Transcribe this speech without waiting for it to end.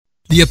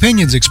The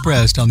opinions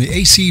expressed on the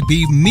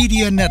ACB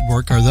Media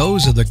Network are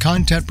those of the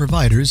content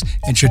providers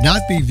and should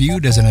not be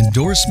viewed as an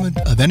endorsement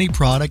of any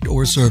product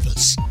or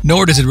service.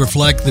 Nor does it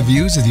reflect the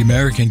views of the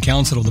American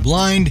Council of the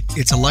Blind,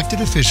 its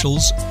elected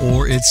officials,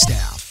 or its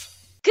staff.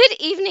 Good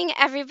evening,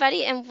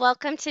 everybody, and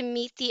welcome to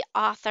Meet the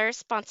Author,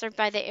 sponsored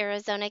by the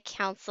Arizona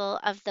Council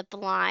of the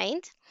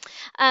Blind.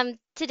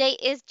 Today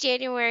is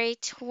January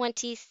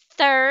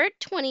 23rd,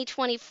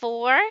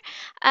 2024,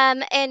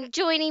 and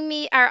joining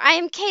me I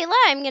am Kayla.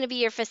 I'm going to be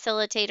your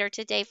facilitator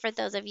today for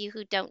those of you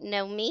who don't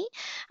know me.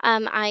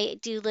 I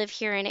do live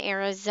here in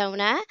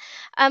Arizona.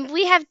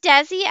 We have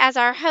Desi as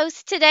our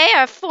host today,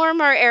 a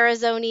former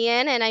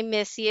Arizonian, and I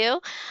miss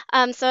you.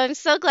 So I'm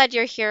so glad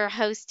you're here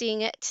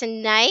hosting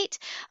tonight.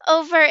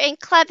 Over in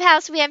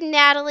Clubhouse, we have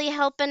Natalie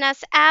helping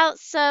us out.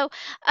 So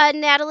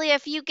Natalie,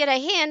 if you get a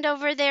hand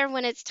over there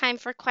when it's time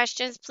for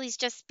questions, please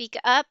just speak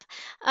up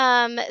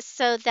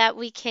so that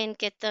we can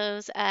get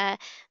those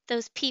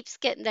peeps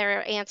getting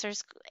their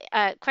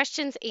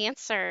questions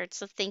answered.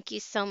 So thank you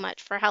so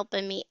much for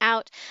helping me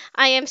out.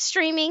 I am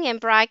streaming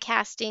and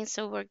broadcasting,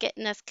 so we're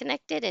getting us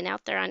connected and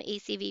out there on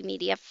ACB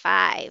Media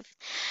 5.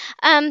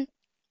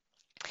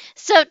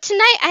 So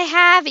tonight I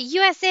have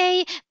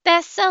USA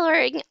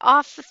best-selling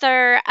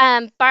author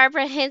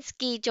Barbara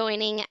Hinsky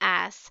joining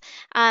us,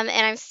 and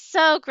I'm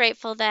so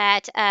grateful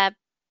that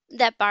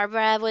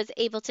Barbara was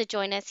able to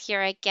join us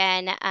here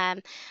again.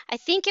 I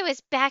think it was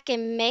back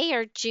in May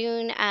or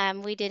June.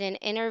 We did an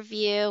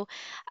interview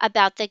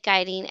about the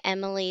Guiding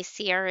Emily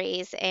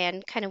series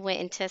and kind of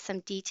went into some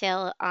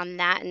detail on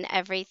that and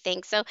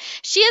everything. So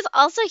she is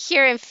also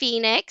here in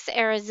Phoenix,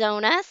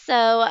 Arizona.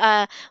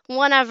 So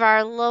one of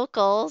our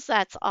locals.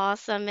 That's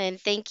awesome, and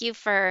thank you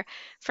for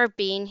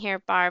being here,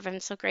 Barb.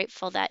 I'm so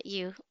grateful that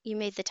you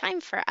made the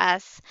time for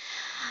us.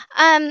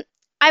 Um,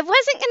 I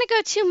wasn't going to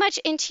go too much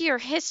into your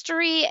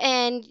history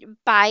and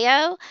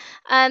bio,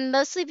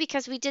 mostly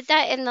because we did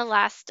that in the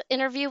last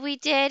interview we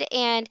did,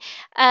 and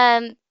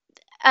um,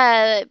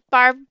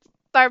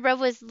 Barbara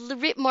was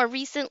more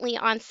recently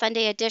on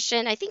Sunday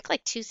Edition, I think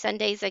like 2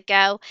 Sundays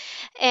ago.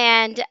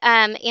 And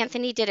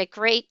Anthony did a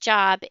great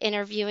job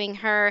interviewing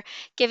her,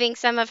 giving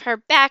some of her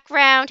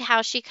background,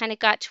 how she kind of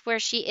got to where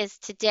she is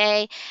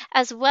today,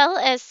 as well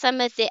as some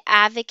of the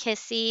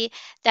advocacy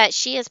that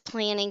she is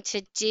planning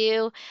to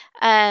do.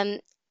 Um,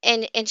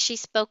 and she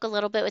spoke a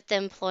little bit with the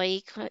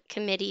employee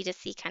committee to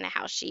see kind of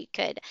how she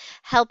could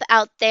help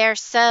out there.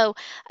 So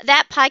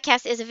that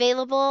podcast is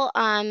available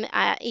on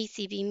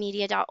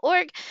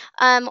acbmedia.org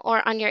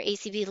or on your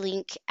ACB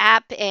Link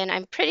app. And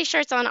I'm pretty sure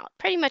it's on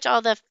pretty much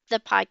all the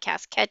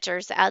podcast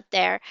catchers out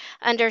there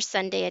under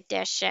Sunday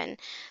Edition.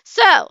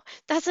 So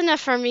that's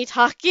enough for me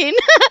talking.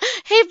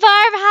 Hey, Barb.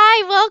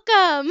 Hi.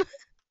 Welcome.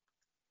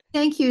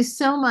 Thank you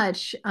so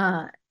much,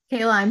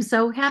 Kayla. I'm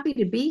so happy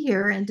to be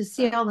here and to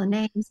see all the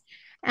names.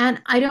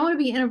 And I don't want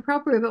to be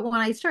inappropriate, but when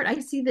I start,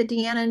 I see that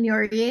Deanna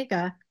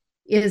Noriega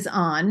is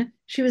on.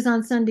 She was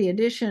on Sunday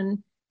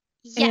Edition.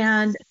 Yes.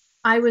 And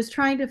I was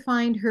trying to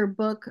find her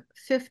book,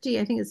 50,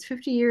 I think it's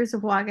 50 Years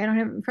of Walk. I don't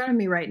have it in front of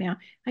me right now.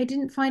 I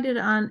didn't find it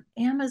on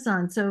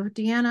Amazon. So if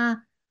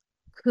Deanna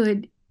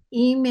could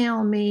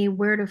email me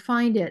where to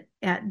find it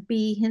at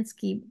B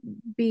Hinsky,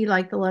 B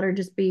like the letter,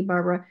 just B,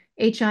 Barbara,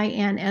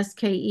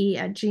 HINSKE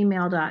at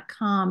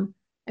gmail.com,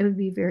 I would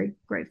be very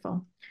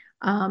grateful.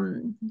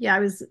 Yeah, I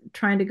was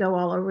trying to go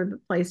all over the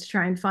place to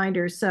try and find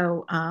her.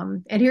 So,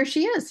 and here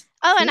she is.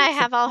 Oh, See? and I So-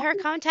 have all her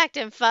contact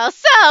info.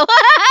 So, Oh,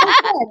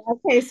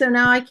 good. Okay, so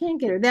now I can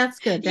get her. That's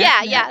good.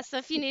 yeah. So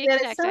if you need to that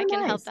is connect, so I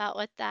can help nice. out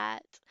with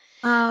that.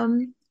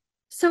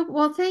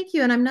 Well, thank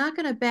you. And I'm not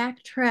going to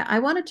backtrack. I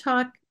want to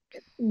talk.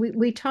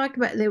 We talked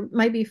about it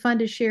might be fun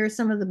to share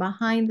some of the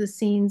behind the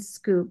scenes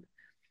scoop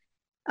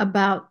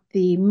about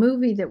the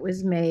movie that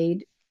was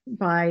made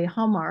by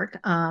Hallmark,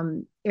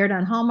 aired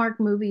on Hallmark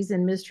Movies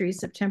and Mysteries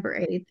September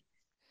 8th.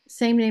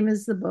 Same name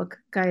as the book,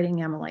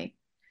 Guiding Emily.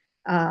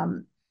 I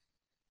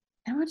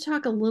want to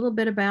talk a little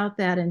bit about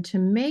that, and to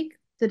make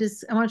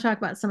I want to talk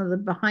about some of the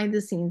behind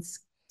the scenes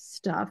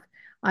stuff.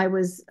 My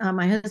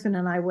husband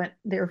and I went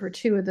there for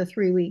 2 of the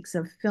 3 weeks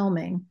of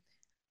filming.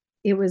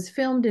 It was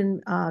filmed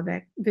in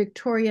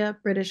Victoria,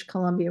 British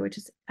Columbia, which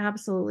is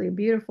absolutely a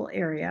beautiful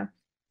area.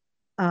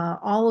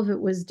 All of it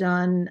was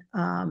done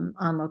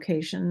on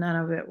location. None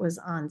of it was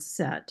on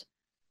set.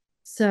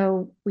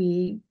 So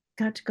we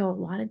got to go a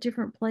lot of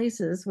different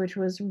places, which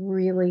was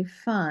really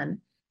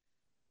fun.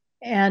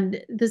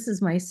 And this is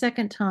my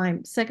second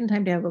time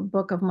to have a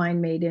book of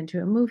mine made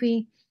into a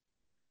movie,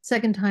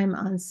 second time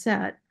on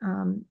set.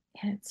 And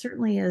it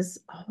certainly is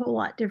a whole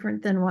lot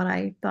different than what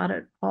I thought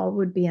it all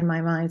would be in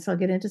my mind. So I'll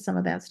get into some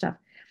of that stuff.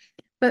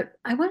 But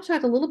I want to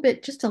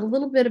talk just a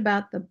little bit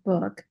about the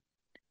book,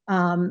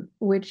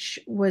 which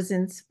was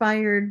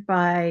inspired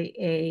by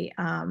a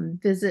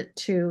visit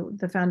to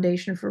the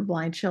Foundation for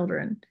Blind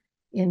Children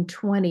in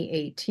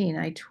 2018.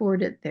 I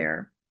toured it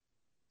there,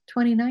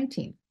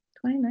 2019.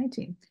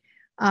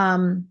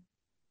 And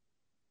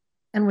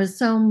was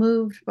so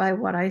moved by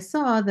what I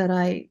saw that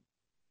I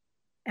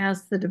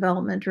asked the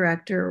development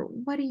director,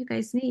 what do you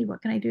guys need?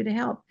 What can I do to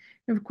help?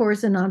 And of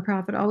course, a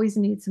nonprofit always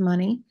needs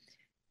money.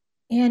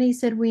 And he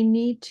said, we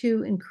need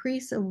to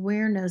increase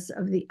awareness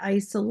of the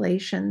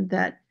isolation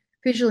that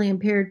visually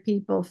impaired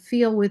people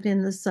feel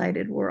within the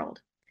sighted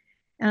world.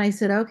 And I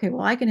said, okay,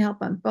 well, I can help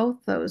on both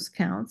those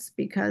counts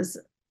because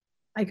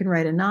I can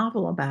write a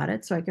novel about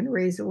it. So I can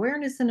raise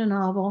awareness in a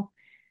novel,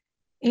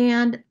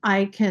 and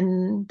I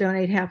can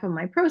donate half of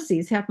my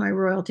proceeds, half my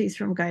royalties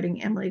from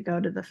Guiding Emily go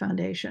to the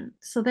foundation.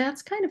 So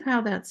that's kind of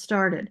how that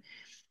started.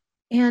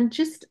 And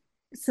just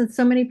since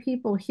so many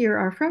people here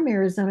are from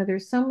Arizona,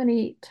 there's so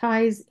many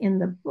ties in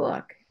the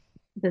book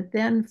that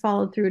then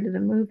followed through to the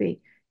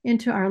movie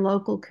into our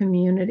local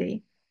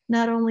community.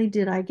 Not only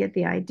did I get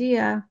the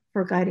idea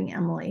for Guiding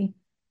Emily,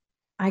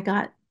 I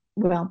got,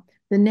 well,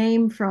 the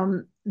name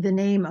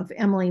of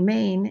Emily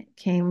Main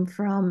came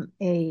from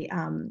a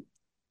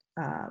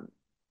uh,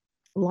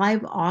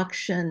 live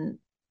auction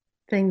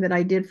thing that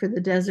I did for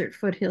the Desert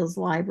Foothills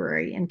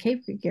Library in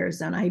Cape Creek,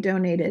 Arizona. I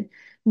donated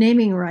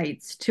naming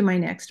rights to my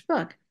next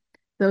book.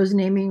 Those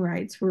naming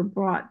rights were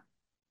bought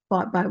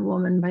by a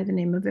woman by the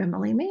name of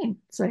Emily Main.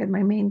 So I had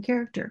my main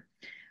character.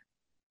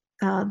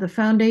 The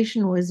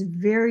foundation was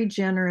very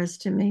generous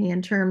to me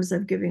in terms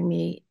of giving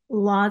me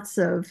lots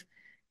of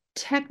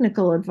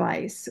technical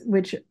advice,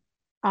 which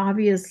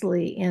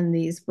obviously in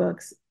these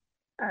books,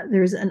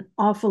 there's an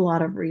awful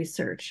lot of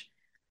research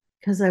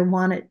because I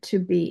want it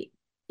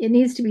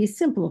needs to be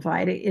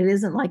simplified. It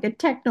isn't like a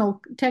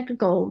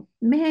technical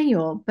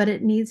manual, but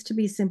it needs to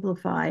be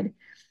simplified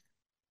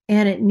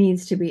and it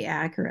needs to be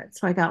accurate.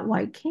 So I got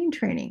white cane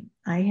training.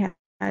 I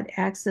had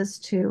access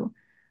to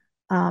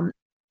um,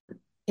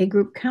 a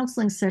group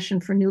counseling session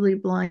for newly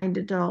blind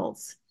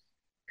adults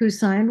who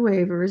signed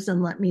waivers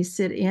and let me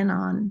sit in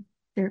on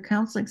their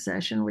counseling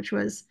session, which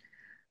was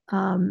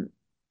um,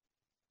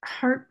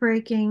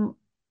 heartbreaking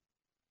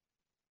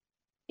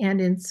and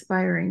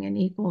inspiring in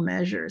equal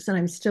measures. And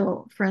I'm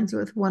still friends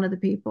with one of the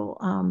people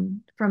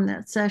from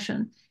that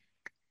session.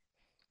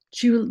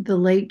 The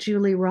late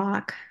Julie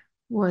Rock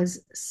was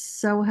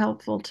so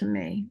helpful to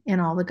me in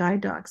all the guide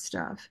dog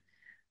stuff.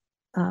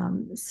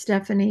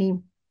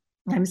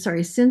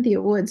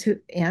 Cynthia Woods,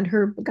 and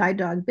her guide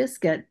dog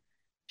Biscuit,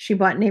 she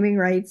bought naming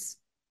rights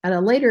at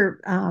a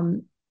later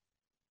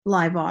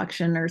live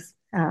auction or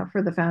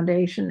for the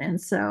foundation,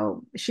 and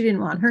so she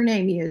didn't want her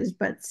name used,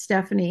 but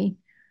Stephanie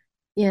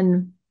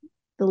in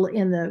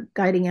the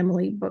Guiding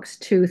Emily books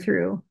 2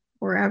 through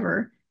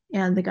wherever,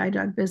 and the Guide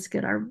Dog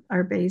Biscuit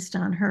are based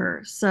on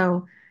her.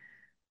 So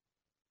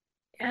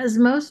as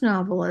most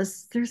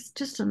novelists, there's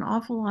just an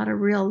awful lot of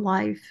real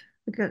life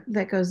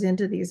that goes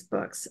into these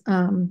books.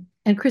 And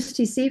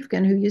Christy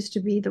Siefken, who used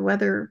to be the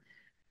weather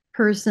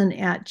person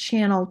at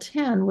Channel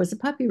 10, was a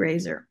puppy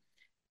raiser.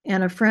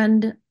 And a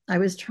friend, I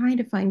was trying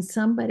to find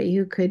somebody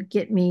who could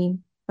get me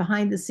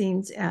behind the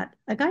scenes at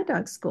a guide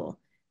dog school.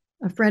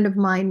 A friend of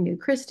mine knew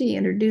Christy,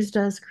 introduced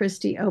us.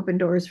 Christy opened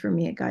doors for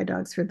me at Guide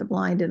Dogs for the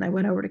Blind, and I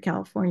went over to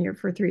California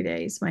for 3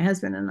 days. My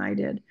husband and I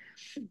did.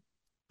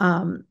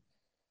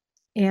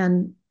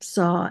 And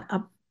saw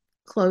up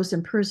close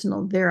and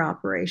personal their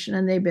operation,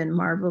 and they've been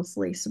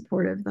marvelously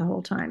supportive the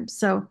whole time.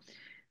 So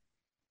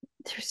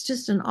there's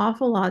just an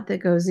awful lot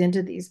that goes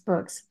into these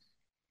books.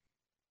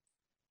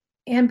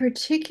 And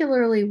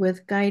particularly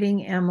with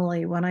Guiding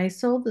Emily, when I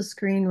sold the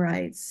screen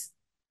rights,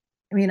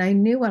 I mean, I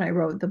knew when I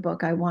wrote the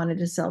book, I wanted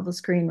to sell the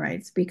screen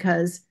rights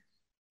because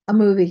a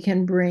movie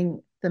can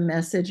bring the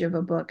message of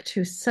a book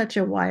to such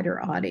a wider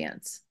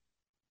audience.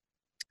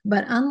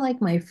 But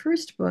unlike my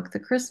first book, The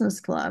Christmas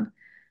Club,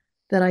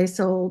 that I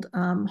sold,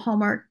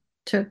 Hallmark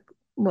took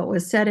what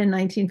was set in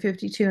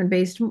 1952 and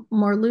based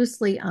more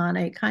loosely on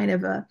a kind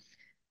of a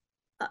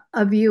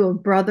view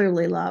of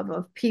brotherly love,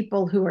 of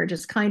people who are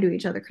just kind to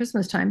each other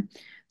Christmas time,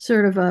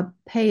 sort of a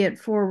pay it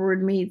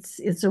forward meets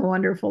It's a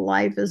Wonderful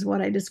Life is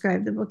what I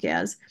described the book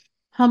as.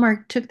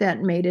 Hallmark took that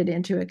and made it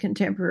into a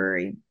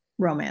contemporary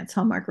romance,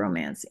 Hallmark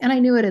romance. And I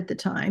knew it at the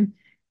time.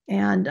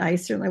 And I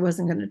certainly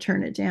wasn't going to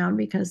turn it down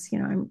because,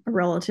 I'm a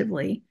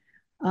relatively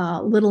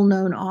little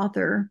known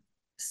author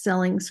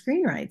selling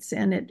screen rights,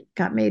 and it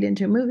got made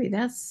into a movie.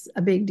 That's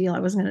a big deal. I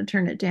wasn't going to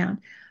turn it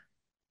down.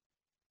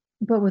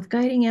 But with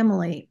Guiding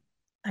Emily,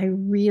 I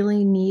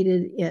really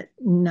needed it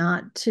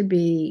not to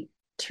be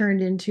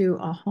turned into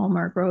a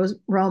Hallmark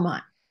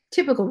romance,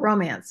 typical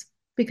romance,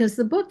 because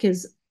the book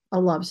is a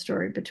love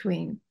story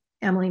between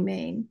Emily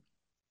Main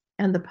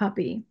and the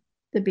puppy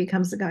that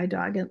becomes the guide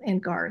dog,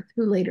 and Garth,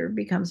 who later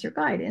becomes her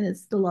guide. And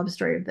it's the love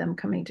story of them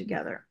coming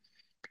together.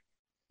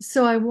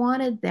 So I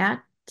wanted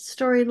that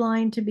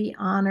storyline to be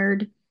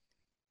honored,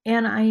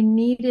 and I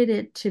needed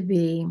it to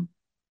be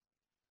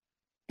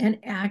an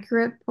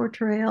accurate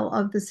portrayal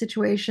of the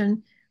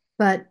situation,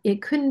 but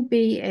it couldn't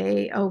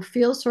be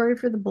feel sorry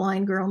for the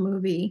blind girl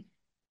movie.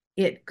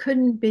 It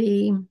couldn't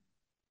be,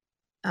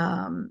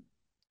 I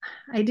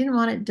didn't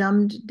want it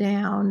dumbed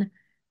down.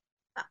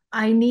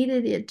 I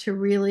needed it to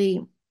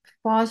really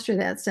foster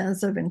that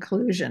sense of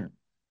inclusion.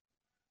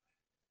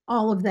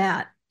 All of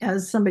that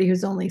as somebody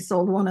who's only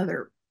sold one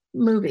other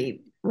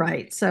movie,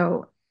 right?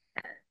 So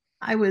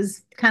I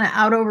was kind of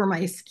out over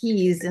my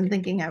skis and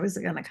thinking I was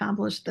going to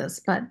accomplish this,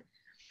 but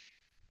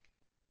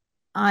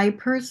I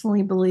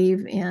personally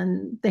believe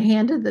in the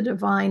hand of the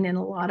divine in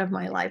a lot of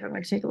my life. I'm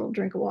going to take a little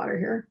drink of water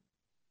here.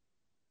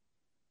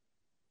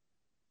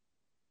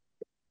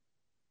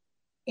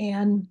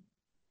 And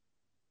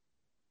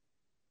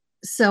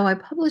so I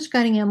published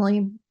Guiding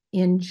Emily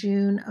in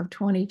June of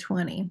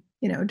 2020,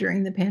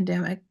 during the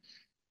pandemic.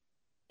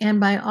 And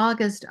by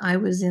August, I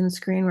was in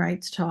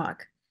screenwrites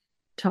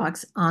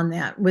talks on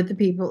that with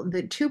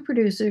the two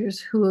producers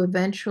who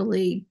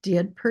eventually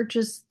did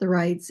purchase the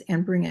rights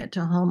and bring it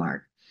to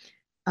Hallmark.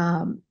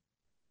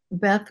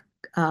 Beth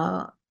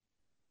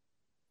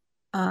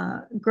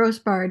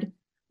Grossbard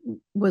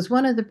was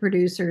one of the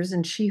producers,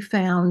 and she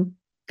found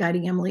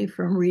Guiding Emily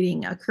from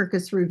reading a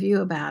Kirkus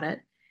review about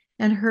it.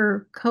 And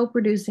her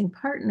co-producing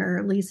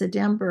partner, Lisa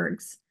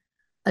Demberg's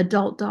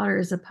adult daughter,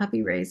 is a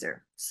puppy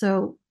raiser.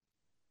 So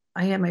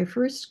I had my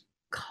first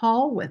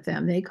call with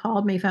them. They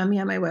called me, found me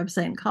on my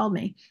website and called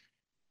me.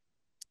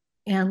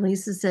 And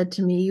Lisa said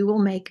to me, "You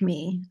will make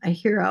me a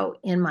hero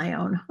in my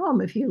own home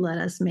if you let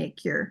us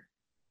make your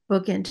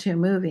book into a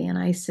movie." And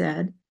I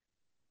said,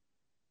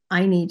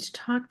 "I need to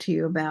talk to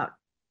you about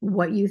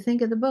what you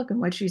think of the book and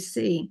what you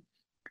see,"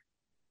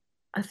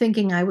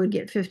 thinking I would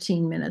get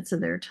 15 minutes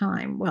of their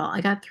time. Well, I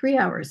got 3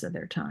 hours of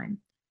their time.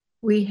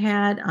 We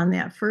had on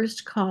that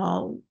first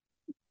call,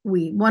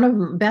 one of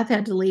them, Beth,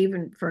 had to leave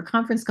for a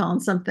conference call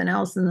and something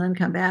else and then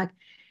come back.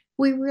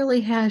 We really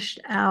hashed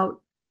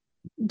out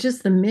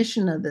just the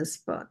mission of this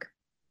book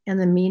and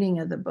the meaning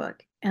of the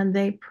book. And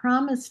they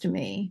promised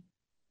me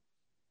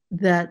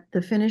that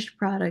the finished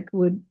product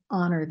would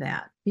honor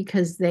that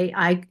because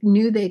I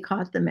knew they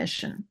caught the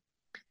mission.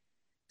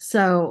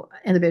 So,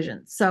 and the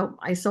vision. So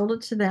I sold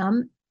it to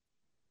them.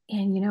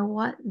 And you know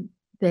what?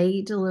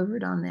 They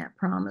delivered on that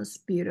promise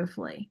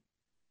beautifully,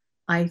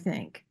 I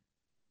think.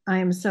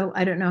 I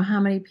don't know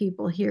how many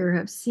people here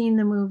have seen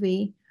the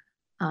movie,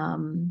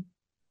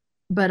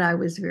 but I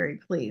was very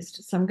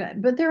pleased.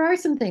 But there are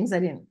some things I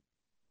didn't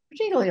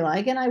particularly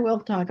like, and I will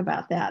talk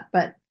about that.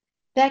 But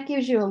that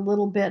gives you a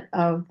little bit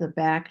of the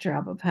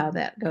backdrop of how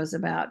that goes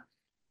about.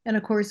 And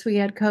of course, we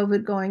had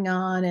COVID going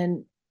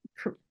on,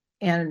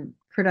 and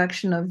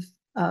production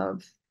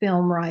of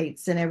film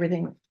rights and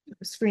everything,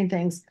 screen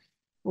things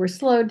were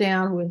slowed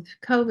down with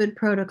COVID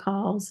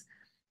protocols.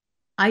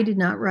 I did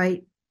not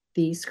write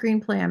the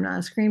screenplay. I'm not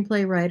a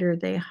screenplay writer.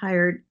 They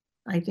hired,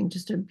 I think,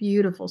 just a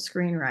beautiful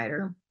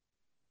screenwriter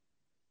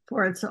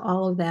for it. So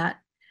all of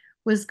that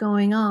was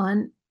going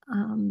on.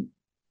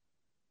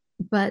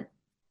 But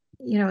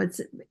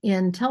it's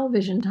in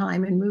television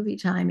time and movie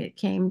time. It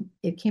came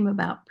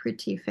about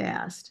pretty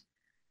fast,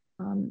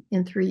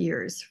 in 3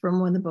 years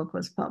from when the book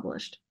was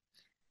published.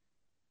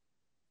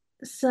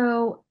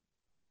 So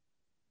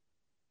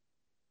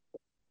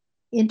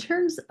in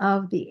terms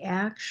of the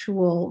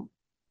actual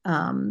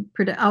and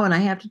I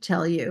have to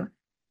tell you,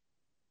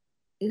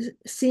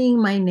 seeing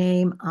my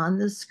name on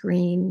the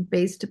screen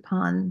based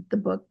upon the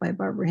book by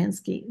Barbara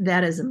Hinsky,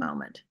 that is a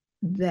moment.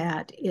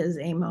 That is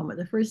a moment.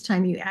 The first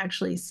time you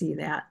actually see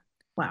that,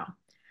 wow.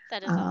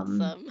 That is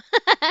awesome.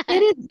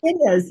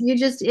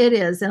 It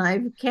is. And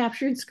I've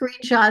captured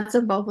screenshots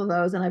of both of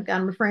those, and I've got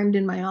them framed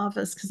in my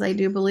office because I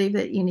do believe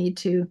that you need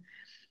to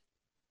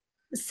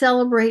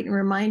celebrate and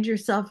remind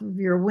yourself of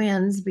your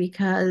wins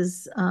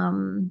because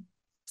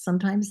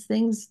sometimes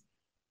things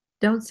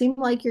don't seem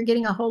like you're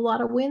getting a whole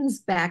lot of wins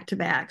back to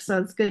back. So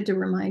it's good to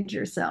remind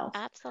yourself.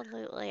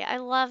 Absolutely. I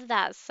love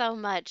that so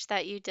much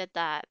that you did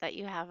that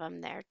you have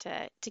them there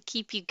to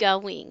keep you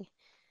going.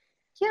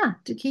 Yeah,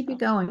 to keep you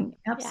going.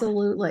 Yeah.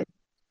 Absolutely.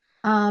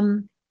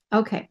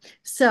 Okay.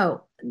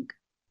 So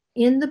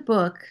in the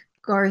book,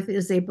 Garth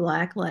is a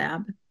black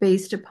lab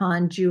based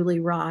upon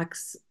Julie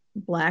Rock's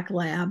black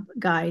lab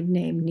guide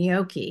named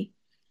Gnocchi.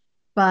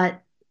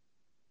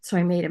 So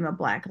I made him a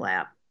black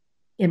lab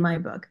in my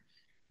book.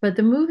 But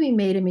the movie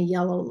made him a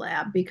yellow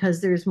lab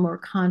because there's more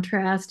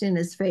contrast in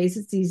his face.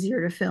 It's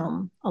easier to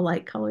film a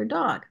light colored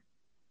dog.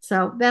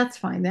 So that's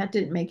fine. That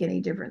didn't make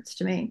any difference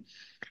to me.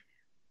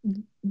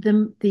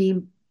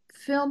 The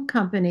film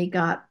company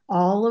got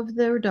all of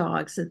their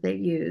dogs that they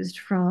used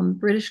from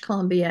British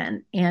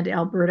Columbia and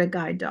Alberta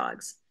guide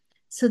dogs.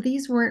 So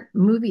these weren't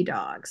movie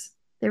dogs.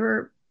 They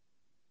were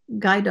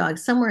guide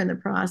dogs somewhere in the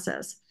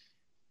process.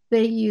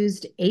 They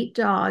used 8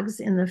 dogs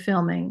in the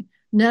filming.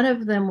 None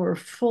of them were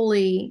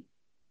full-fledged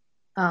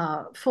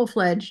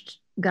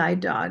guide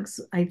dogs.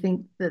 I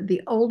think that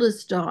the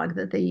oldest dog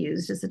that they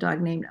used is a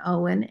dog named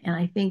Owen, and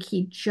I think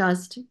he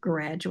just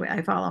graduated.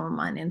 I follow him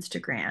on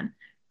Instagram,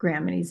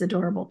 and he's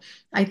adorable.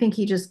 I think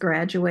he just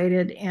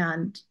graduated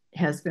and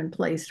has been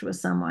placed with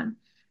someone.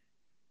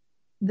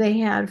 They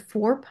had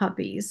 4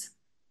 puppies,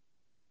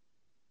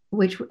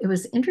 which it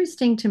was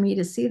interesting to me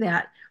to see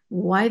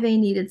why they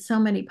needed so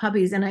many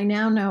puppies. And I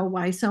now know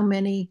why so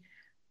many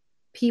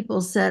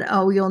people said,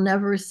 "Oh, you'll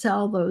never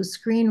sell those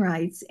screen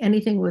rights,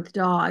 anything with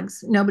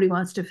dogs. Nobody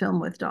wants to film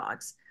with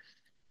dogs."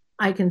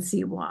 I can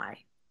see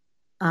why,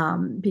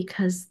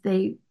 because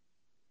they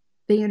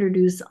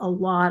introduce a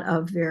lot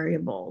of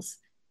variables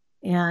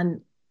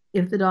And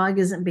if the dog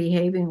isn't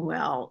behaving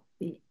well,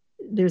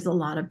 there's a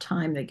lot of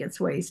time that gets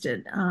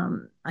wasted.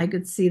 I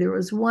could see there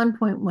was one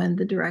point when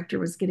the director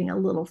was getting a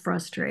little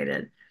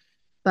frustrated,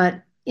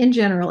 but in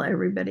general,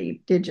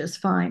 everybody did just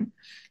fine.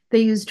 They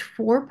used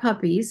 4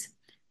 puppies.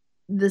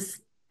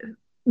 This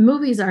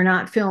movies are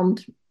not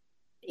filmed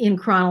in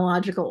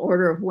chronological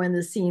order of when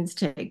the scenes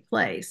take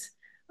place.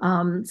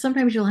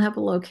 Sometimes you'll have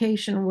a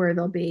location where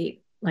there'll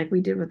be, like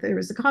we did with, there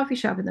was a coffee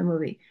shop in the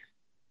movie.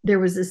 There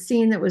was a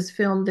scene that was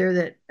filmed there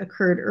that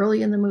occurred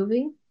early in the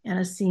movie and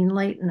a scene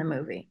late in the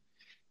movie.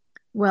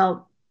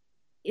 Well,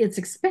 it's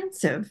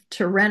expensive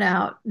to rent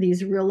out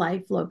these real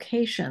life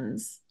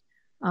locations.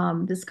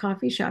 This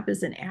coffee shop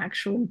is an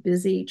actual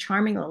busy,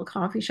 charming little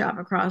coffee shop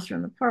across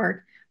from the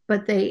park,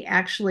 but they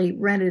actually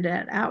rented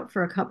it out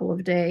for a couple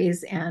of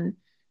days. And,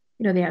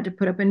 they had to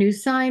put up a new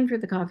sign for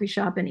the coffee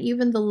shop, and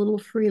even the little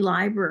free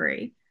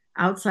library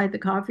outside the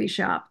coffee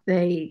shop,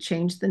 they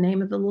changed the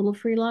name of the little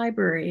free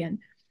library. And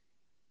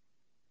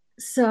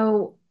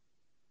so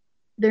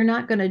they're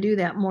not going to do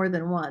that more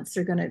than once.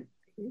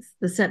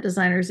 The set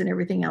designers and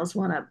everything else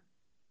want to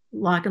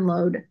lock and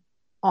load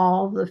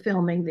all the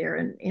filming there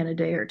in a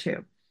day or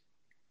two.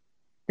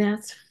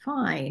 That's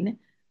fine.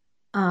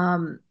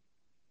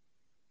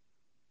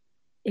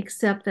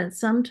 Except that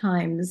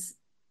sometimes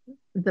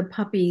the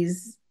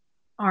puppies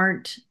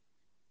aren't,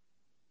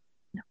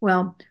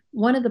 well,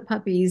 one of the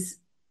puppies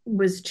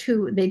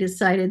they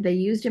decided, they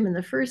used him in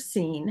the first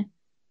scene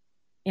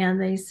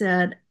and they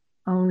said,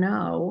 oh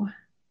no,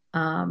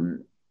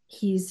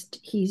 he's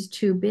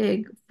too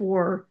big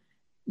for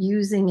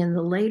using in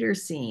the later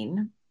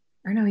scene.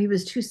 Or no, he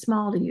was too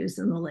small to use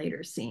in the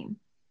later scene.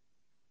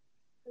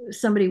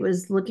 Somebody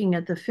was looking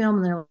at the film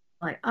and they're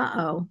like,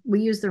 uh-oh,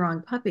 we used the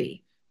wrong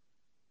puppy.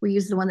 We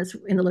used the one that's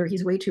in the litter.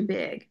 He's way too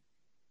big.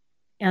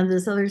 And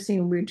this other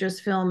scene we're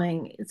just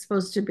filming, it's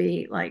supposed to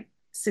be like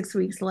 6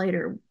 weeks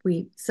later.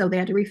 So they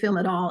had to refilm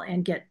it all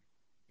and get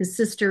his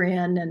sister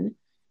in and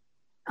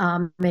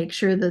make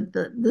sure that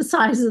the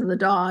size of the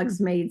dogs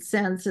made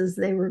sense as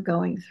they were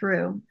going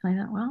through. And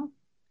I thought, well,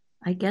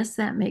 I guess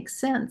that makes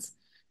sense.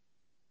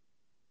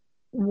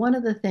 One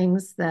of the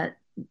things that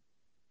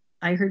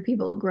I heard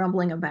people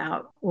grumbling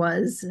about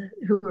was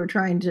who were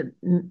trying to,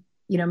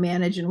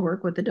 manage and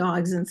work with the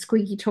dogs, and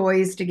squeaky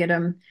toys to get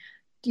them,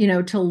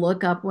 to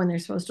look up when they're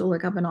supposed to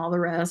look up and all the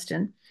rest.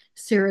 And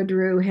Sarah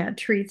Drew had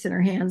treats in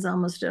her hands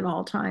almost at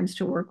all times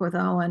to work with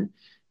Owen,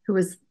 who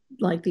was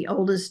like the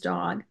oldest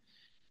dog.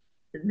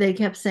 They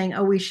kept saying,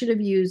 oh, we should have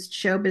used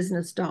show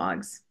business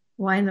dogs.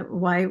 Why in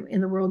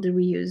the world did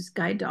we use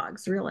guide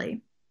dogs,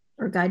 really?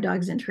 Or guide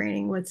dogs in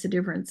training? What's the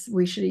difference?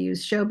 We should have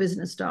used show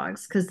business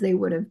dogs because they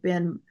would have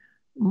been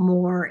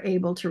more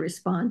able to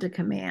respond to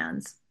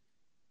commands.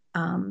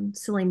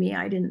 Silly me,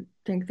 I didn't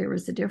think there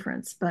was a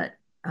difference, but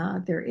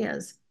there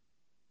is.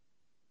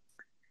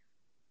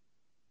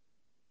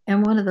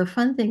 And one of the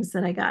fun things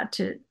that I got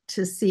to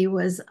see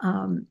was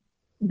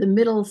the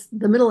middle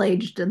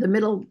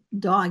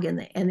dog in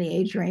the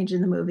age range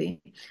in the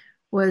movie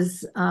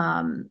was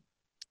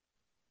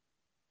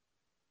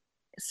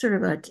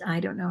sort of I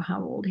don't know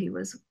how old he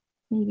was,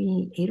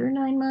 maybe 8 or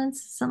 9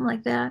 months, something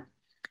like that.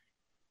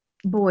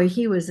 Boy,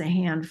 he was a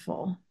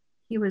handful.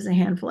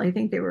 I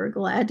think they were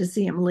glad to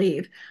see him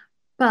leave.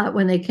 But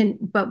when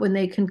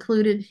they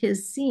concluded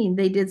his scene,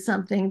 they did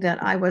something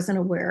that I wasn't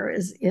aware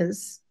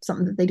is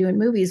something that they do in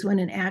movies. When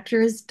an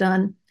actor is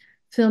done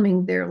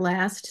filming their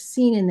last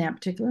scene in that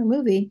particular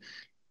movie,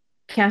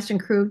 cast and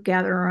crew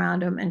gather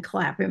around him and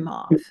clap him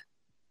off.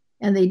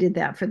 And they did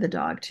that for the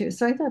dog too.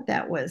 So I thought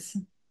that was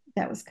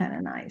kind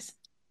of nice.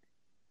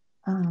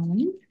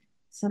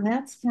 So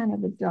that's kind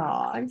of the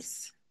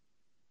dogs.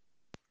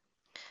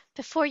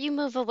 Before you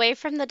move away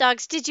from the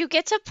dogs, did you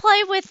get to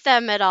play with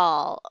them at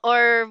all?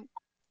 Or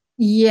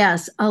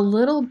yes, a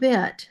little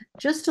bit,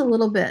 just a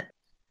little bit.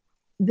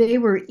 They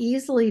were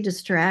easily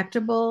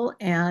distractible,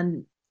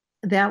 and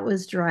that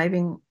was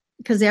driving,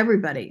 because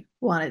everybody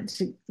wanted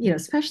to,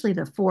 especially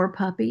the 4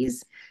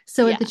 puppies.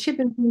 So Yeah. at the Chip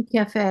and Food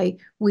Cafe,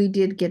 we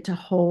did get to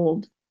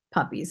hold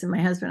puppies, and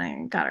my husband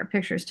and I got our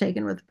pictures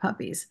taken with the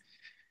puppies.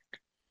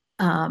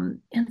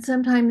 And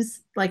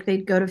sometimes, like,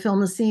 they'd go to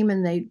film a scene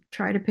and they'd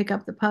try to pick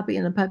up the puppy,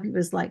 and the puppy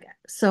was like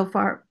so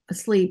far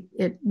asleep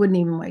it wouldn't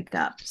even wake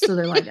up. So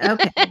they're like,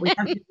 okay, we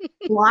have to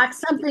block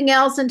something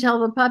else until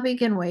the puppy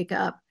can wake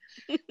up.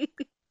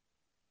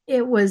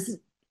 It was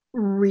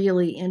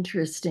really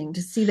interesting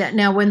to see that.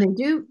 Now, when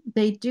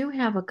they do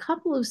have a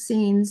couple of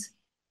scenes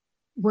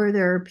where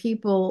there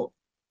are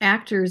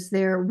actors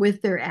there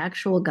with their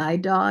actual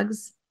guide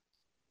dogs,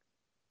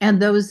 and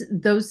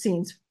those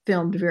scenes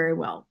filmed very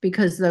well,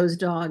 because those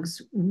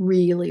dogs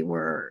really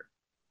were,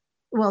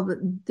 well,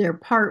 their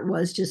part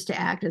was just to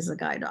act as a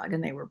guide dog,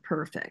 and they were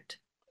perfect.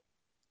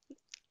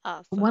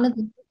 Awesome. One of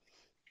the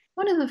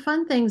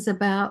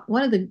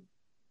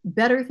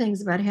better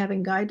things about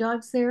having guide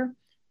dogs there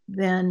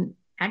than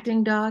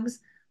acting dogs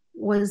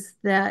was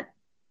that,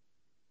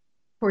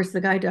 of course,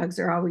 the guide dogs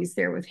are always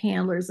there with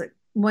handlers. Like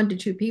 1 to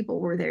 2 people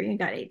were there. You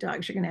got 8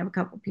 dogs, you're going to have a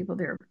couple people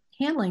there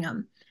handling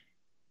them.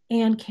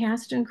 And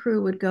cast and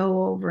crew would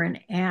go over and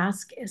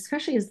ask,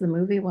 especially as the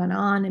movie went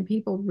on and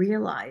people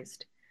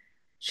realized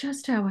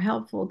just how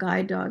helpful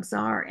guide dogs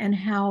are and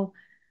how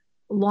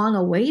long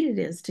a wait it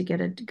is to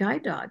get a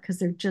guide dog because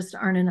there just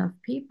aren't enough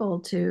people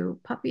to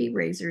puppy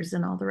raisers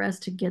and all the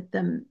rest to get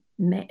them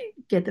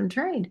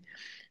trained.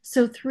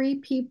 So 3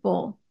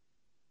 people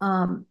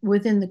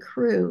within the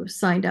crew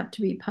signed up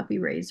to be puppy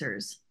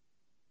raisers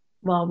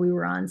while we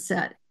were on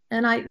set,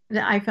 and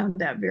I found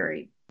that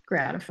very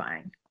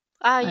gratifying.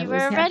 Oh, I you were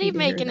was happy already to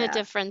hear making a that.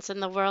 difference in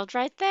the world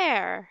right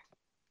there.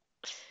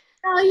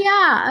 Oh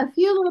yeah, a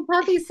few little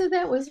puppies. So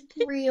that was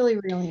really,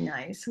 really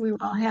nice. We were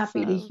all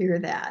happy to Awesome. hear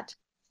that.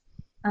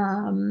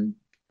 Um,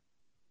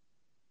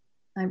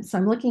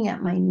 I'm looking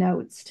at my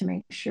notes to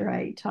make sure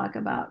I talk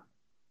about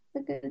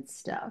the good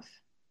stuff.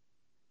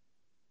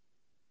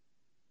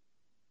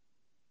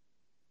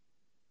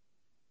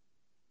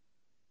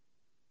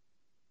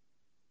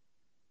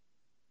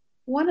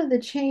 One of the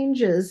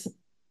changes,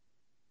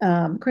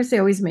 of course, they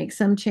always make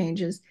some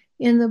changes.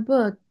 In the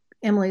book,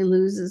 Emily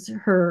loses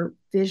her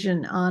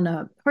vision on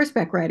a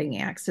horseback riding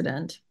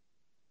accident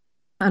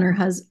on her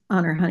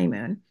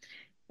honeymoon,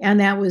 and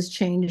that was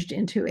changed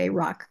into a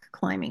rock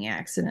climbing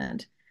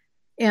accident.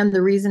 And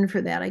the reason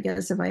for that, I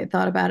guess, if I had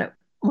thought about it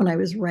when I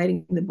was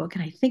writing the book,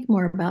 and I think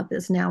more about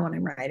this now when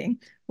I'm writing,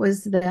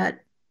 was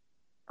that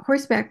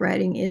horseback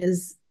riding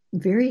is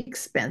very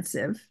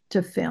expensive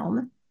to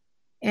film.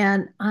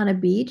 And on a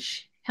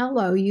beach,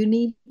 hello, you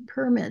need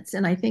permits.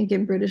 And I think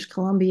in British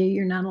Columbia,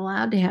 you're not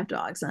allowed to have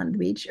dogs on the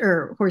beach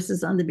or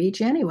horses on the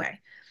beach anyway.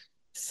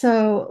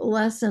 So,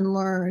 lesson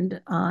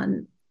learned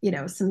on,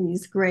 some of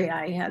these great,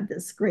 I had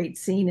this great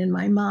scene in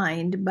my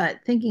mind, but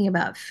thinking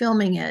about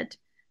filming it,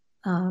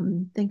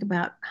 think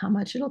about how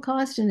much it'll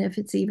cost and if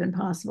it's even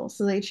possible.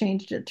 So they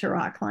changed it to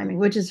rock climbing,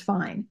 which is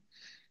fine.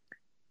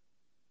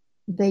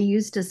 They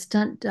used a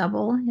stunt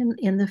double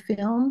in the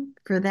film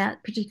for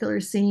that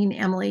particular scene.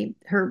 Emily,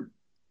 her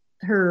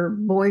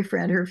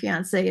boyfriend, her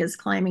fiance, is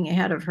climbing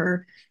ahead of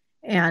her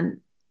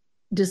and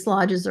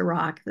dislodges a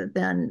rock that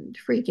then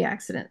freak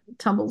accident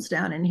tumbles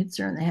down and hits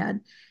her in the head.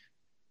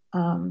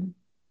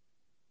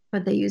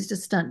 But they used a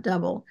stunt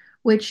double,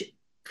 which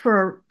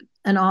for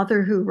an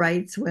author who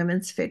writes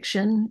women's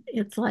fiction,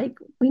 it's like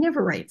we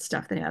never write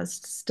stuff that has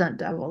stunt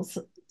doubles.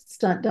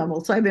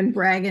 So I've been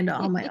bragging to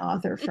all my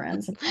author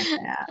friends about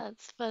that.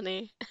 That's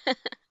funny.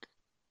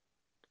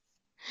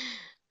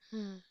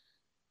 Hmm.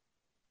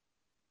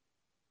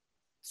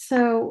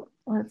 So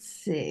let's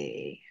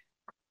see.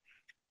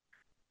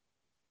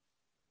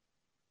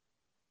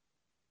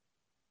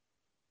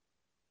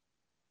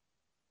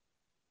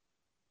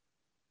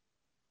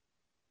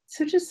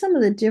 So just some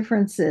of the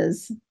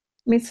differences.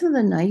 I mean, some of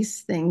the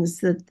nice things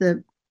that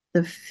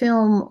the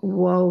film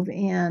wove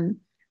in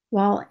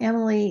while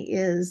Emily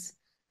is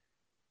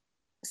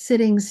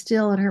sitting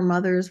still at her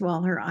mother's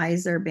while her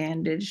eyes are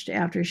bandaged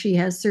after she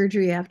has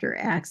surgery after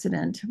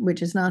accident,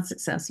 which is not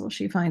successful.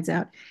 She finds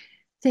out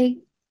they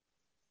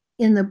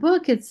in the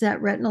book, it's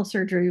that retinal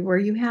surgery where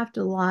you have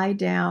to lie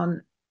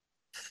down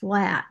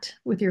flat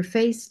with your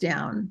face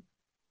down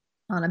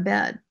on a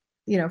bed,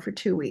 for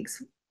 2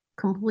 weeks,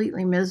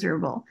 completely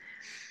miserable.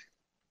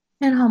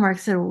 And Hallmark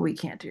said, well, we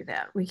can't do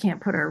that. We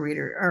can't put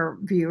our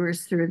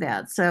viewers through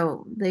that.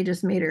 So they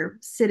just made her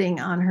sitting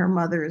on her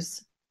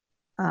mother's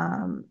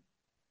um,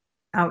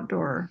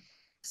 outdoor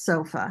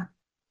sofa.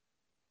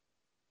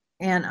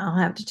 And I'll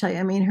have to tell you,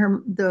 I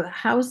mean, the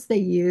house they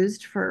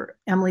used for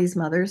Emily's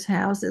mother's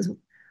house is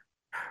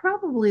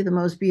probably the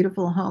most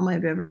beautiful home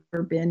I've ever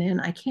been in.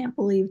 I can't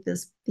believe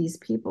these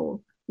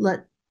people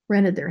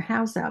rented their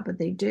house out, but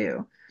they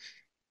do.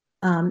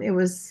 It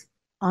was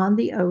on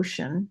the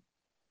ocean.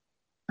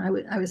 I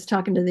was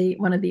talking to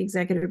one of the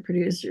executive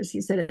producers.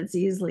 He said it's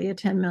easily a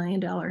 $10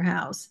 million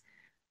house.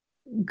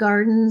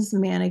 Gardens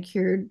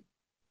manicured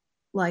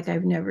like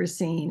I've never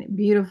seen.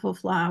 Beautiful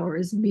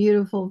flowers,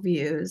 beautiful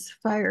views,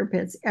 fire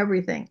pits,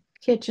 everything.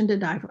 Kitchen to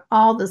die for,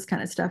 all this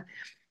kind of stuff.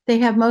 They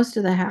have most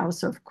of the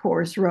house, of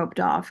course, roped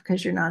off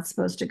because you're not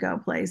supposed to go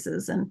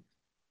places. And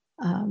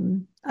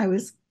I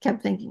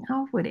kept thinking,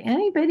 oh, would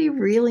anybody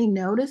really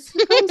notice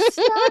the ghost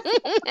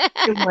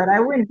stuff? I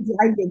wouldn't.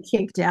 I'd get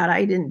kicked out.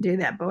 I didn't do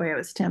that. Boy, it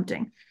was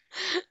tempting.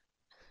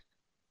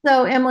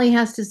 So Emily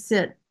has to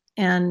sit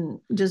and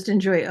just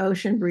enjoy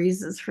ocean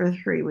breezes for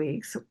 3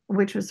 weeks,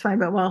 which was fine.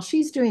 But while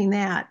she's doing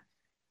that,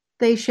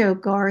 they show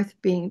Garth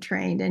being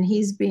trained, and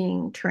he's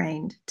being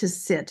trained to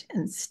sit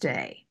and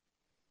stay.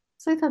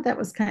 So I thought that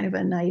was kind of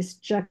a nice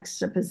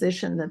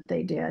juxtaposition that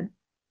they did.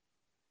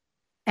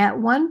 At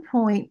one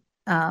point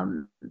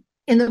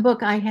in the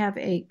book, I have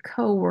a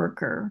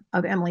co-worker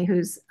of Emily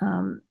who's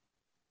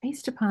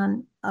based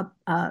upon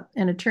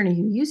an attorney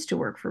who used to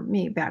work for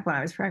me back when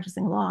I was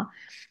practicing law,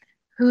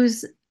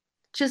 who's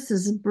just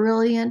this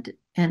brilliant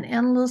and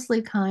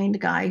endlessly kind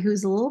guy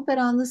who's a little bit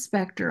on the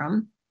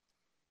spectrum,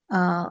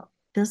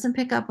 doesn't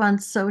pick up on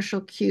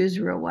social cues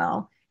real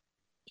well.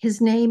 His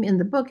name in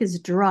the book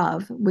is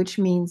Dhruv, which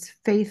means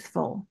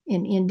faithful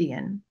in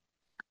Indian.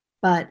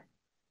 But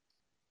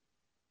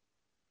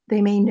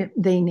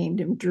they named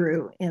him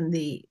Drew in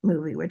the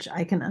movie, which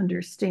I can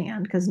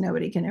understand because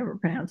nobody can ever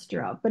pronounce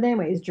Drew. But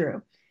anyways,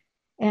 Drew.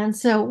 And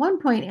so at one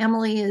point,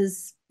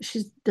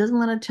 she doesn't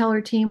want to tell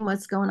her team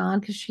what's going on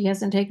because she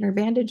hasn't taken her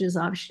bandages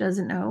off. She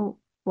doesn't know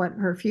what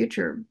her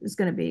future is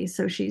going to be.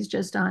 So she's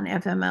just on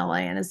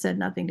FMLA and has said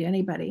nothing to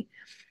anybody.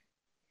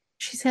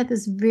 She's had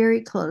this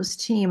very close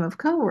team of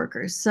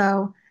coworkers.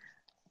 So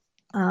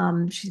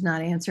she's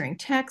not answering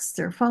texts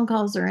or phone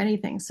calls or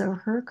anything. So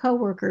her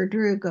coworker,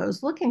 Drew,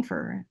 goes looking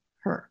for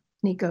her.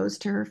 And he goes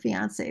to her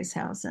fiance's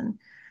house and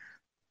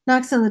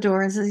knocks on the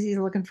door and says he's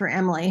looking for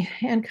Emily.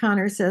 And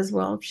Connor says,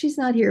 well, she's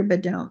not here,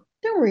 but don't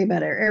worry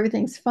about her.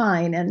 Everything's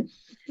fine. And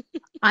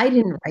I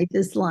didn't write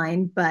this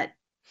line, but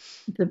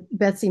the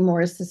Betsy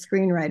Morris, the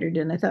screenwriter, did,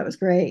 and I thought it was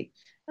great.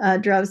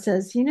 Drove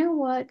says, you know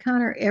what,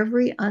 Connor,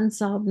 every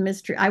unsolved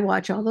mystery, I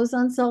watch all those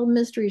unsolved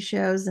mystery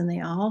shows and they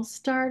all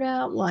start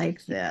out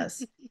like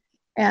this.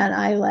 And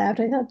I laughed.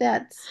 I thought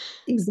that's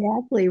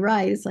exactly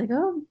right. It's like,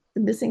 oh,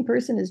 the missing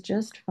person is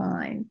just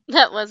fine.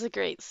 That was a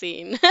great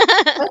scene.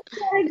 Wasn't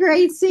that a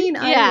great scene?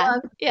 I Yeah,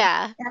 loved it.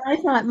 yeah, And I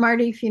thought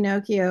Marty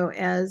Finocchio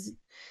as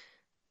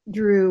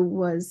Drew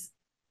was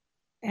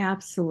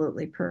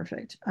absolutely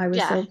perfect. I was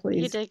yeah. so You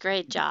pleased. did a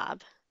great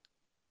job.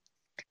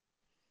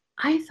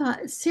 I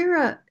thought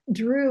Sarah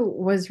Drew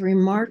was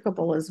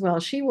remarkable as well.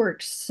 She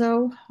worked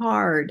so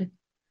hard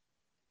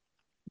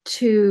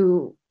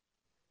to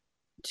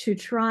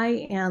try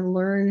and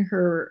learn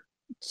her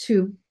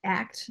to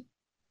act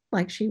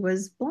like she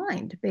was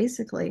blind,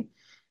 basically.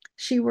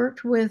 She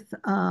worked with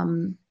a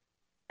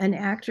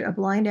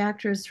blind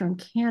actress from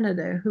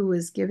Canada who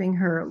was giving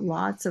her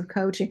lots of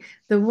coaching.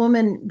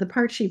 The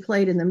part she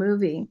played in the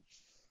movie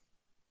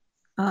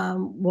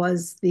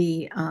was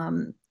the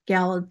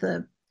gal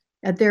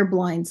at their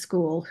blind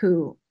school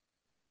who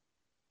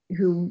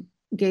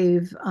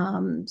gave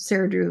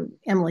Sarah Drew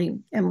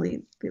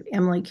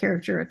Emily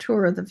character a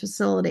tour of the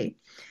facility.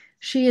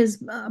 She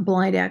is a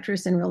blind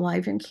actress in real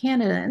life in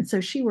Canada, and so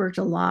she worked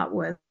a lot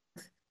with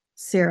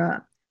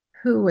Sarah,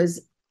 who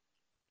was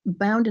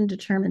bound and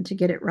determined to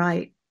get it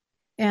right.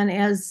 And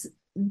as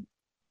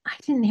I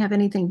didn't have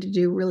anything to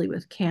do really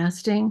with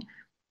casting,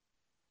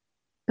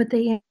 but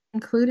they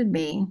included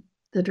me,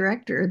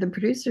 the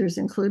producers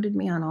included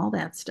me on all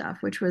that stuff,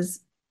 which was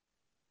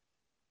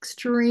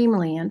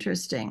extremely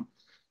interesting.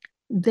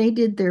 They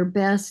did their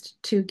best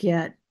to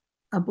get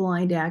a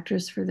blind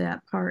actress for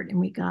that part, and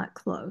we got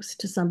close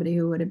to somebody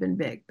who would have been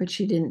big, but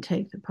she didn't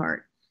take the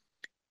part.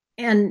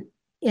 And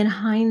in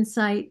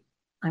hindsight,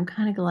 I'm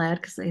kind of glad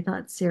because I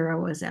thought Sarah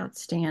was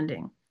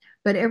outstanding.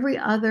 But every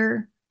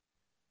other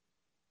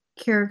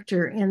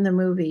character in the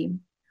movie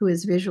who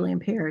is visually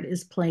impaired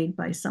is played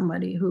by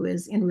somebody who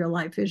is in real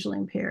life visually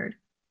impaired.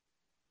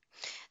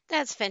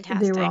 That's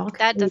They were all fantastic.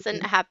 That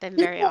doesn't crazy. happen Isn't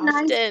very that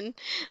nice? often.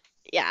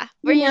 Yeah,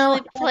 we're You know,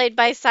 usually played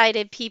by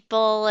sighted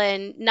people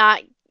and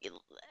not.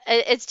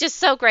 It's just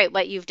so great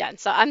what you've done.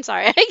 So I'm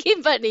sorry, I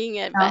keep butting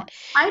it, no, but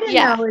I didn't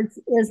yeah, know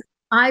is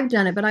I've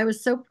done it, but I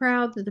was so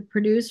proud that the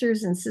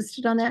producers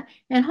insisted on that.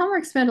 And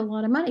Hallmark spent a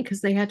lot of money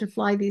because they had to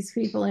fly these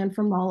people in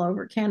from all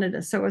over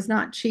Canada. So it was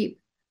not cheap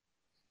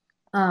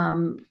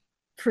um,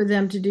 for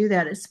them to do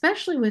that,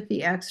 especially with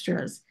the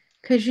extras,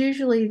 because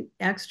usually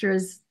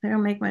extras, they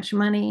don't make much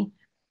money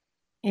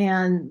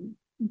and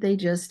they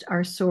just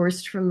are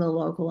sourced from the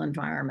local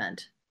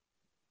environment.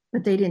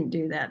 But they didn't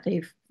do that.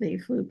 They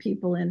flew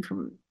people in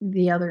from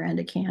the other end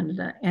of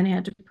Canada and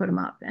had to put them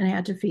up and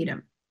had to feed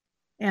them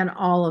and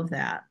all of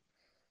that.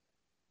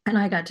 And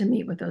I got to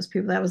meet with those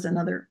people. That was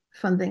another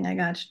fun thing I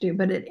got to do.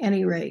 But at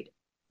any rate,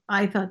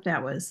 I thought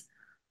that was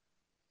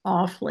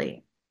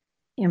awfully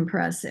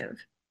impressive.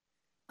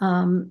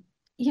 Um,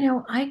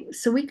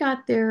 so we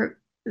got there.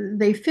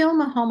 They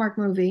film a Hallmark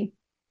movie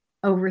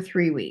over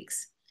 3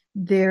 weeks.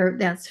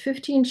 That's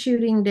 15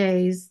 shooting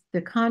days.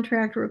 The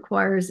contract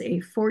requires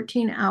a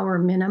 14-hour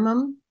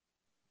minimum.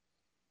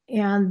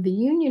 And the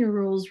union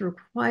rules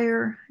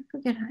require, I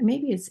forget,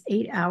 maybe it's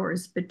 8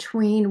 hours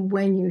between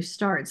when you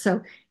start.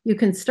 So you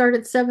can start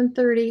at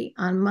 7:30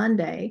 on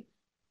Monday,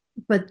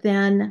 but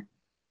then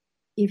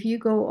if you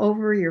go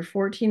over your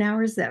 14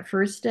 hours that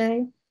first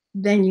day,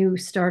 then you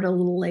start a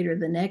little later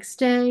the next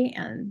day,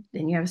 and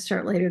then you have to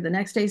start later the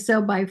next day.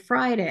 So by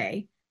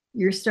Friday,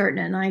 you're starting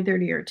at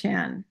 9:30 or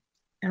 10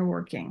 and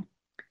working.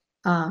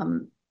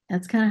 Um,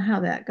 that's kind of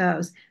how that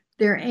goes.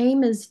 Their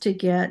aim is to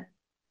get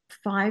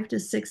 5 to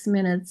 6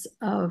 minutes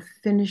of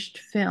finished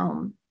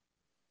film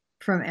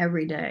from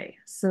every day.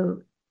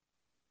 So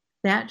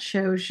that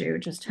shows you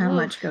just how ooh,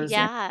 much goes in.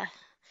 yeah,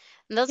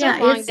 those are Yeah,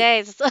 long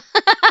days.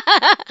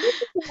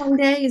 it's long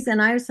days.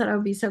 And I thought I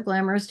would be so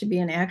glamorous to be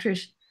an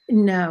actress.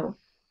 No,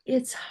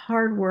 it's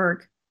hard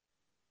work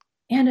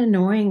and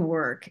annoying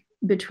work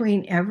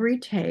between every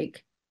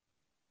take.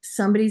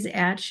 Somebody's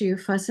at you,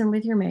 fussing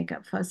with your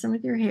makeup, fussing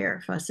with your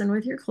hair, fussing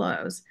with your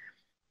clothes.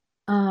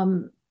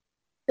 Um,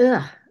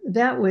 ugh,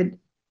 that would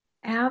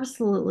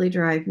absolutely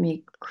drive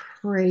me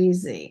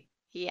crazy.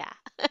 Yeah.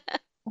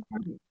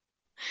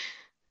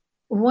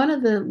 One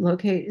of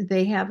the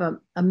they have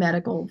a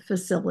medical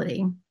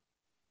facility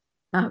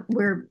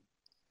where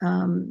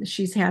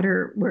she's had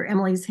her, where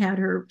Emily's had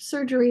her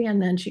surgery,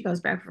 and then she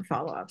goes back for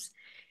follow-ups.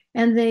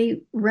 And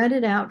they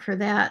rented out for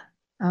that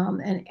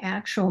an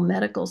actual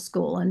medical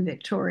school in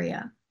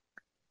Victoria.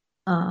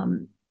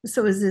 So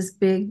it was this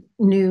big,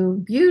 new,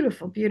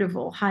 beautiful,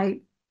 beautiful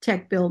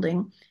high-tech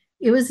building.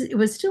 It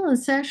was still in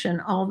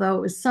session, although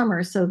it was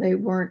summer, so they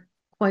weren't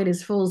quite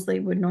as full as they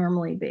would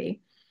normally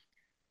be.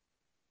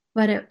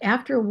 But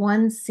after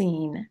one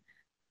scene,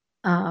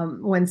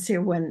 when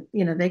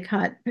they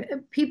cut,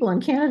 people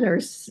in Canada are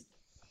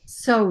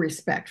so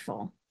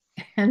respectful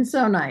and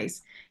so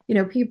nice.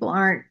 People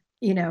aren't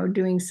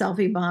doing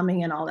selfie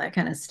bombing and all that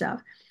kind of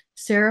stuff.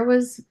 Sarah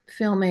was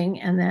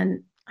filming, and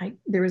then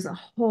there was a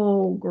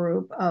whole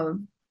group of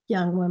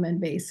young women,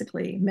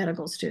 basically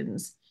medical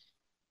students,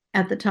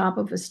 at the top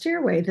of a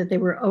stairway that they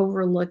were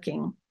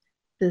overlooking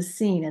the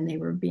scene, and they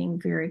were being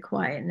very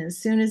quiet. And as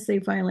soon as they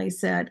finally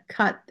said,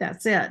 "Cut,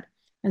 that's it,"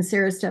 and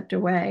Sarah stepped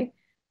away,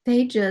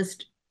 they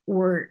just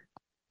were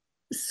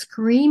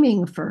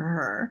screaming for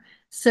her.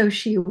 So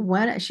she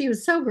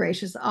was so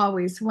gracious,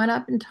 always went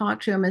up and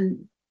talked to him.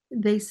 And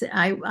they said,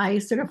 I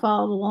sort of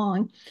followed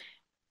along.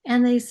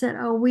 And they said,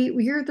 "Oh,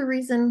 you're the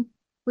reason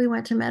we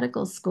went to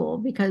medical school,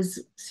 because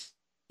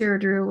Sarah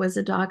Drew was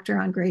a doctor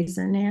on Grey's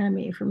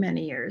Anatomy for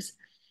many years.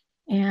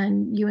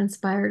 And you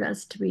inspired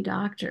us to be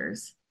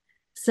doctors."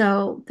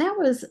 So that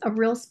was a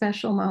real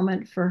special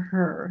moment for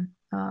her,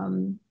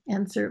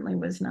 and certainly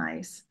was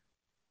nice.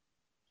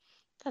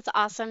 That's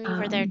awesome. You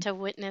were there Um, to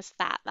witness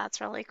that.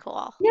 That's really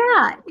cool.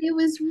 yeah, it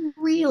was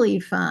really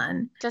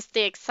fun. Just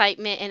the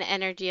excitement and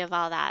energy of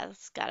all that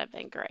has got to have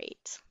been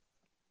great.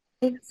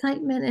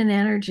 Excitement and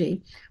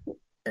energy.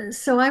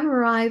 So I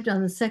arrived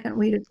on the second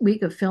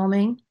week of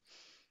filming.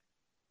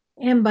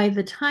 And by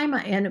the time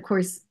and of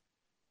course,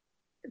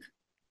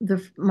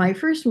 my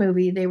first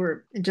movie, they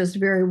were just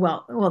very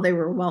well, they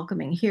were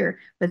welcoming here.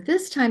 But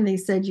this time they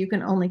said you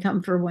can only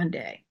come for one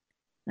day.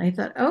 And I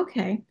thought,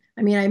 okay.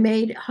 I mean, I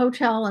made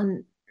hotel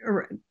and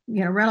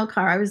rental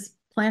car. I was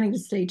planning to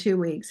stay 2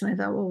 weeks, and I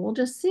thought, well, we'll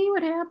just see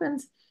what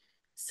happens.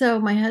 So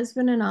my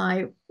husband and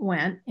I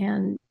went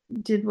and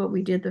did what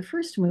we did the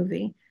first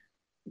movie.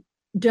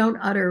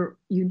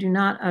 You do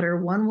not utter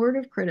one word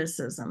of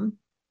criticism,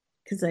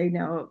 because I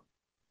know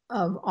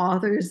of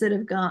authors that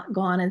have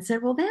gone and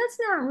said, well, that's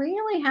not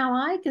really how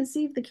I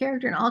conceived the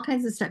character, and all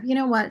kinds of stuff. You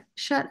know what?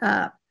 Shut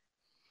up.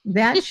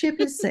 That ship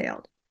has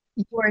sailed.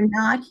 You are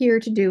not here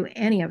to do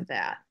any of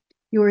that.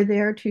 You are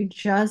there to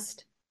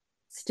just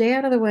stay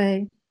out of the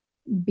way,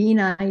 be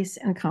nice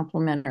and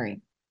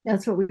complimentary.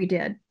 That's what we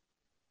did.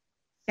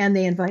 And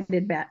they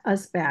invited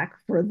us back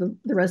for the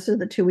rest of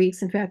the 2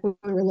 weeks. In fact, we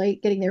were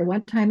late getting there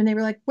one time, and they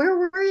were like, "Where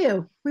were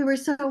you? We were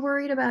so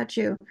worried about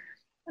you."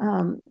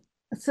 Um,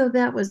 so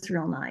that was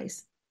real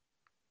nice.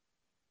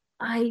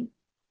 I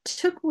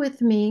took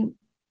with me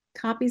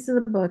copies of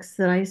the books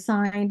that I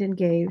signed and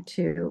gave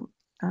to,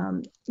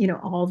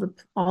 all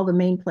the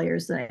main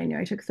players that I knew.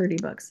 I took 30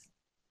 books.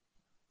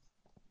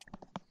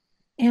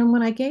 And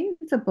when I gave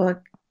the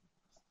book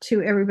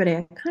to everybody,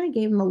 I kind of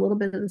gave them a little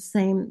bit of the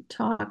same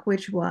talk,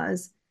 which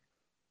was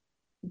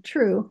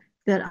true,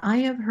 that I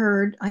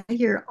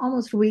hear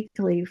almost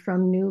weekly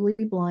from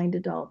newly blind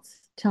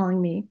adults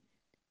telling me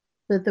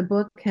that the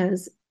book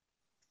has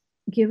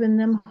given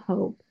them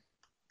hope,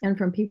 and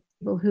from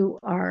people who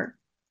are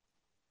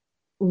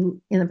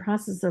in the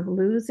process of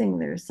losing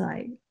their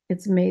sight,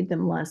 it's made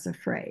them less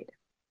afraid.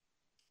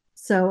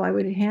 So I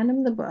would hand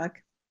them the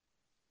book,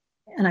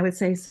 and I would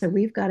say, so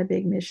we've got a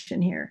big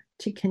mission here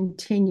to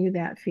continue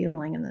that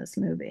feeling in this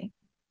movie.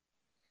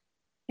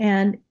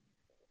 And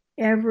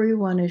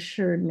everyone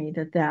assured me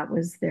that that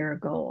was their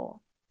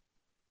goal.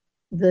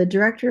 The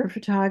director of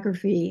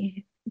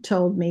photography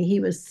told me he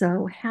was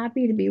so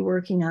happy to be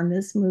working on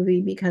this movie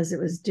because it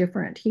was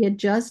different. He had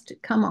just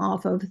come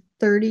off of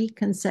 30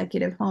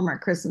 consecutive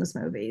Hallmark Christmas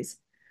movies.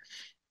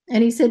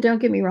 And he said, don't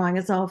get me wrong,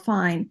 it's all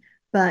fine,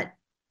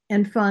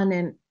 and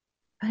fun.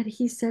 But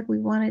he said,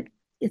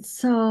 it's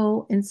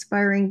so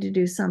inspiring to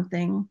do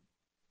something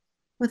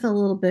with a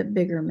little bit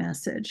bigger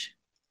message.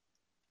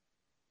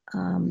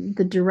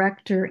 The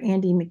director,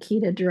 Andy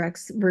Mikita,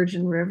 directs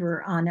Virgin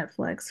River on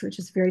Netflix, which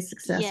is very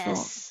successful.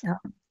 Yes.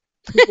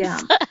 Yeah.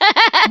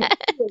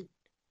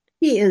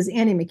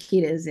 Andy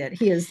Mikita is it.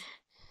 He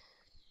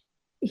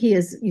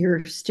is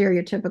your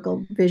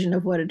stereotypical vision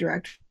of what a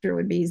director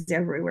would be. He's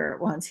everywhere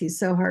at once. He's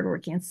so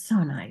hardworking and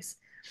so nice.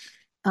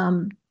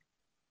 And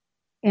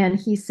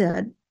he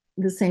said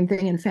the same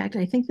thing. In fact,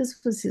 I think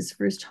this was his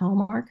first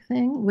Hallmark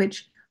thing,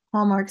 which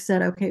Hallmark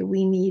said, okay,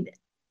 we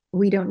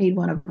don't need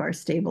one of our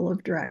stable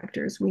of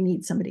directors. We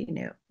need somebody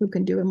new who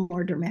can do a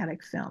more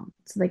dramatic film.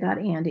 So they got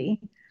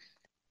Andy.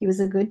 He was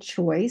a good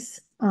choice.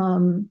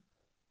 When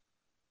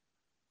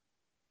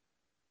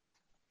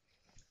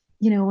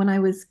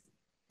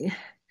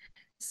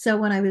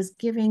I was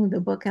giving the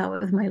book out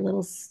with my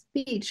little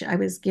speech, I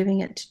was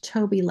giving it to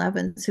Toby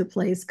Levins, who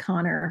plays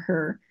Connor,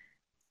 her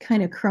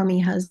kind of crummy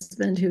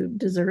husband who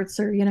deserts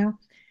her, And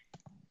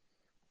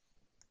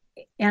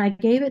I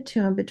gave it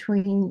to him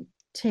between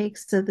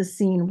takes of the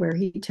scene where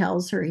he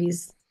tells her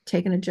he's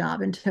taken a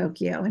job in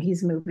Tokyo and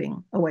he's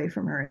moving away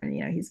from her,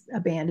 and he's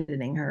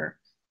abandoning her.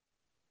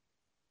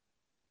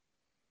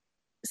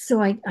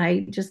 So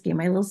I just gave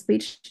my little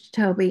speech to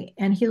Toby,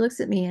 and he looks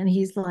at me and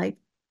he's like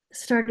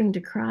starting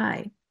to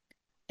cry.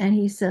 And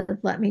he said,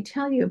 "Let me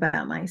tell you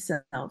about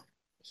myself."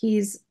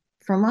 He's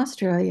from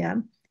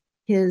Australia.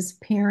 His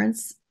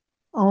parents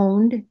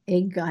owned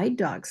a guide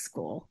dog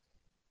school.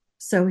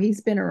 So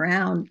he's been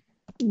around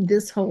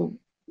this whole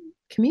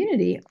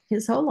community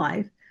his whole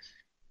life.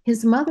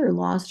 His mother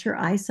lost her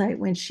eyesight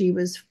when she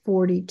was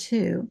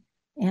 42,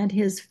 and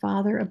his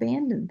father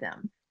abandoned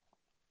them.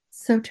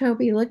 So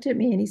Toby looked at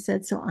me and he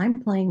said, "So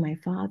I'm playing my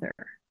father."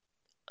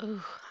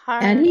 Ooh,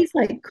 And hard. he's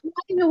like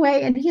crying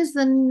away, and he's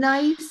the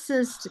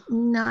nicest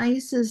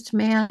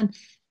man.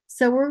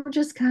 So we're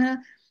just kind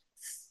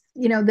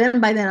of, then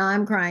by then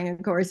I'm crying,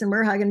 of course, and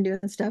we're hugging,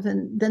 doing stuff.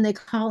 And then they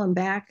call him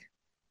back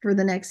for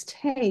the next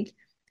take.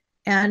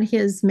 And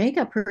his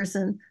makeup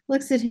person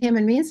looks at him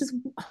and me and says,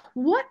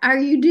 "What are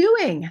you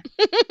doing?"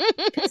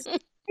 Because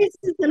this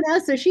is a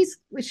mess. So she's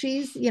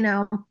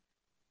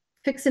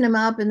fixing him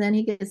up, and then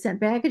he gets sent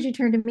back. And she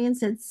turned to me and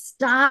said,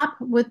 "Stop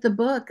with the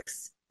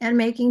books and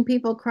making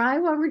people cry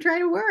while we're trying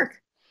to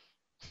work."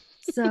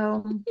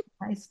 So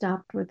I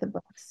stopped with the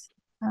books.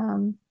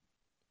 Um,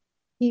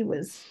 he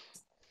was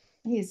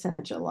he's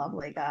such a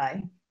lovely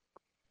guy.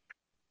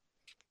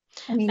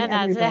 I mean, And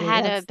that everybody.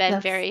 had to have been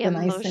That's very the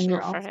nice thing.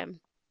 emotional for him.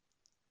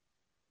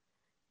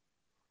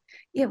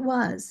 It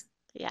was.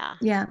 Yeah.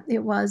 Yeah,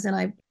 it was. And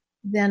I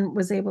then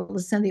was able to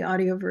send the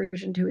audio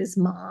version to his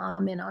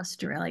mom in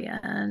Australia,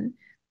 and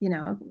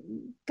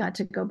got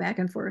to go back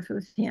and forth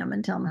with him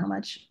and tell him how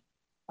much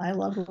I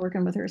loved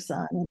working with her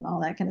son and all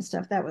that kind of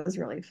stuff. That was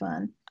really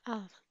fun.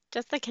 Oh,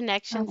 just the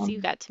connections you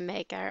Um, got to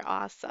make are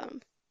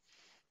awesome.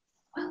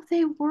 well,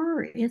 they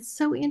were. It's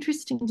so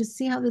interesting to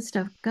see how this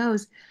stuff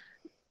goes.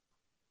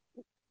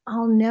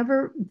 I'll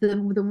never the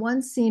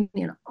one scene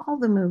in all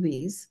the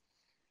movies.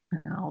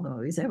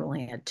 I've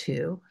only had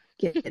two.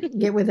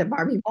 Get with it,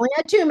 Barbie. I've only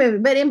had two movies,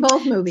 but in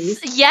both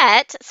movies.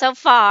 Yet, so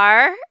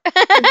far.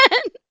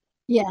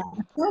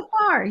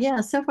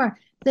 Yeah, so far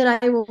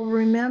that I will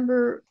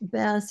remember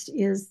best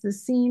is the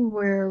scene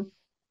where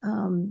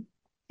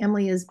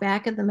Emily is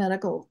back at the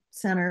medical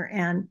center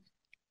and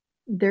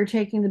they're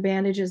taking the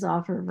bandages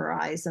off of her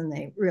eyes, and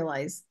they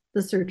realize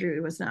the surgery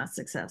was not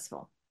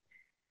successful.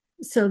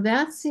 So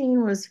that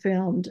scene was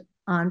filmed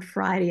on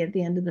Friday at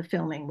the end of the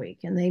filming week,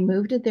 and they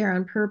moved it there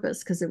on purpose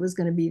because it was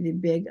going to be the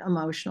big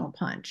emotional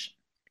punch.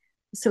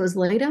 So it was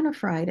late on a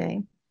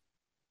Friday.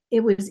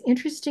 It was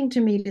interesting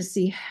to me to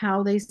see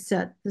how they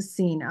set the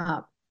scene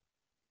up.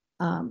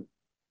 Um,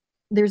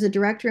 there's a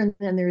director, and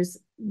then there's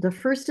the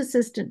first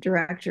assistant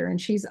director,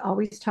 and she's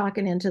always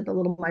talking into the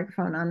little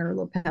microphone on her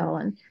lapel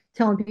and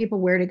telling people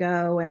where to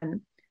go,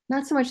 and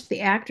not so much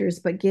the actors,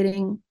 but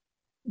getting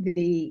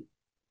the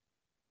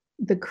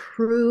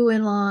crew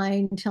in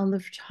line, telling the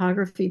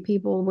photography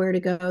people where to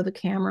go, the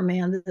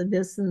cameraman, the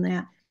this and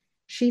that.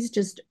 She's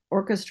just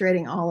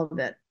orchestrating all of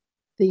it.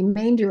 The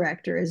main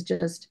director is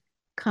just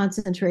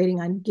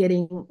concentrating on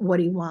getting what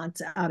he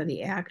wants out of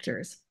the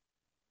actors.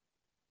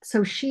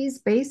 So she's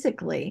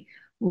basically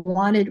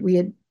we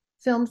had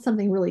filmed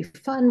something really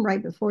fun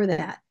right before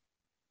that.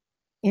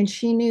 And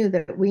she knew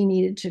that we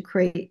needed to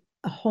create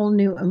a whole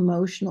new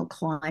emotional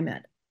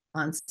climate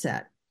on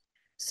set.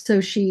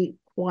 So she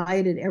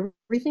quieted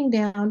everything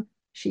down.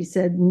 She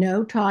said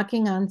no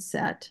talking on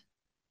set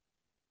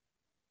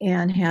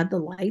and had the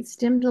lights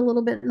dimmed a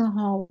little bit in the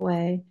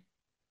hallway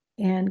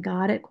and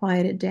got it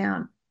quieted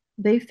down.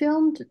 They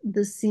filmed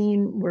the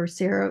scene where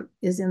Sarah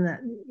is in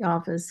the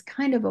office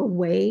kind of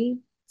away,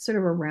 sort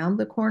of around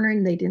the corner,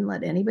 and they didn't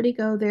let anybody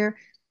go there.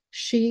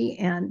 She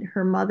and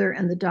her mother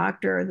and the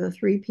doctor are the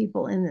three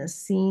people in this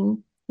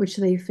scene, which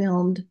they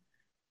filmed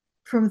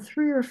from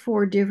 3 or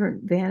 4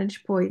 different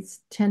vantage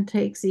points, 10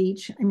 takes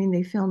each. I mean,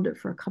 they filmed it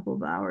for a couple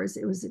of hours.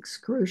 It was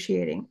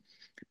excruciating.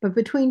 But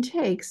between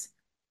takes,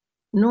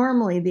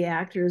 normally the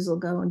actors will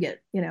go and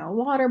get, a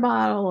water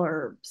bottle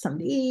or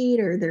something to eat,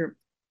 or they're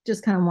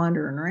just kind of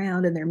wandering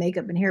around, and their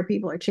makeup and hair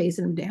people are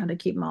chasing them down to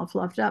keep them all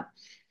fluffed up.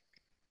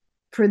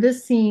 For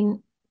this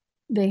scene,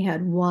 they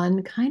had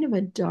one kind of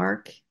a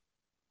dark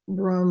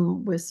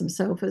room with some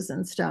sofas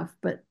and stuff,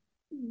 but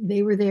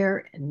they were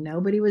there and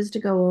nobody was to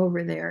go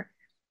over there.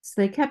 So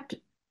they kept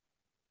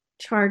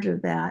charge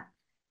of that.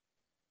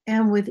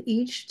 And with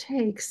each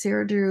take,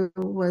 Sarah Drew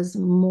was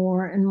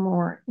more and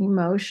more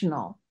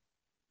emotional.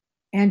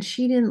 And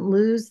she didn't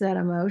lose that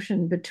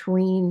emotion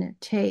between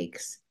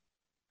takes.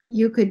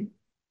 You could,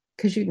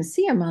 because you can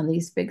see them on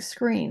these big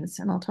screens,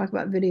 and I'll talk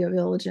about Video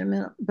Village in a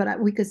minute, but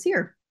we could see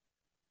her.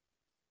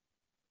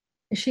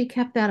 She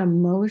kept that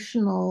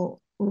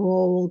emotional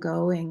role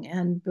going.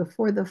 And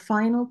before the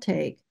final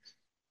take,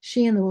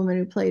 she and the woman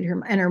who played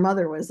her, and her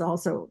mother was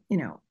also,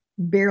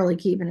 barely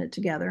keeping it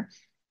together.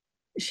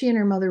 She and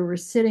her mother were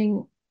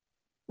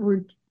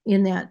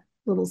in that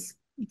little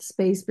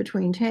space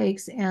between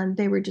takes, and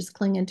they were just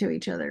clinging to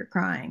each other,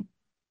 crying.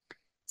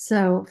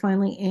 So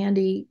finally,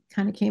 Andy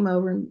kind of came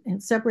over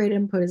and separated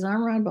them, put his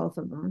arm around both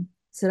of them,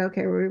 Said,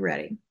 okay, we're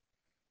ready.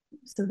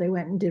 So they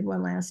went and did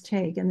one last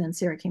take. And then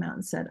Sarah came out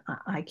and said,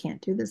 I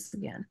can't do this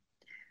again.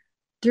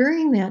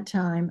 During that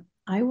time,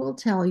 I will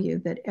tell you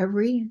that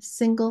every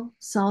single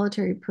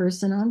solitary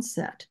person on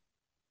set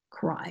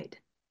cried.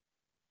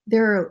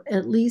 There are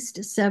at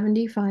least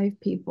 75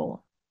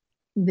 people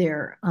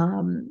there.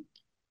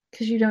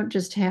 Because you don't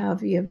just you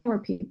have more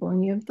people,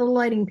 and you have the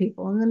lighting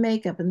people and the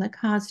makeup and the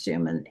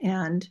costume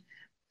and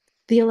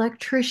the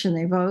electrician.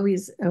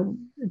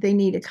 They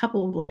need a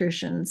couple of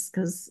electricians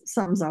because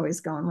something's always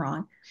going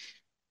wrong,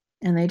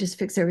 and they just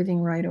fix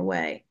everything right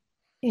away.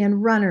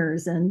 And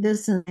runners and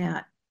this and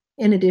that,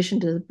 in addition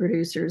to the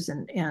producers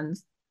and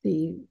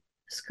the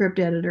script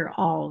editor,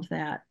 all of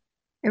that.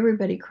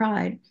 Everybody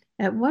cried.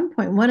 At one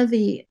point, one of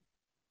the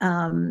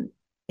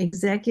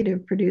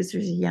executive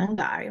producers, a young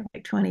guy,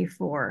 like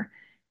 24,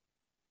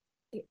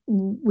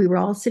 we were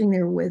all sitting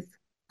there with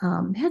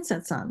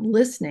headsets on,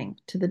 listening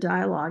to the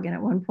dialogue. And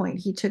at one point,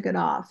 he took it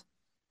off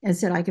and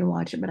said, "I can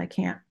watch it, but I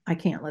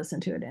can't listen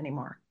to it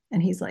anymore."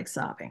 And he's like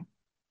sobbing.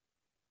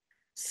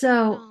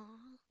 So Aw.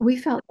 we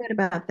felt good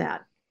about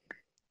that.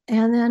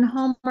 And then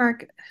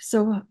Hallmark.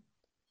 So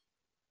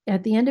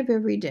at the end of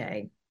every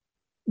day,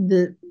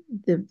 the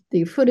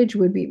footage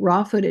would be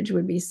raw footage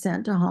would be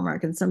sent to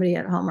Hallmark, and somebody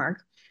at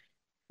Hallmark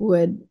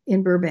would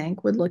in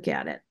Burbank would look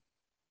at it.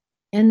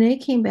 And they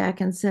came back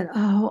and said,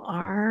 "Oh,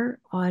 our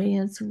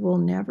audience will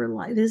never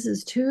like this.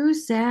 Is too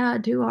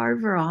sad, too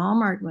hard for a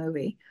Hallmark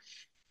movie."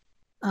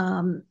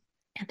 And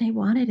they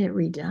wanted it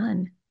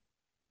redone.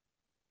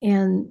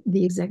 And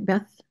the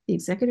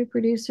executive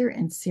producer,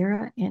 and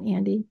Sarah and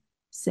Andy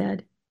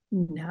said,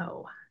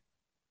 "No,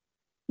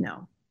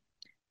 no."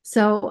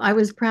 So I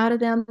was proud of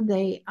them.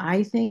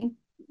 I think,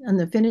 on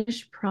the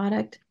finished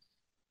product,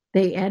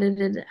 they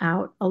edited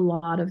out a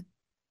lot of,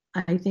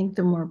 I think,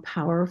 the more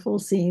powerful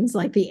scenes,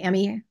 like the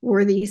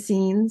Emmy-worthy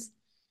scenes,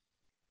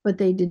 but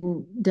they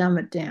didn't dumb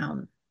it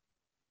down.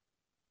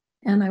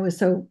 And I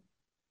was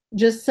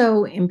just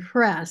so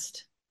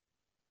impressed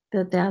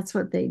that that's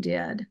what they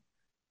did.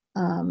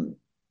 One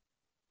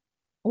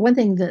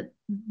thing that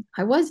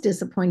I was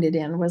disappointed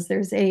in was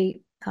there's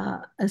a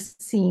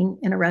scene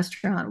in a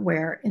restaurant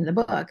where, in the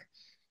book,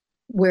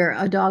 where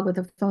a dog with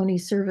a phony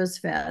service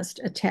vest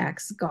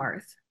attacks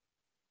Garth.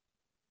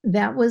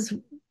 That was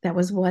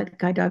what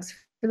Guide Dogs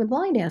for the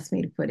Blind asked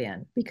me to put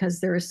in, because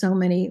there are so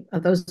many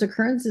of those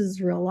occurrences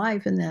in real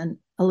life, and then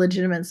a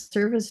legitimate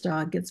service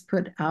dog gets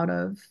put out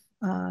of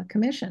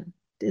commission,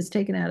 is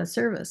taken out of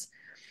service,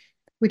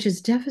 which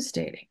is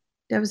devastating,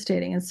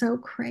 and so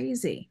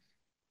crazy.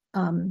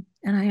 And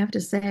I have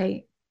to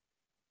say,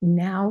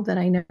 now that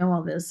I know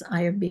all this,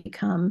 I have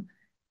become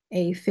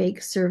a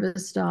fake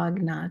service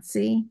dog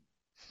Nazi.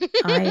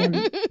 I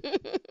am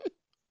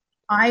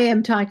I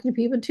am talking to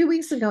people. 2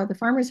 weeks ago at the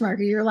farmer's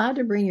market, you're allowed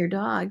to bring your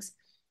dogs,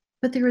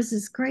 but there was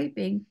this great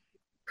big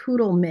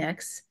poodle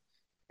mix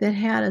that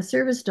had a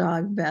service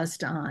dog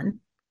vest on,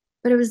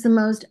 but it was the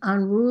most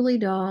unruly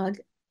dog,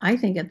 I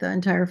think, at the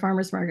entire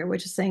farmer's market,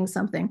 which is saying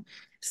something.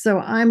 So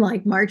I'm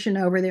like marching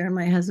over there, and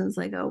my husband's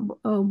like, oh boy,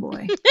 oh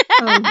boy.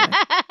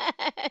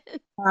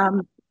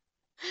 Um,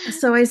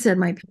 so I said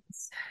my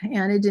piece,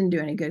 and it didn't do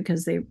any good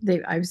because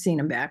I've seen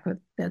them back with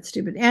that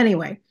stupid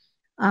anyway.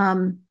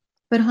 Um,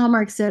 but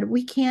Hallmark said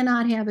we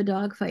cannot have a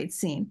dogfight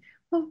scene.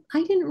 Well,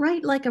 I didn't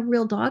write like a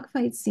real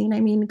dogfight scene.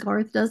 I mean,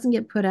 Garth doesn't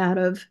get put out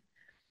of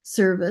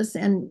service,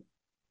 and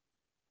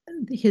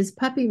his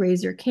puppy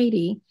raiser,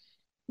 Katie,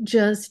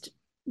 just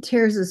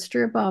tears a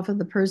strip off of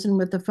the person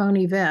with the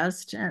phony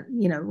vest, and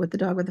with the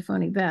dog with the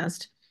phony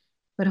vest.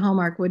 But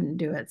Hallmark wouldn't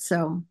do it.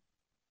 So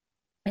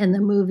in the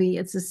movie,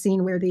 it's a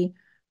scene where the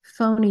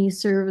phony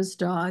service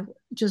dog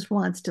just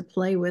wants to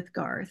play with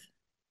Garth.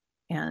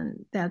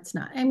 And that's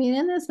not, I mean,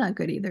 and that's not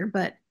good either,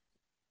 but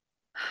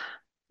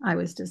I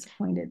was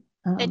disappointed.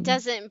 It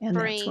doesn't And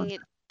that's one. bring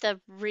the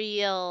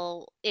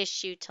real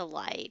issue to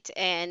light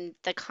and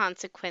the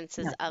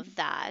consequences No, of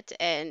that,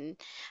 and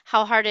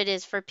how hard it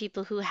is for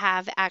people who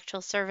have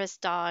actual service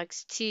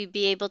dogs to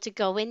be able to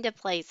go into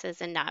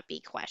places and not be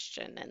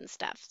questioned and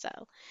stuff.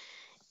 So,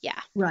 yeah.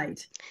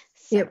 right.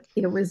 So,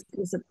 It was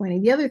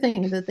disappointing. The other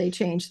thing that they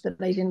changed that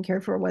I didn't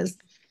care for was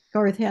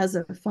Garth has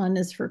a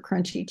fondness for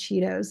crunchy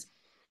Cheetos,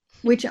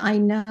 which I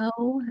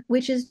know,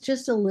 which is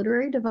just a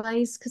literary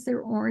device because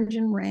they're orange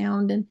and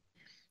round, and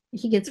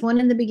he gets one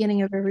in the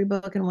beginning of every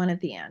book and one at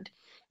the end.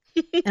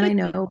 And I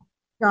know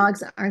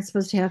dogs aren't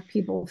supposed to have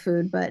people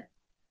food, but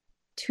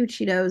two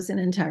Cheetos an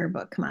entire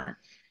book, come on.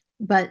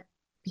 But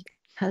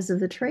because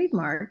of the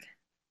trademark,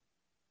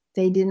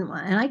 they didn't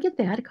want, and I get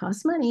that, it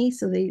costs money.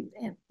 So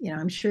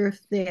I'm sure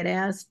if they had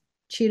asked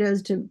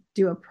Cheetos to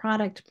do a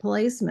product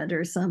placement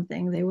or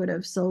something, they would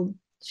have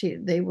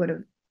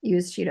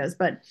used Cheetos,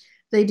 but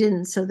they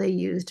didn't. So they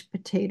used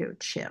potato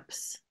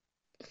chips.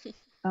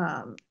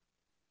 Um,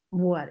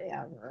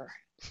 whatever,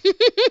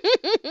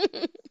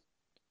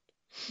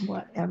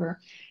 whatever.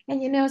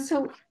 And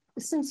so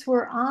since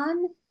we're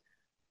on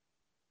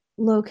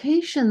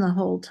location the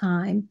whole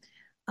time,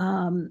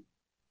 um,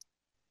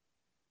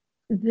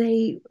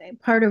 they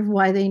part of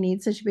why they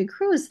need such a big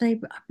crew is they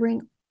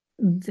bring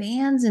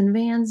vans and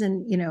vans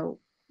and,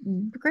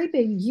 great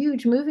big,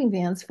 huge moving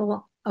vans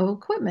full of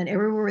equipment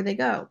everywhere they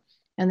go.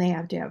 And they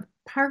have to have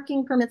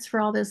parking permits for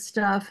all this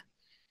stuff.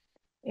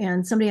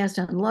 And somebody has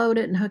to unload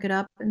it and hook it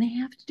up, and they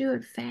have to do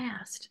it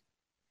fast.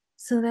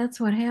 So that's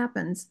what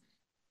happens.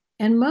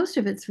 And most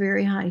of it's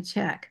very high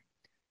tech.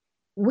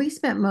 We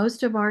spent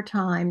most of our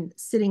time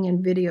sitting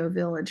in Video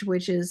Village,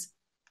 which is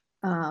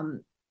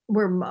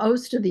where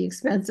most of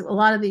a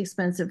lot of the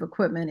expensive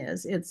equipment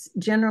is. It's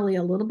generally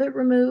a little bit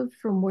removed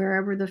from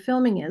wherever the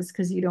filming is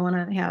because you don't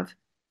want to have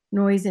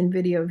noise in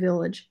Video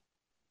Village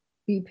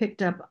be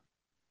picked up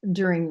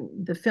during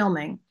the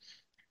filming.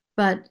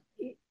 But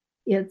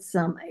it's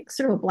sort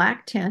of a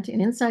black tent,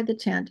 and inside the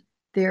tent,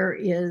 there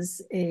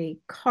is a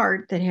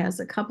cart that has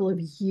a couple of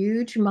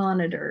huge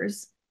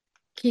monitors,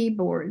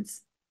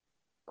 keyboards,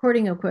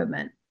 recording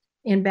equipment.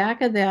 In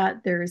back of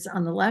that, there's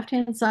on the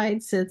left-hand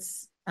side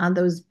sits on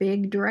those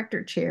big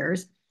director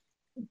chairs.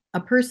 A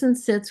person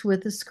sits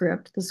with the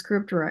script, the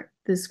script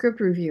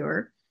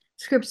reviewer,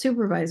 script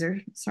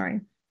supervisor,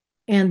 sorry,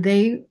 and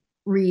they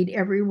read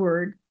every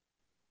word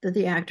that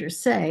the actors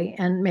say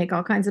and make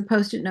all kinds of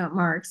post-it note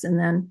marks. And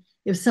then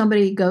if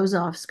somebody goes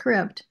off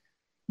script,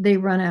 they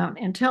run out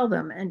and tell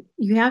them. And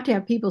you have to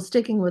have people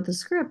sticking with the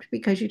script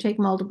because you take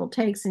multiple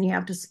takes and you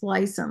have to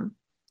splice them.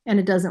 And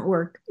it doesn't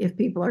work if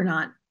people are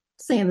not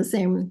saying the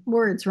same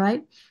words,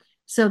 right?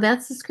 So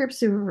that's the script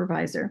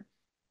supervisor.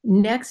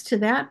 Next to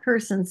that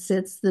person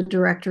sits the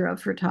director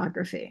of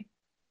photography.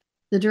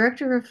 The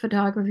director of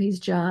photography's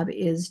job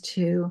is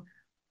to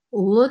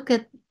look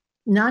at,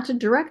 not to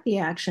direct the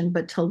action,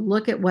 but to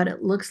look at what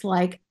it looks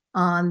like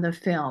on the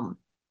film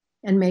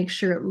and make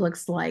sure it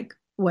looks like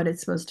what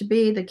it's supposed to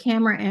be, the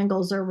camera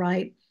angles are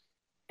right,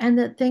 and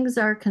that things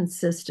are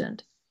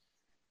consistent.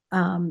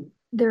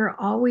 There are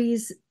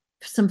always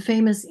some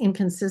famous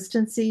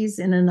inconsistencies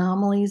and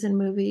anomalies in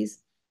movies.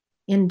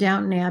 In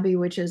Downton Abbey,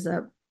 which is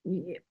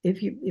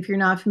if you're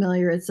not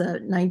familiar, it's a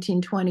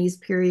 1920s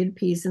period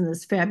piece in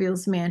this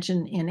fabulous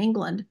mansion in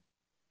England.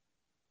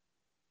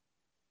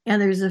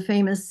 And there's a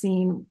famous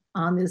scene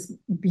on this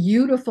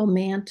beautiful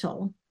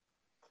mantle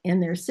in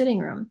their sitting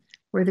room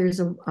where there's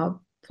a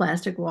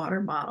plastic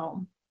water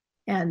bottle,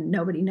 and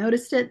nobody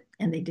noticed it,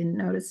 and they didn't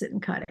notice it in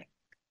cutting.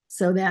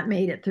 So that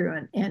made it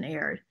through and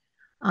aired.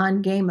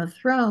 On Game of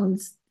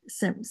Thrones,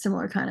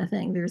 similar kind of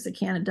thing. There's a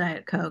can of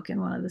Diet Coke in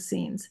one of the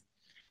scenes.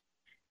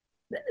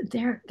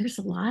 There's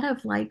a lot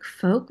of like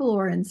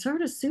folklore and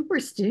sort of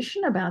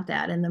superstition about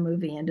that in the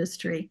movie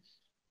industry.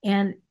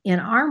 And in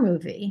our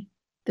movie,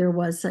 there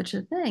was such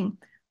a thing.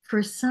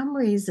 For some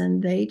reason,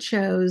 they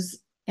chose,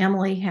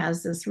 Emily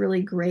has this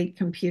really great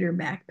computer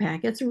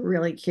backpack. It's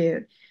really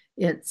cute.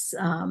 It's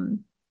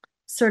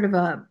sort of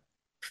a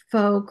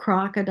faux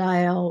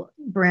crocodile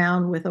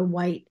brown with a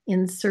white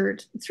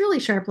insert. It's really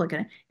sharp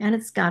looking, and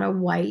it's got a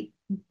white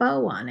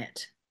bow on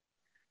it.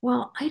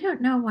 Well, I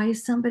don't know why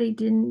somebody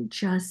didn't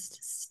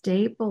just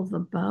staple the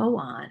bow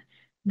on.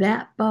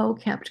 That bow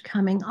kept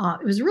coming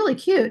off. It was really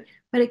cute,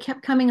 but it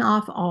kept coming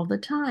off all the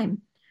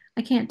time.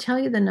 I can't tell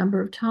you the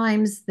number of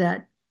times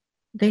that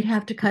they'd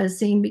have to cut a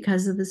scene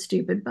because of the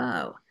stupid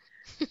bow.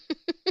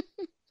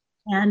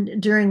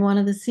 And during one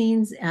of the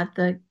scenes at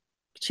the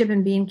Chip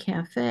and Bean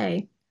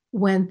Cafe,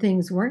 when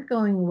things weren't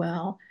going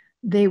well,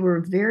 they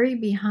were very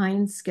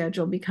behind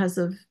schedule because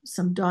of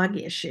some dog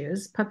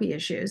issues, puppy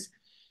issues.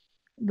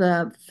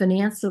 The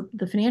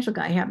financial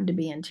guy happened to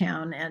be in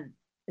town, and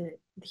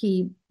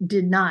he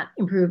did not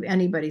improve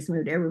anybody's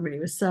mood. Everybody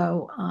was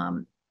so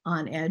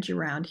on edge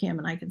around him,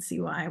 and I could see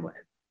why I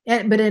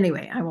would. But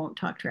anyway, I won't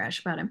talk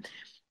trash about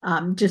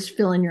him. Just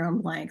fill in your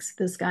own blanks,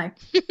 this guy.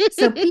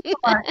 So people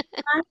are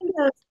kind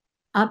of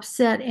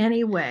upset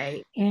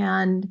anyway.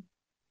 And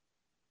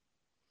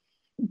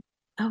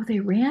they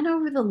ran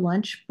over the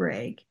lunch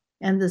break.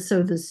 And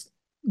the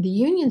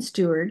union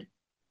steward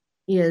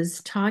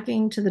is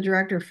talking to the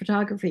director of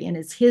photography, and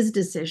it's his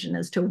decision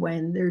as to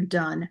when they're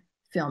done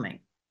filming.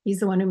 He's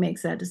the one who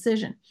makes that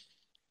decision.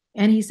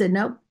 And he said,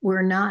 nope, we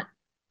are not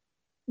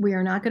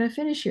going to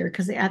finish here,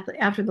 because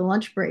after the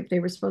lunch break, they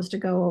were supposed to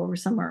go over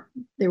somewhere.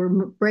 They were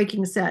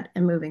breaking set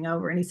and moving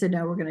over. And he said,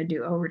 no, we're going to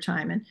do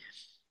overtime. And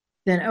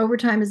then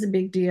overtime is a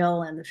big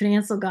deal. And the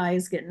financial guy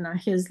is getting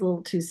his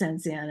little 2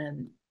 cents in,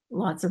 and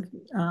lots of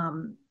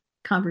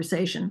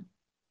conversation.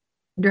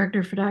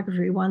 Director of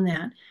photography won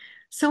that.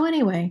 So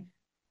anyway,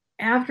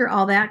 after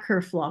all that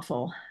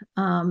kerfluffle,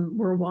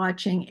 we're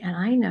watching, and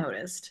I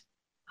noticed,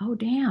 oh,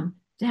 damn,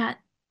 that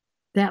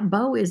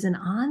bow isn't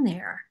on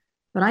there.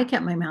 But I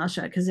kept my mouth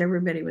shut because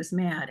everybody was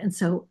mad. And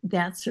so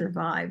that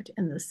survived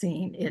in the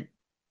scene.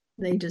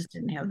 They just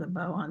didn't have the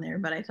bow on there.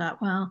 But I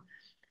thought, well,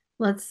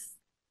 let's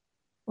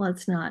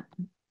not,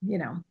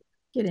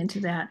 get into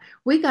that.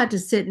 We got to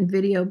sit in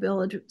Video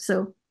Village.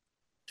 So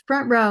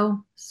front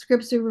row,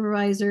 script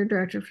supervisor,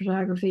 director of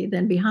photography.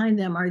 Then behind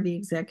them are the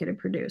executive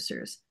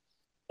producers.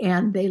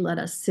 And they let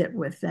us sit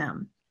with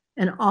them.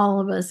 And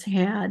all of us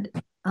had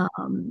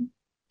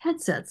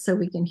headsets so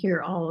we can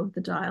hear all of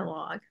the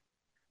dialogue.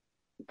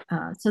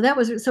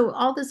 So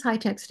all this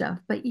high-tech stuff,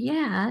 but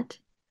yet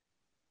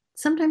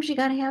sometimes you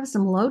got to have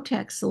some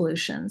low-tech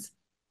solutions.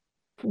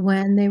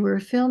 When they were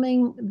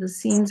filming the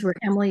scenes where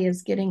Emily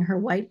is getting her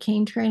white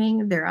cane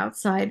training, they're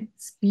outside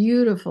this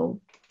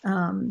beautiful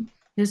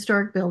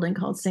historic building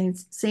called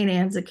St.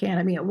 Anne's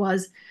Academy. It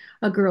was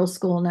a girls'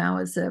 school, now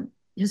it's a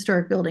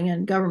historic building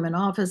and government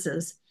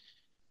offices.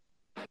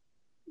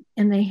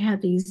 And they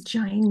had these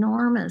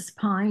ginormous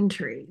pine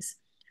trees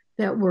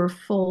that were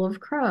full of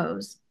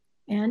crows.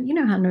 And you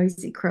know how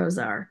noisy crows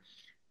are.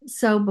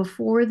 So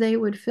before they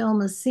would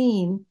film a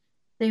scene,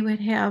 they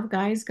would have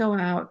guys go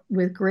out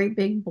with great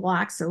big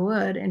blocks of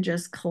wood and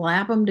just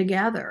clap them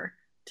together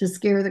to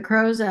scare the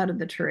crows out of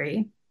the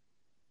tree.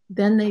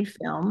 Then they'd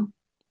film.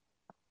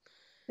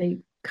 They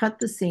cut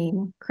the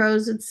scene.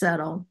 Crows would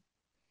settle.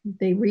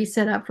 They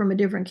reset up from a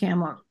different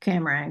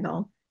camera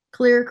angle,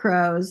 clear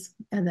crows,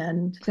 and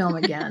then film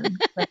again.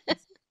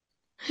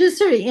 Just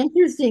sort of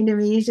interesting to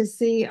me to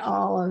see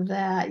all of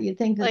that. You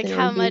think that Like there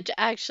how would be, much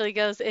actually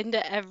goes into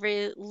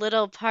every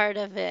little part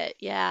of it.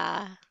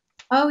 Yeah.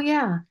 oh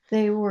yeah,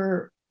 they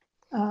were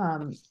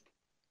um,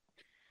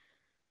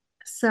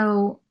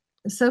 so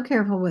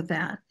careful with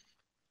that.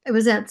 It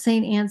was at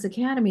St. Anne's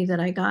Academy that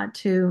I got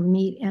to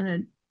meet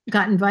and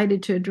got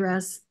invited to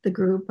address the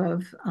group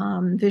of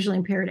visually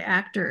impaired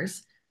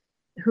actors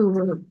who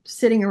were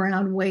sitting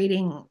around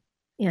waiting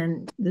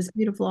in this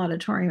beautiful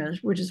auditorium,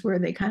 which is where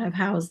they kind of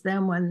housed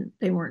them when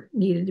they weren't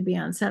needed to be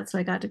on set. So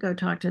I got to go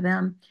talk to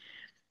them.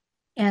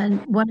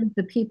 And one of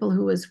the people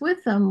who was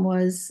with them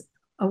was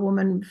a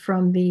woman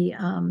from the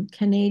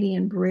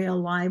Canadian Braille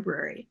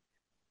Library.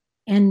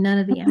 And none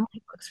of the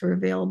Emily books were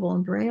available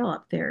in Braille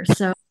up there.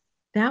 So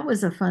that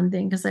was a fun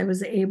thing because I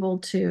was able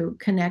to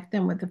connect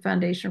them with the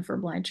Foundation for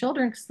Blind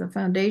Children because the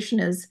foundation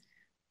has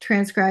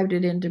transcribed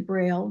it into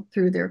Braille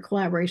through their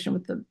collaboration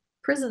with the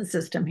prison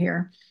system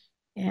here.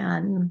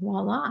 And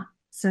voila.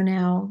 So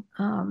now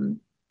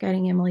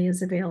Guiding Emily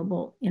is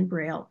available in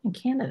Braille in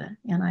Canada.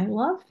 And I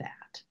love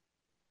that.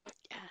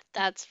 Yeah,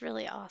 that's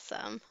really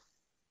awesome.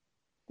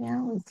 That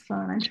was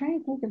fun. I'm trying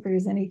to think if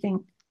there's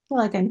anything. I feel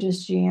like I'm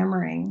just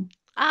jammering.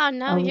 Oh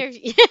no, Oh, you're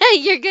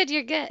you're good,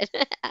 you're good.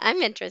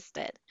 I'm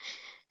interested.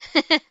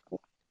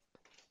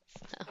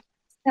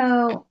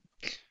 so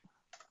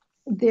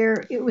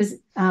there it was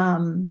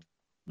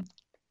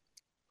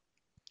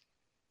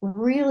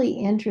really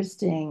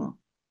interesting.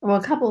 Well,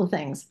 a couple of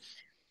things.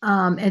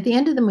 At the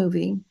end of the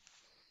movie,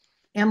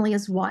 Emily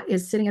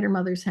is sitting at her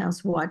mother's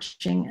house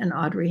watching an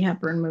Audrey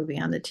Hepburn movie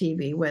on the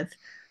TV with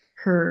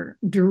her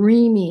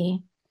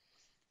dreamy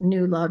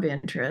new love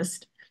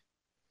interest.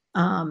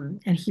 And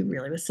he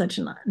really was such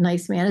a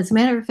nice man. As a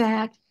matter of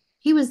fact,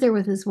 he was there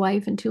with his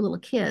wife and two little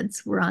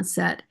kids were on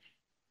set.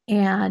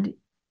 And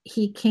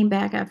he came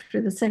back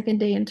after the second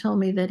day and told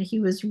me that he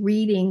was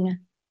reading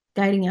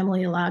Guiding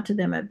Emily aloud to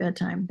them at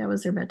bedtime. That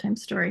was their bedtime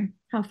story.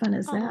 How fun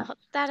is that? Oh,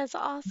 that is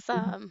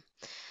awesome.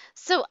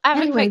 So I have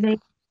a Anyway, quick they, yeah,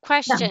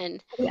 question.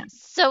 yeah,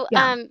 So,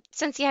 yeah.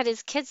 since he had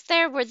his kids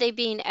there, were they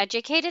being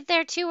educated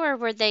there too, or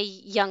were they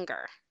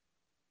younger?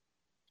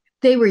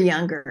 They were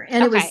younger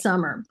and it was Okay.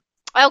 summer.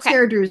 Okay.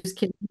 Sarah Drew's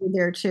kids were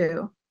there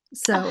too. Oh,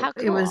 So how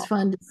it was cool.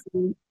 fun to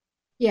see.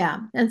 Yeah.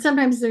 And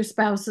sometimes their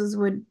spouses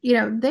would,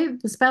 the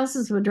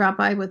spouses would drop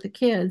by with the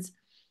kids,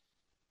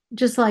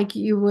 just like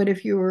you would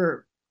if you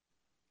were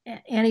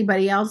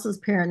anybody else's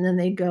parent, and then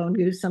they'd go and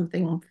do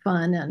something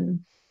fun and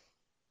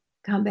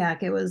come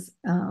back. It was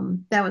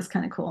that was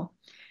kind of cool.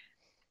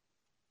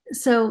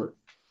 So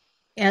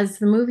as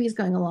the movie's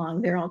going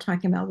along, they're all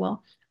talking about,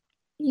 well,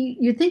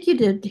 you think you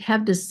did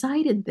have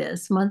decided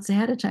this months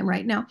ahead of time.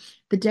 Right now,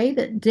 the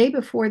day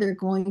before they're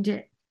going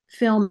to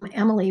film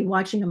Emily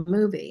watching a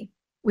movie,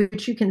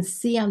 which you can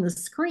see on the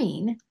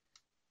screen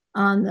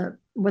on the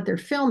what they're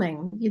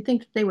filming, you'd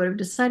think they would have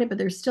decided, but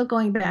they're still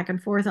going back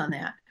and forth on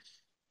that.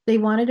 They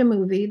wanted a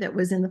movie that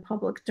was in the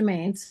public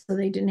domain so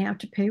they didn't have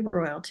to pay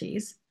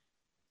royalties.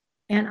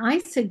 And I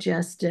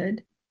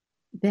suggested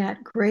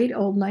that great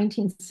old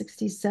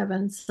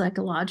 1967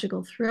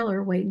 psychological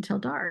thriller, Wait Until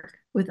Dark,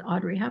 with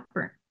Audrey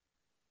Hepburn,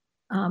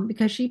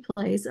 because she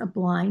plays a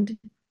blind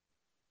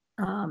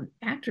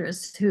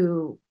actress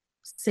who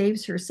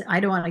saves her. I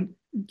don't want to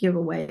give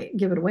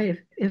it away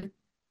if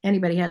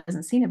anybody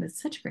hasn't seen it, but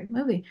it's such a great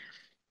movie.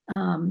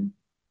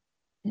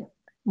 It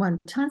won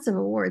tons of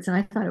awards, and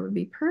I thought it would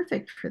be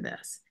perfect for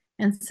this.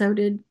 And so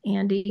did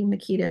Andy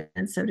Makita,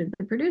 and so did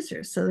the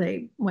producers. So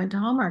they went to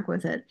Hallmark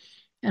with it.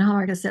 And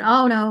Hallmark has said,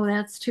 oh, no,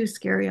 that's too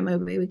scary a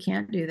movie. We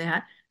can't do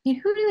that. I mean,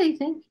 who do they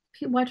think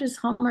watches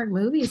Hallmark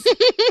movies?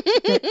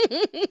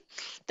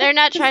 They're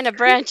not trying to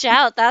branch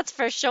out, that's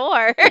for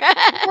sure.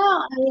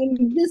 Well, I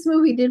mean, this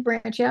movie did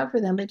branch out for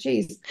them, but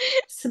geez.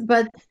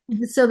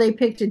 So they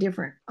picked a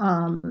different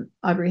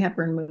Audrey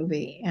Hepburn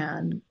movie.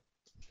 And,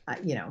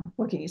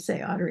 what can you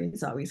say? Audrey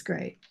is always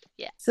great.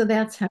 Yeah. So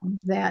that's how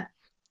that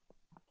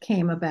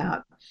came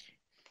about.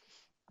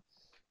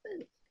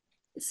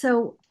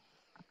 So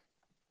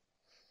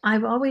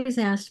I've always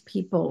asked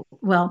people,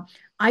 well,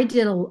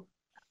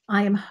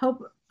 I'm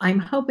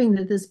hoping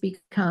that this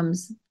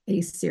becomes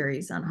a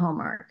series on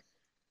Hallmark.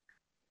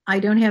 I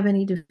don't have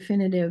any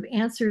definitive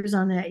answers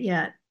on that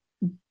yet,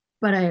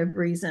 but I have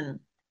reason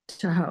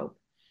to hope.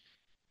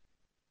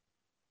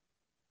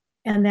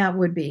 And that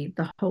would be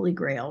the holy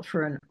grail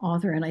for an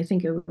author. And I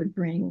think it would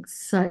bring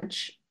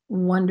such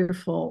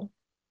wonderful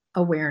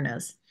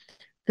awareness.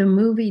 The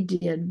movie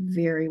did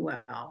very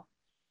well.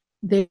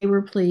 They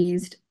were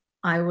pleased.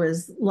 I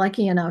was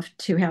lucky enough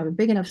to have a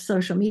big enough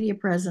social media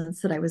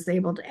presence that I was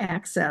able to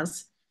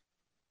access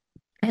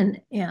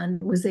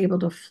and was able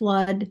to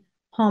flood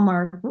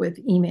Hallmark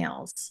with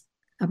emails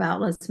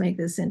about let's make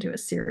this into a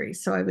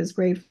series. So I was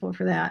grateful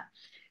for that.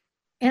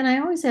 And I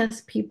always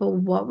ask people,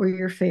 what were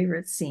your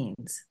favorite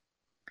scenes?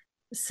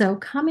 So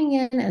coming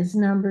in as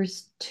number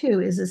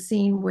 2 is a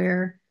scene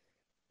where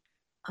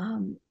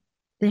um,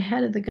 the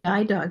head of the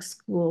guide dog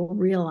school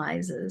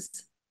realizes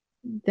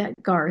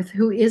that Garth,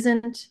 who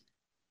isn't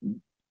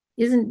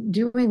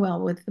doing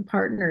well with the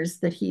partners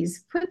that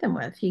he's put them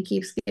with, he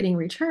keeps getting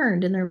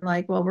returned, and they're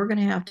like, "Well, we're going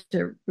to have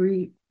to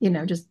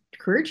just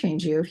career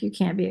change you if you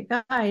can't be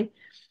a guide."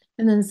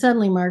 And then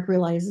suddenly Mark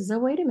realizes, "Oh,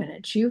 wait a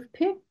minute, you've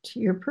picked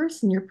your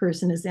person. Your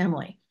person is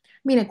Emily."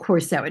 I mean, of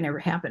course, that would never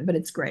happen, but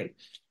it's great.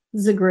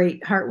 This is a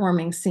great,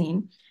 heartwarming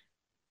scene.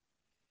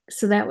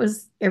 So that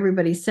was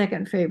everybody's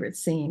second favorite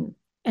scene.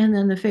 And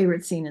then the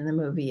favorite scene in the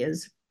movie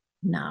is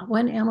not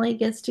when Emily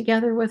gets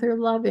together with her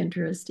love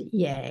interest,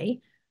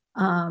 yay,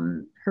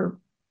 her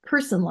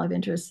person love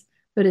interest,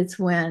 but it's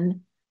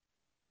when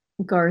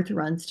Garth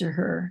runs to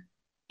her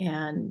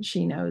and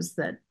she knows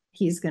that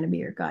he's going to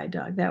be her guide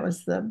dog. That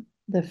was the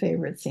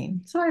favorite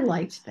scene. So I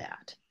liked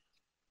that.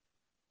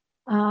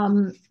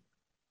 Um,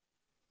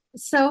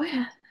 so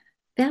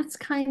that's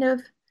kind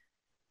of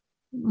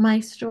my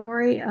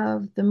story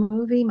of the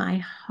movie, my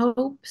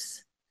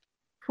hopes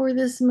for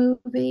this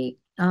movie.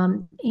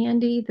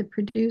 Andy, the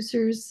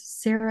producers,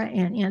 Sarah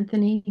and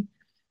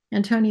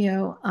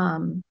Antonio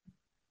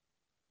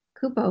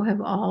Cupo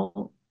have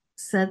all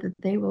said that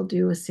they will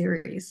do a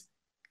series,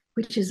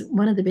 which is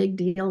one of the big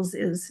deals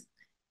is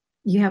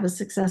you have a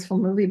successful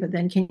movie, but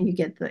then can you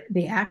get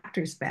the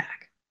actors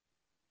back?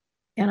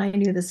 And I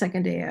knew the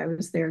second day I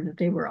was there that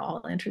they were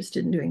all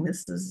interested in doing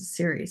this as a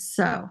series.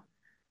 So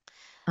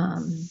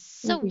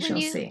So we when shall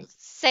you see.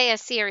 say a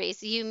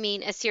series, you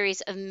mean a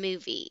series of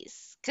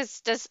movies?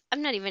 Because does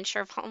I'm not even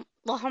sure if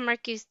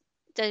Hallmark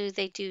do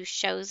they do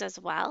shows as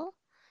well?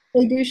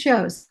 They do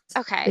shows.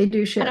 Okay. They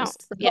do I shows.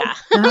 don't, yeah.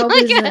 The hope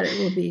is Like, that it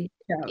will be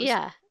shows,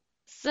 yeah.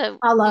 So,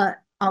 a la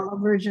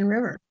Virgin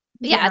River.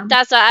 yeah, Yeah,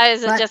 that's what I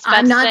was but just about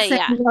I'm to not say.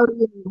 saying Yeah. no to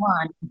either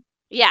one.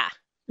 Yeah.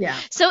 Yeah,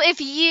 So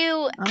if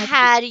you I'll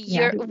had be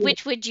happy to do it.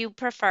 which would you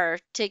prefer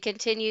to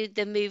continue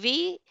the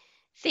movie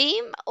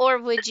theme, or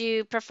would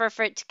you prefer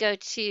for it to go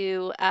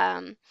to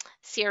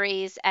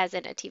series as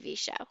in a TV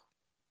show?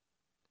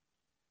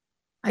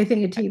 I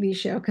think a TV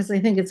show because I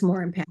think it's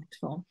more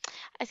impactful.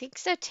 I think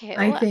so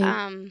I too. think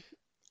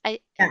I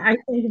I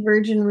think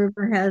Virgin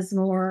River has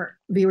more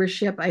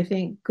viewership. I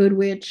think Good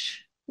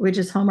Witch, which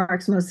is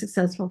Hallmark's most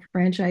successful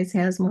franchise,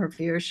 has more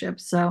viewership.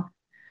 So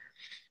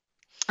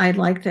I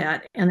like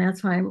that. And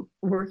that's why I'm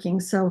working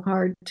so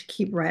hard to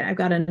keep writing. I've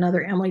got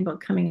another Emily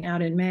book coming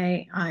out in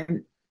May.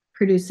 I'm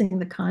producing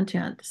the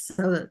content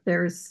so that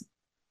there's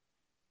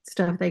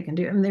stuff they can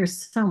do. And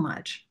there's so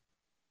much.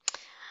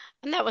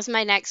 And that was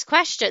my next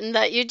question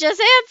that you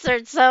just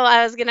answered. So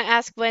I was going to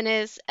ask when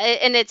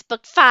and it's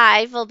book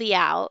 5 will be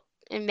out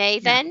in May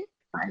Yeah. then?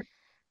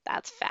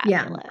 That's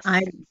Yeah. fabulous.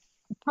 I'm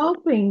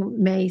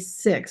hoping May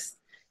 6th.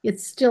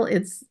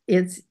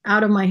 It's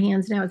out of my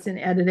hands now. It's in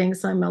editing.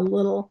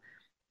 So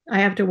I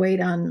have to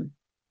wait on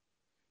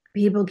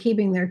people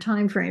keeping their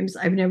time frames.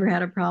 I've never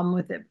had a problem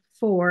with it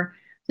before.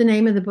 The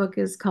name of the book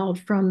is called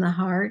From the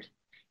Heart.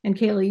 And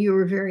Kayla, you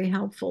were very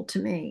helpful to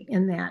me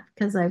in that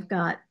because I've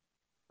got,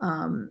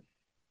 um,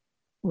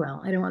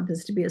 well, I don't want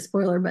this to be a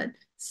spoiler, but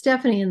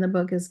Stephanie in the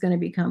book is going to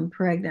become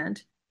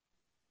pregnant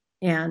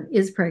and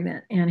is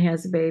pregnant and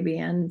has a baby.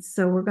 And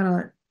so we're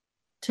going to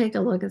take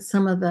a look at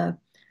some of the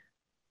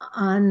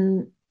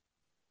on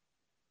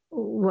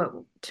what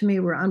to me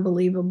were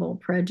unbelievable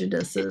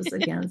prejudices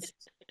against,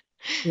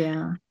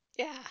 yeah.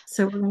 Yeah.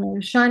 So we're going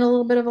to shine a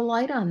little bit of a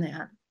light on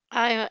that.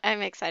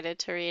 I'm excited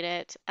to read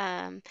it.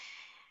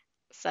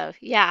 So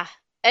yeah,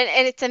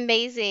 and it's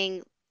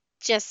amazing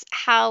just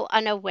how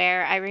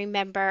unaware. I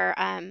remember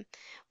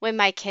when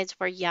my kids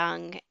were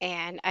young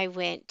and I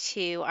went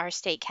to our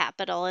state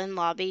capitol and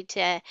lobbied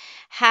to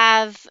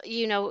have,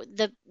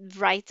 the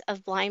rights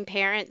of blind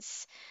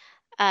parents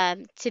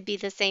to be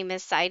the same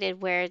as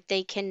sighted, where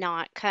they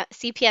cannot,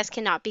 CPS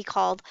cannot be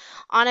called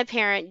on a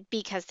parent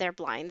because they're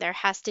blind. There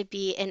has to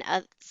be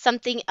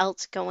something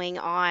else going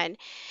on,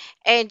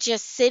 and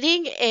just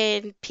sitting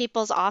in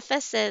people's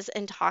offices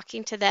and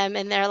talking to them,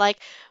 and they're like,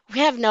 we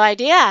have no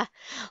idea,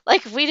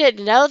 like we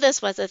didn't know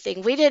this was a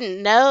thing, we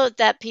didn't know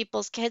that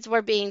people's kids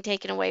were being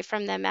taken away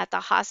from them at the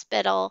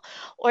hospital,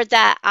 or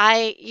that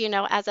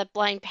as a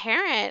blind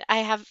parent,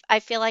 I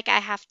feel like I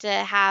have to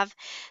have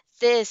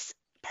this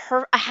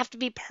I have to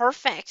be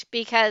perfect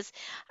because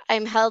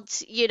I'm held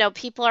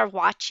people are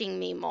watching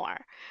me more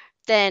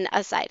than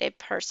a sighted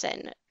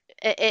person.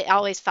 It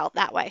always felt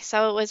that way.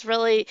 So it was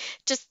really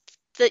just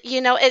that,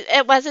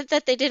 it wasn't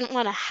that they didn't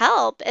want to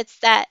help, it's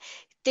that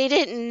they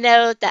didn't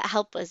know that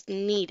help was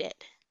needed,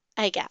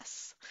 I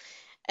guess.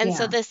 And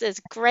so Yeah. this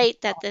is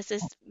great that this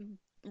is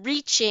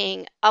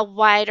reaching a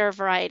wider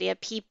variety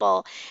of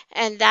people,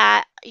 and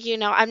that,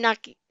 I'm not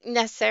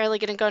necessarily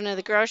going to go into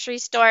the grocery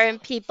store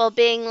and people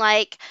being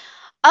like,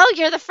 "Oh,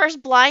 you're the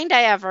first blind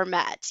I ever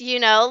met,"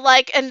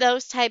 like in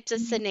those types of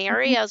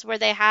scenarios where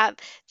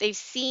they've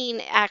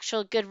seen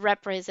actual good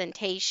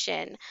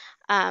representation,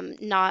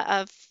 not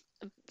of,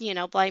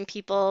 blind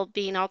people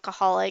being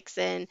alcoholics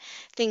and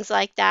things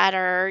like that,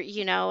 or,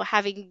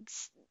 having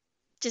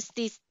just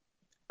these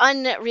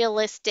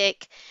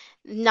unrealistic,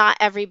 not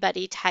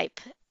everybody type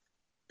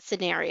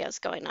scenarios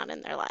going on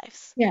in their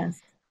lives. Yes.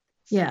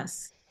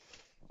 Yes.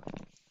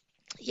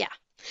 Yeah.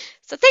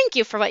 So thank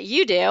you for what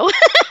you do.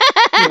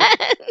 Yeah.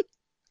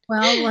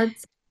 Well,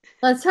 let's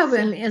hope. So,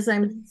 And as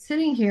I'm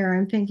sitting here,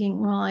 I'm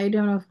thinking, well, I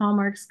don't know if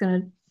Hallmark's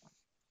going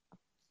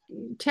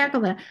to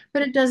tackle that,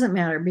 but it doesn't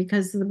matter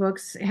because the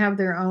books have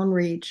their own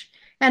reach.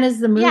 And as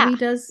the yeah. movie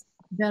does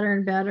better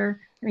and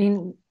better, I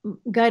mean,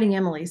 Guiding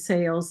Emily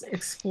sales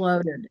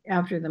exploded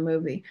after the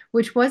movie,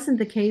 which wasn't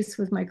the case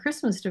with my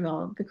Christmas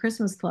develop, the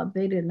Christmas Club.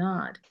 They did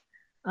not.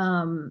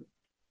 Um,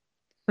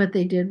 but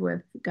they did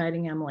with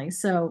Guiding Emily.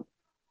 So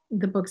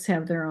the books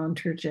have their own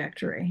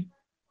trajectory.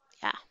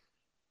 Yeah.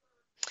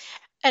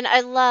 And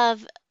I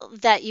love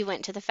that you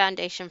went to the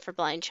Foundation for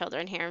Blind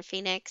Children here in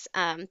Phoenix.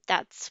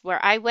 That's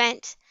where I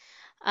went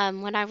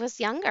when I was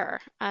younger,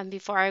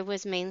 before I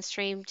was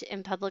mainstreamed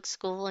in public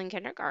school and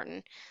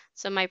kindergarten.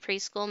 So my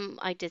preschool,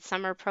 I did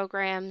summer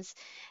programs,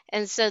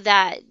 and so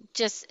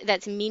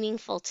that's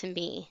meaningful to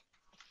me.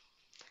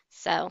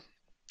 So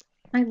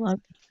I love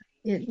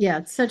it. Yeah,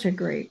 it's such a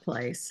great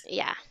place.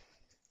 yeah.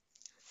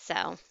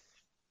 So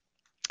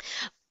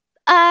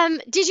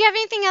did you have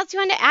anything else you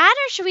want to add,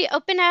 or should we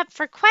open up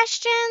for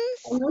questions?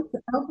 Let's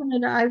open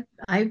it.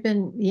 I've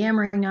been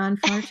yammering on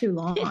far too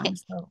long,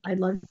 so I'd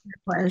love your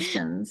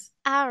questions.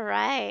 All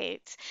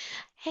right.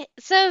 Hey,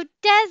 so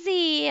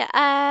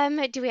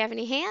Desi, do we have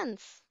any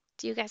hands?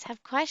 Do you guys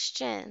have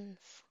questions?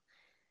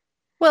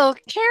 Well,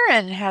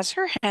 Karen has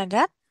her hand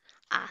up.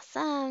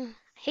 Awesome.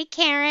 Hey,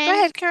 Go Karen.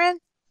 ahead, Karen.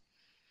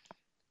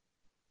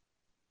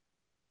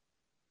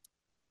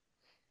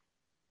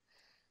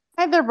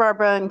 Hi there,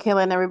 Barbara and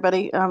Kayla and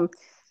everybody.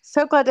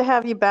 So glad to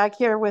have you back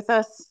here with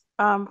us,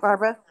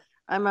 Barbara.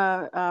 I'm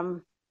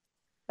a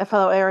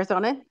fellow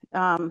Arizonan,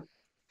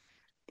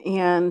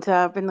 and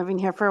I've been living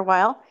here for a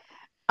while.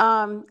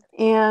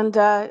 And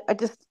I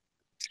just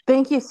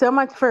thank you so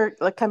much for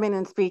coming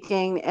and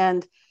speaking.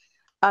 And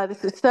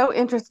this is so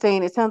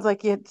interesting. It sounds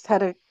like you just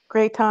had a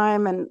great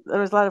time, and there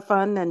was a lot of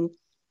fun, and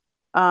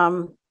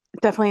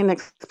definitely an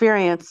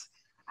experience.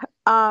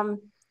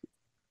 Um,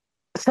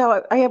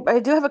 so I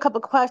do have a couple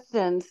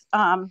questions.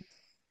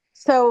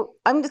 So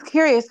I'm just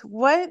curious,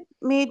 what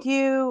made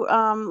you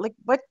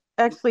what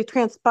actually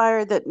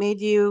transpired that made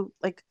you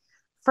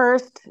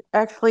first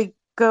actually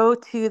go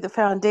to the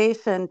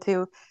foundation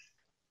to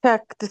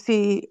check to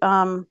see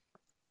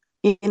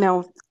you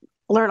know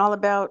learn all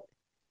about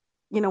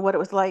what it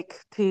was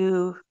like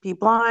to be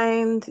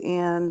blind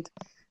and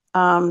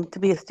to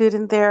be a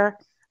student there,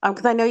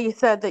 because I know you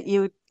said that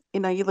you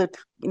lived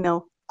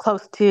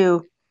close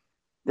to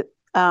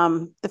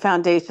the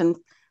foundation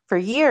for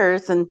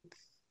years, and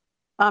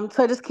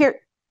so I just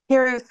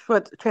curious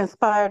what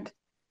transpired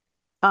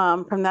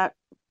from that,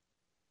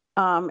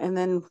 and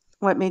then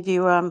what made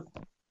you,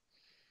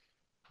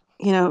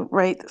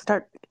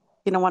 start,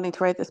 wanting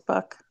to write this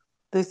book,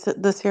 this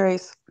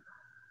series.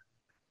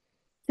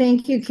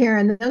 Thank you,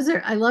 Karen.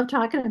 I love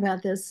talking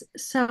about this.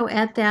 So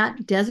at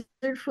that Desert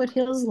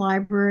Foothills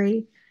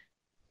Library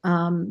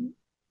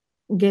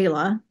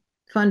gala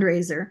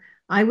fundraiser,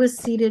 I was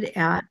seated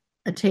at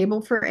a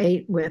table for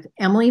 8 with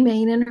Emily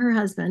Main and her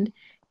husband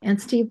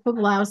and Steve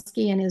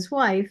Pawlowski and his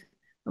wife,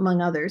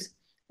 among others.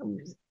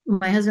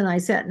 My husband and I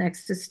sat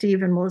next to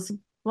Steve and Melissa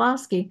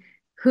Pawlowski,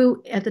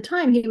 who at the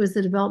time he was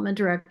the development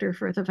director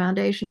for the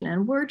foundation,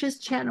 and we're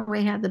just chatting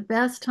away, had the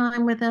best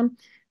time with him.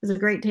 It was a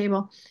great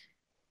table.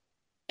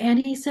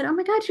 And he said, "Oh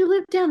my God, you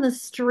live down the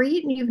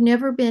street and you've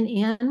never been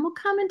in? Well,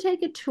 come and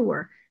take a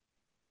tour."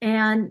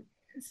 And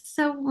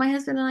so my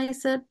husband and I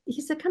said,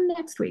 he said, "Come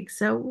next week."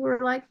 So we're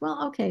like,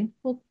 well, okay,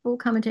 we'll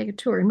come and take a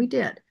tour. And we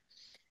did.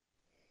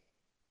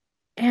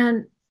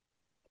 And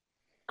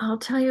I'll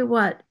tell you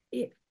what,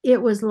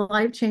 it was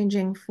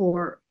life-changing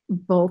for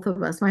both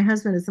of us. My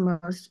husband is the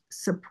most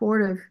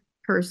supportive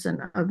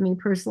person of me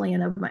personally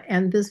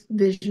and this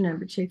vision in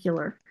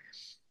particular.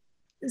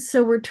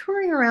 So we're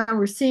touring around,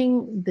 we're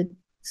seeing the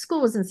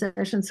school was in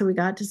session, so we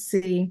got to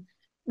see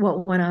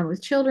what went on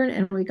with children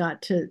and we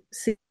got to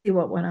see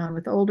what went on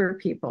with older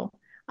people.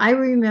 I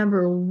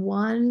remember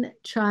one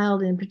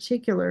child in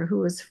particular who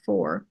was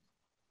 4.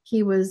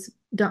 He was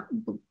deaf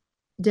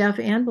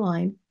and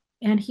blind,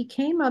 and he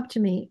came up to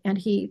me and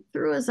he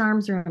threw his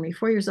arms around me,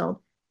 4 years old,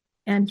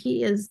 and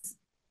he is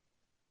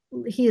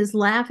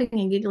laughing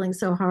and giggling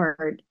so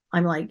hard.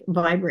 I'm like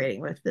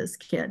vibrating with this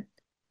kid.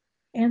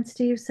 And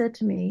Steve said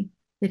to me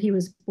that he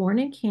was born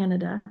in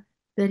Canada,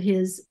 that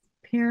his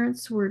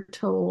parents were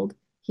told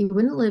he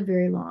wouldn't live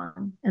very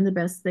long, and the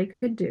best they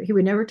could do, he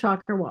would never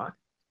talk or walk.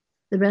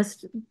 The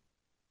best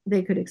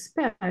they could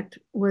expect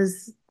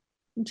was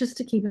just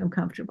to keep him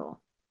comfortable.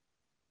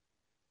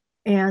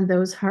 And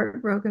those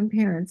heartbroken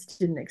parents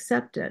didn't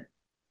accept it.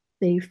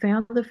 They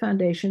found the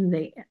foundation.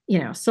 They,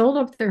 sold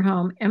up their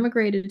home,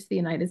 emigrated to the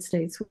United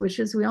States, which,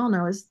 as we all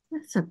know,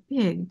 that's a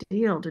big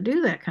deal to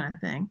do that kind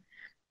of thing,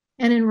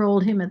 and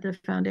enrolled him at the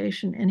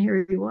foundation. And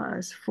here he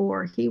was,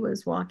 4. He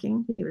was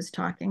walking, he was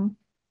talking,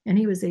 and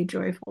he was a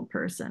joyful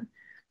person.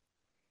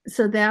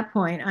 So at that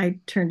point, I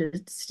turned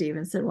to Steve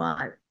and said, well,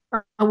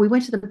 we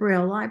went to the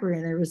Braille Library,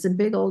 and there was a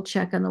big old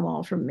check on the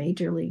wall from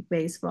Major League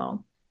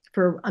Baseball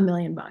for $1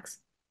 million,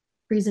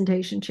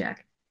 presentation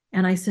check.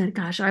 And I said,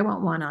 gosh, I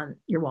want one on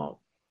your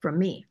wall from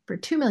me for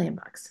 $2 million,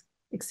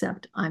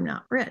 except I'm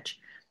not rich.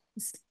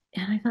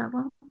 And I thought,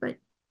 well, but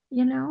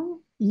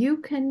you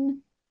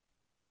can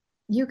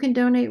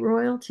donate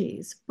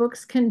royalties.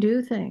 Books can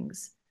do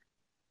things.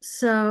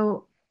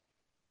 So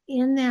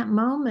in that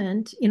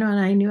moment, and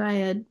I knew I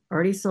had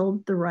already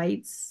sold the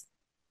rights,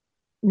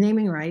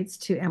 naming rights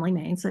to Emily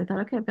Main. So I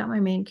thought, okay, I've got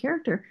my main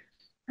character.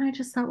 And I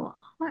just thought, well,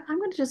 I'm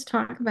going to just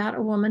talk about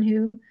a woman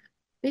who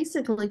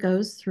basically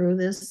goes through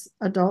this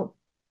adult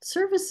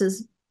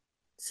services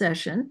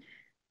session,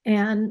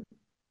 and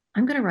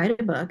I'm going to write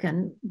a book.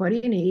 And what do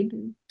you need?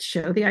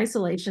 Show the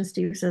isolation.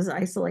 Steve says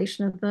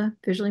isolation of the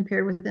visually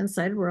impaired within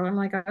sighted world. I'm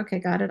like, okay,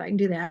 got it. I can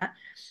do that.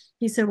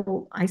 He said,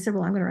 I said,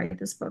 well, I'm going to write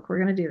this book.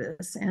 We're going to do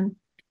this. And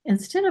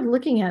instead of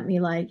looking at me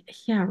like,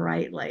 yeah,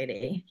 right,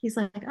 lady, he's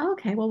like,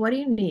 okay, well, what do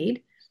you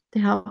need to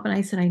help? And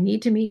I said, I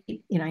need to meet,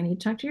 I need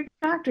to talk to your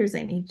doctors.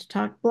 I need to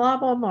talk blah,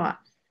 blah, blah.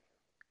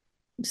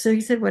 So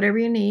he said, whatever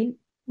you need,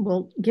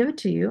 we'll give it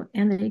to you.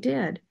 And they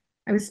did.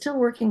 I was still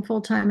working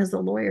full time as a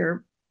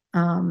lawyer.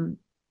 And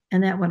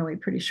that went away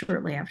pretty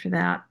shortly after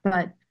that.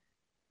 But,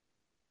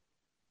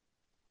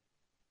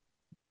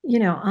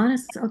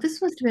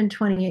 this must have been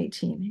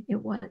 2018.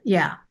 It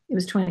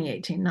was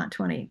 2018, not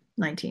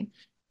 2019.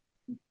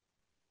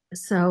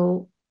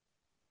 So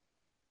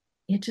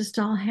it just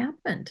all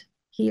happened.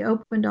 He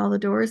opened all the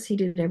doors. He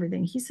did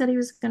everything he said he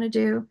was going to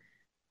do.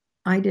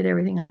 I did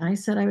everything I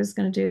said I was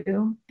going to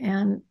do.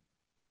 And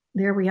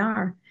there we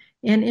are.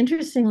 And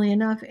interestingly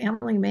enough,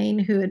 Emily Main,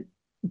 who had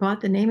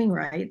bought the naming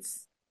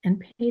rights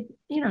and paid,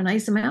 a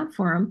nice amount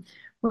for them,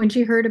 when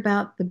she heard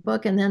about the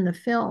book and then the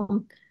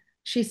film,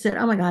 she said,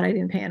 oh my God, I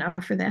didn't pay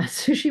enough for that.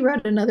 So she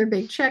wrote another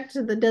big check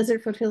to the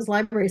Desert Foothills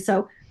Library.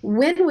 So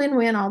win, win,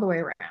 win all the way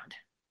around.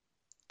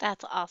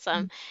 That's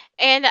awesome.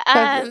 And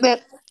oh,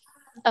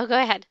 go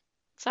ahead.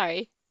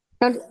 Sorry.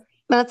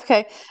 That's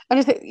okay.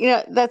 I'm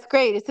just, that's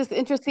great. It's just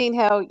interesting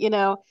how,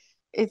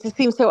 it just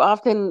seems so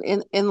often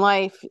in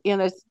life,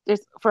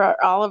 there's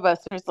for all of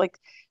us, there's like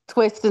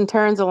twists and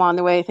turns along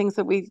the way, things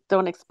that we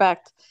don't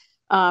expect.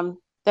 That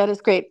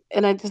is great.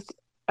 And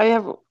I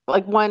have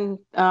like one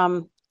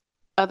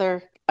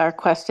other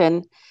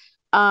question.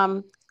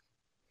 So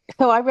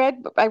I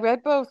read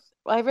both.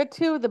 I read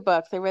 2 of the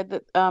books. I read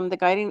the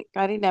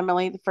Guiding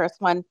Emily, the first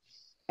one,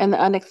 and The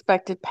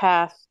Unexpected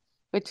Path,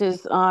 which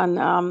is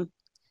on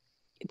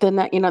the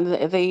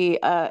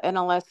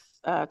NLS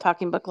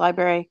Talking Book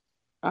Library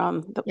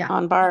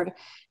on Bard.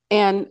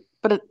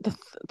 But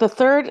the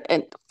third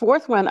and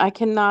fourth one I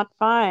cannot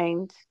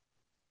find.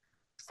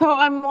 So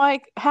I'm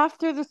like half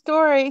through the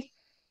story.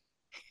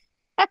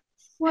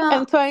 Well,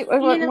 and so I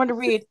want to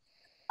read.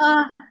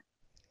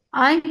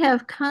 I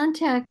have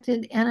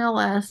contacted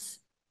NLS.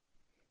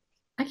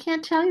 I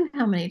can't tell you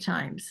how many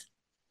times.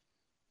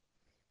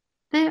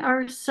 They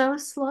are so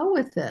slow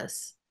with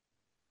this.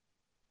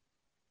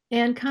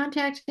 And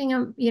contacting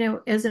them,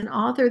 as an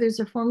author, there's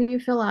a form you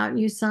fill out and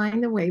you sign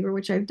the waiver,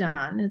 which I've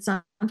done. It's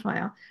on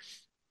file,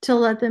 to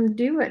let them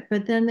do it.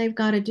 But then they've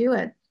got to do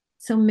it.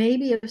 So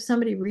maybe if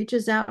somebody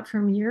reaches out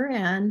from your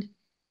end,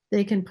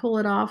 they can pull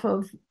it off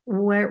of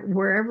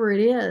wherever it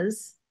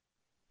is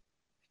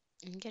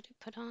and get it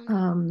put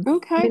on.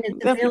 Okay.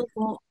 It's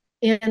available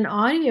in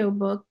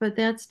audiobook, but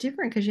that's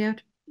different because you have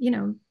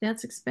to,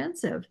 that's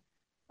expensive.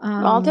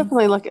 I'll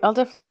definitely look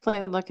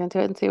into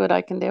it and see what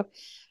I can do.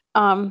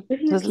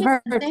 Doesn't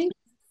hurt.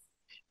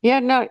 Yeah,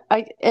 no,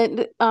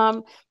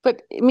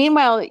 but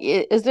meanwhile,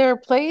 is there a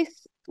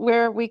place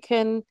where we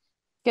can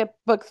get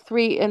books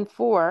 3 and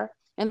 4?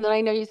 And then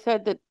I know you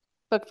said that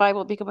book 5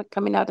 will be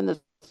coming out in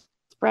the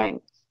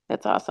spring.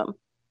 That's awesome.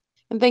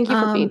 And thank you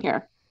for being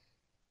here.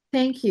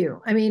 Thank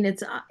you. I mean,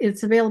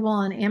 it's available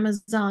on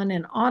Amazon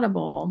and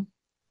Audible,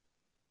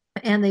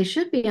 and they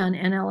should be on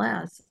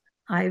NLS.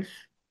 I've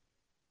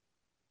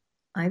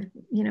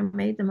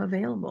made them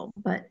available,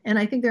 and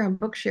I think they're on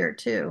Bookshare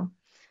too.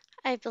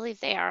 I believe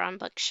they are on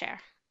Bookshare.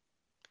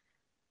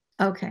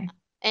 Okay.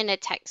 In a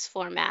text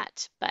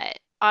format, but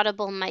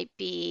Audible might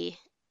be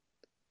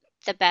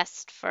the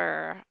best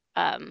for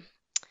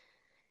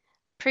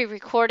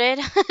pre-recorded,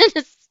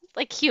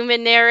 like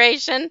human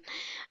narration.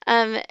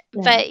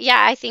 But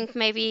yeah, I think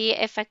maybe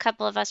if a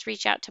couple of us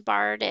reach out to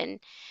Bard and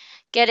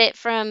get it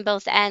from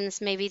both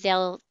ends, maybe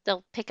they'll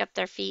pick up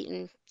their feet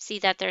and see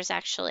that there's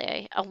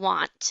actually a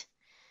want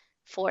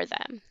for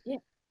them. Yeah.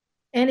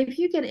 And if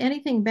you get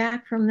anything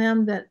back from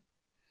them that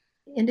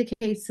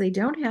indicates they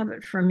don't have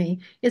it from me,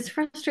 it's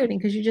frustrating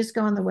because you just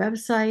go on the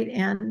website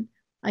and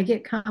I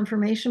get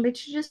confirmation,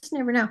 but you just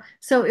never know.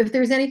 So if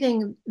there's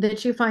anything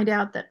that you find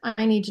out that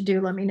I need to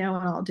do, let me know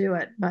and I'll do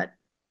it. But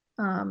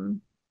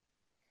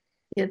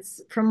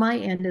it's from my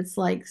end, it's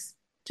like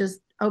just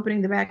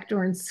opening the back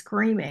door and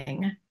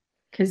screaming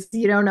because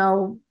you don't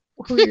know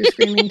who you're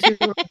screaming to,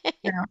 or,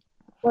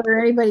 whether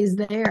anybody's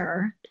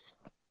there.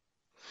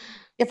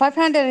 If I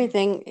find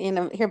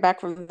anything, hear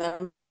back from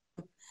them,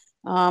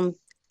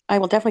 I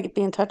will definitely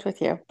be in touch with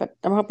you, but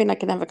I'm hoping I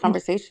can have a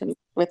conversation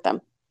with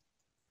them.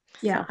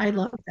 Yeah, I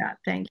love that.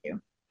 Thank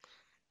you.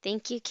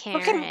 Thank you, Okay,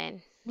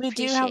 Karen. we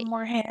do have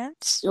more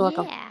hands. You're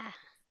welcome. Yeah.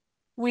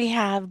 We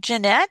have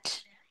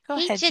Jeanette. Go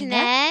Hey, ahead,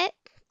 Jeanette.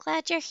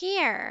 Glad you're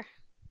here.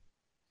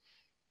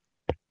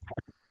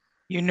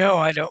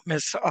 I don't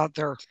miss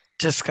other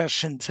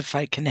discussions if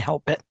I can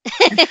help it.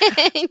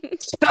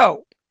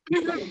 So,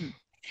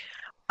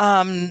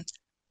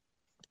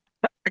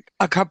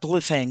 a couple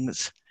of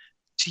things.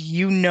 Do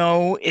you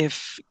know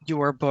if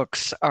your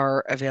books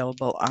are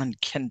available on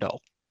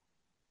Kindle?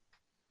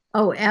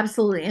 Oh,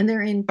 absolutely. And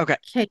they're in Okay.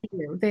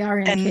 KU. They are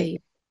in KU.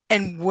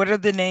 And what are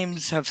the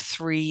names of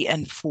 3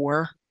 and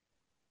 4?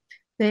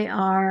 They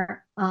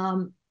are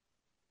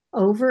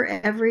Over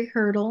Every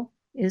Hurdle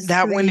is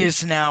that 3. one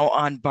is now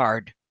on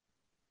Bard.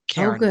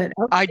 Karen. Oh, good.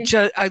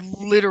 Okay. I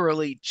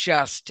literally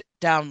just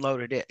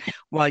downloaded it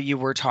while you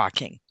were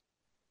talking.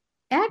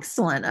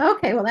 Excellent.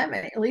 Okay, well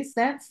at least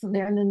that's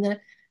there. And then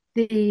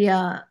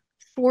the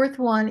 4th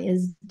one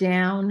is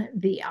Down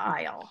the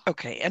Aisle.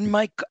 Okay, and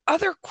my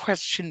other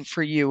question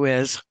for you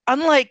is,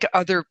 unlike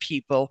other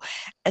people,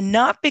 and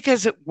not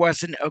because it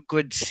wasn't a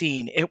good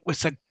scene, it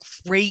was a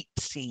great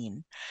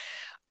scene,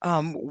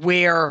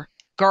 where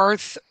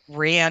Garth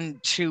ran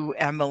to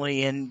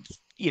Emily and,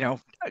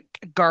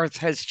 Garth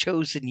has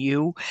chosen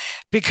you,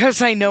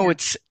 because I know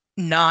it's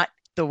not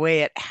the way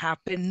it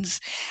happens.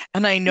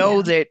 And I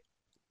know that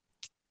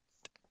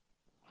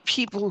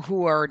people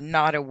who are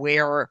not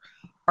aware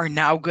are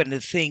now going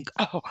to think,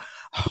 oh,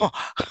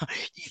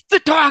 the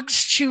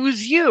dogs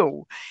choose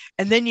you.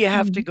 And then you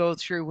have to go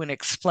through and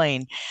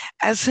explain.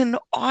 As an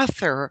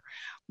author,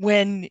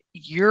 when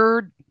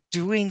you're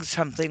doing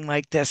something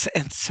like this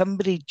and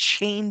somebody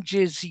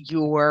changes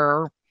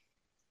your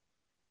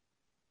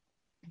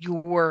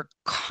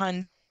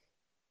concept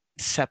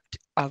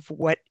of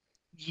what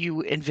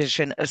you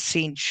envision a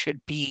scene should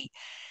be,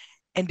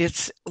 and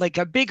it's like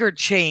a bigger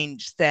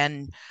change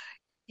than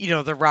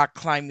the rock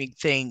climbing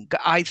thing,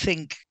 I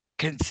think,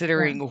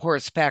 considering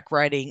horseback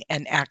riding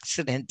and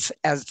accidents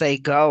as they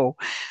go,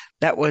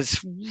 that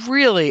was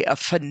really a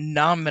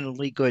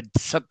phenomenally good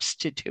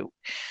substitute.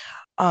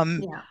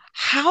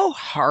 How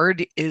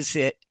hard is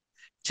it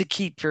to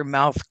keep your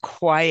mouth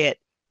quiet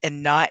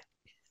and not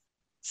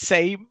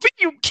say, but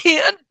you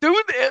can't do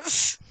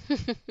this?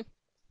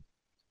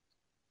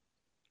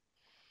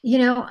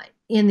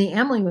 In the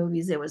Emily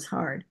movies, it was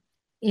hard.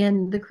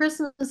 In The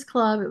Christmas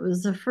Club, it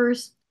was the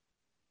first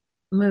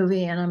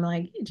movie, and I'm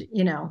like,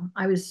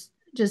 I was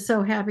just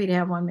so happy to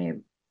have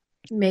one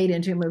made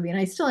into a movie, and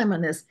I still am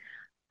on this.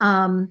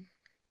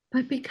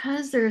 But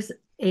because there's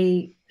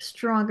a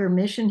stronger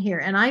mission here,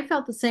 and I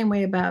felt the same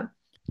way about,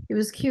 it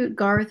was cute,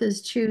 Garth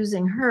is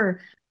choosing her,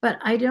 but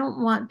I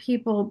don't want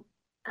people,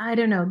 I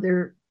don't know,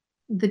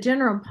 the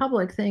general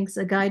public thinks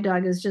a guide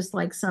dog is just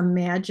like some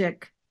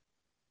magic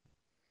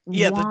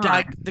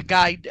wand. The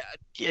guide,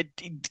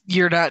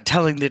 you're not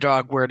telling the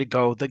dog where to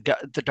go. The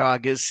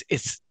dog is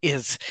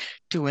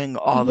doing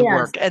all the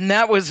work. And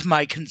that was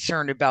my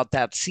concern about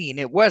that scene.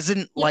 It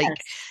wasn't like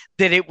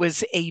that it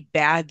was a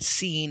bad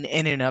scene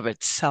in and of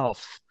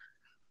itself.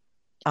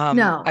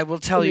 No, I will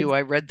tell you,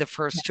 I read the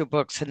first 2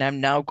 books, and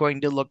I'm now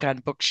going to look on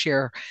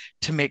Bookshare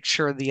to make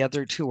sure the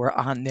other 2 are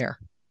on there.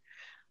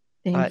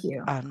 Thank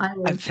you.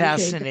 I'm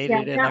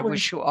fascinated, and I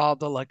wish you all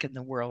the luck in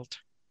the world.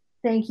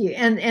 Thank you.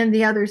 And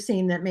the other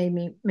scene that made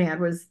me mad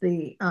was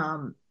the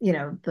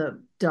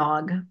the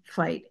dog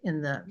fight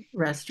in the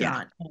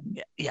restaurant.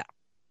 Yeah.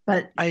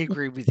 But I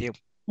agree with you.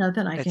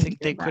 Nothing I can think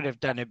they could have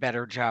done a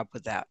better job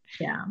with that.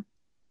 Yeah.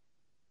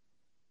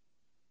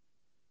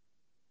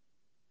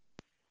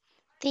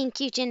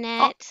 Thank you,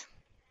 Jeanette.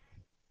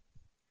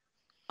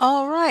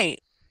 All right.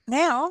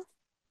 Now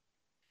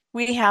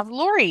we have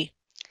Lori.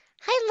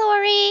 Hi,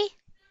 Lori.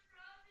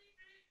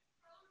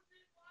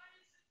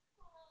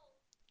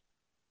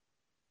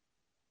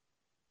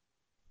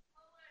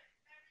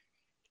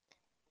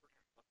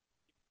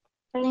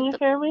 Can you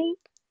hear me?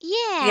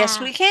 Yeah. Yes,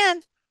 we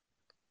can.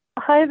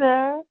 Hi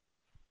there.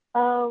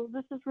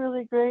 This is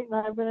really great, and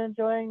I've been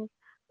enjoying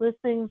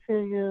listening to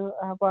you,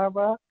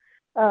 Barbara.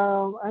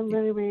 I'm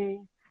going to be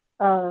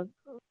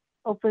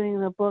opening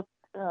the book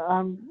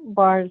on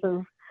Bard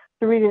to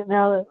read it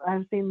now that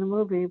I've seen the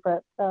movie,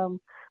 but I'm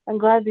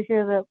glad to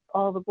hear that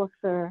all the books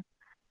are,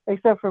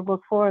 except for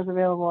book 4, is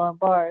available on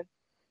Bard.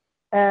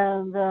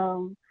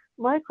 And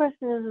my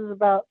question is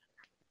about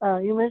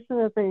you mentioned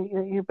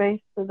that you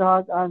based the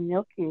dog on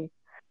Yoki,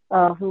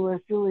 who was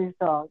Julie's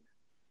dog.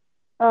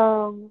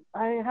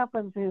 I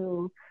happened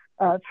to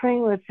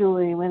train with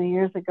Julie many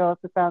years ago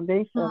at the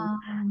foundation.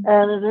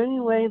 And is there any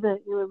way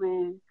that you would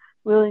be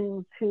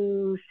willing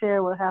to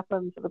share what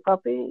happened to the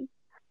puppy?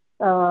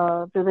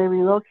 Did they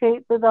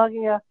relocate the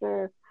doggy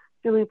after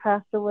Julie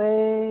passed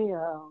away?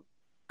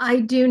 I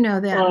do know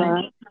that. And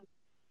I'm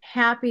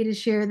happy to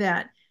share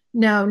that.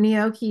 No,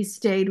 Nyoki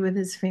stayed with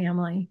his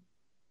family.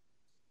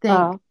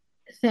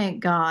 Thank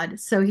God.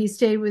 So he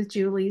stayed with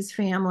Julie's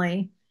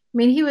family. I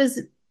mean, he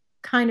was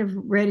kind of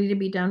ready to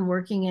be done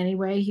working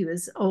anyway. He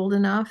was old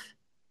enough.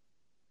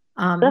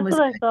 That's what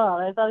I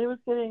thought. I thought he was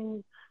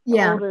getting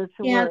older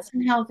to he had work.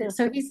 some health.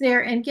 So he's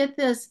there. And get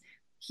this,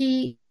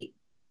 he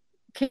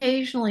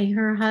occasionally,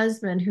 her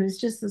husband, who's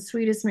just the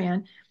sweetest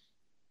man,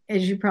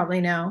 as you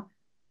probably know,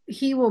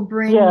 he will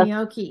bring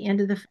Nyoki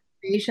into the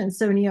foundation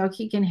so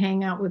Nyoki can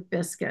hang out with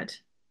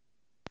Biscuit.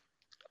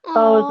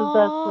 Oh, isn't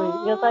that sweet?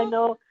 Yes,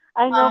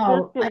 I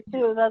know Biscuit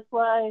too. That's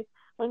why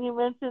when you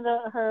mentioned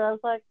her, I was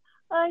like,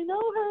 I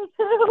know her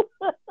too.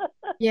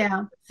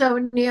 Yeah. So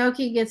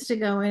Nyoki gets to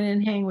go in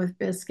and hang with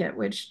Biscuit,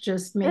 which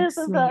just makes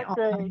me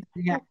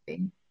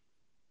happy.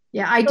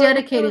 Yeah, I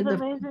dedicated it was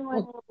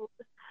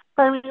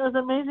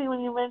amazing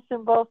when you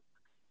mentioned both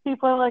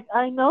people. I'm like,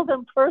 I know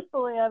them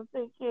personally. I'm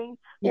thinking,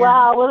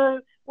 wow,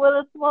 what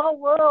a small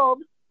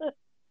world.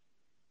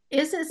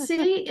 Is it?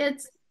 See,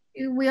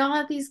 we all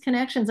have these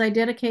connections. I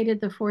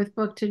dedicated the 4th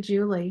book to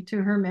Julie,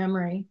 to her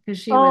memory, because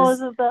she was. Oh,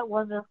 isn't that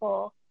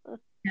wonderful?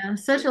 Yeah,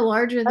 such a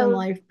larger than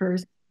life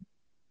person.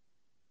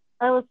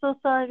 I was so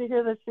sorry to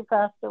hear that she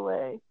passed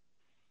away.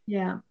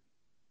 Yeah,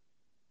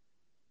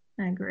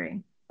 I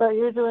agree. But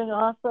you're doing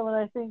awesome, and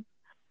I think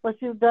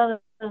what you've done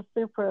is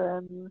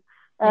super.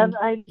 And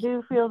I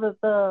do feel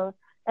that the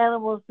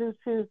animals do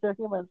choose their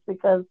humans,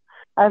 because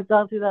I've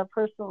gone through that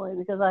personally,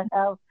 because I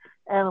have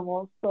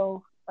animals.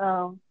 So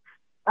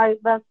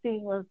that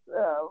scene was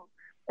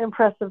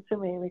impressive to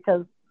me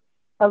because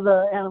of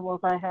the animals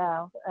I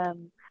have,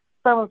 and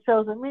some have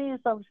chosen me,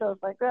 some chose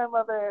my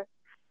grandmother.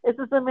 It's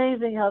just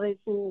amazing how they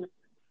choose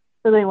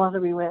who they want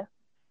to be with.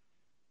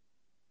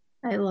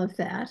 I love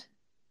that.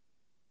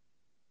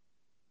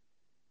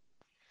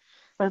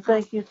 But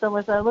thank you so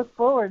much. I look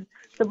forward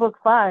to book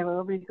 5.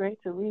 It'll be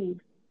great to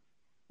read.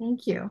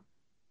 Thank you.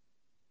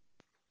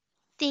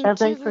 And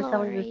thanks for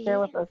coming to share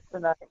with us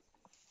tonight.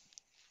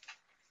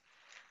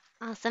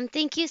 Awesome.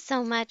 Thank you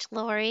so much,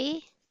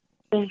 Lori.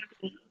 Thank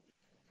you.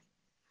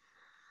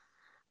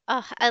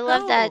 Oh, I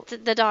love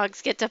that the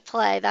dogs get to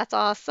play. That's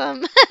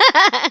awesome.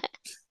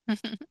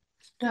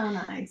 So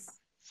nice.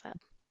 So.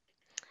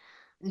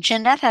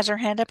 Jeanette has her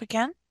hand up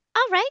again.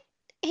 All right.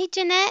 Hey,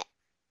 Jeanette.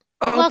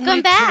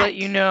 Welcome back. To let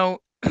you know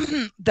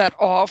that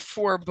all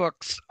 4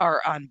 books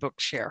are on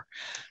Bookshare.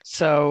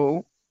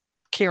 So,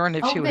 Karen,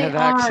 if you have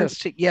access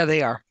to,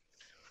 they are.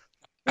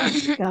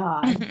 Thank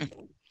God.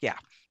 Yeah,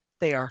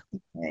 they are.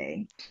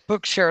 Okay.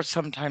 Bookshare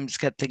sometimes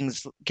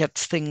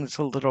gets things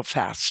a little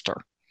faster.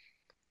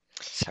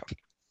 So.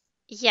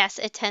 Yes,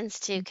 it tends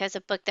to, because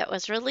a book that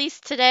was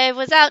released today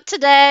was out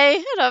today,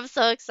 and I'm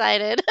so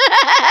excited.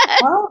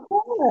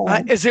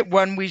 Is it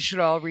one we should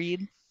all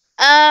read?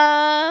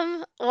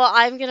 Well,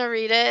 I'm gonna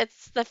read it.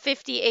 It's the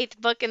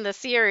 58th book in the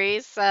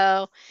series,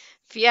 so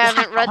if you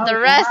haven't read the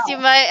rest, you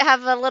might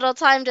have a little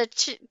time to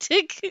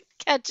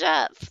catch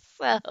up.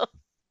 So,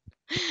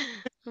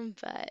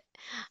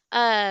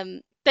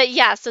 but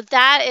yeah, so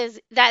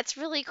that's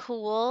really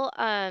cool.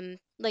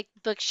 Like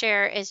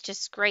Bookshare is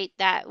just great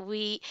that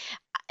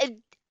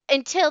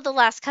until the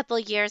last couple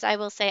of years, I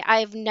will say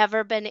I've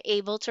never been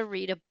able to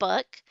read a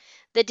book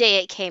the day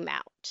it came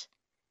out.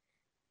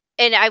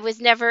 And I was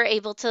never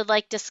able to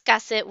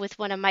discuss it with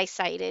one of my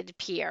sighted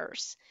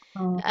peers.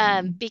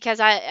 Because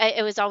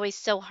it was always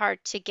so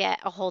hard to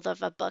get a hold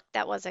of a book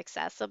that was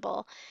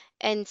accessible.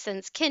 And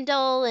since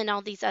Kindle and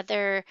all these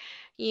other,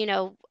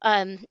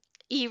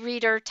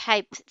 e-reader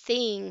type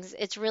things,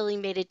 it's really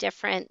made a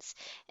difference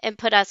and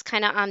put us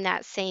kind of on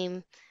that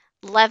same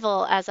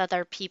level as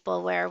other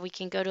people, where we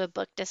can go to a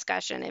book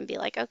discussion and be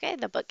like, okay,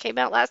 the book came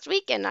out last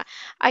week and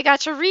I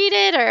got to read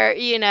it, or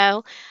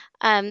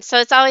so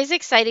it's always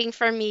exciting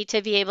for me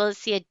to be able to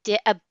see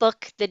a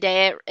book the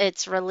day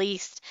it's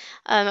released.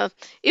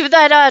 Even though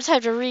I don't have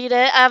time to read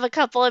it, I have a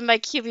couple in my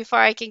queue before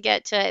I can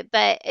get to it.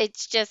 But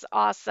it's just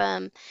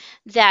awesome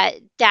that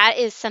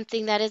is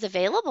something that is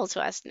available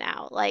to us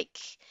now. Like,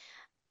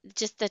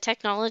 just the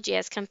technology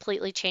has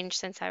completely changed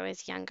since I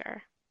was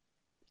younger.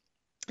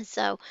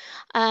 So,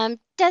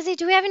 Desi,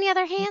 do we have any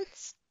other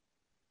hands?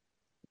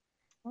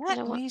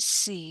 Let me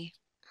see.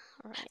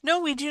 Right.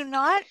 No, we do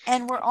not,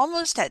 and we're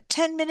almost at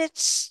 10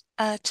 minutes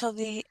till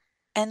the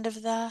end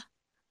of the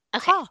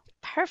call.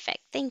 Perfect.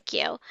 Thank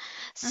you.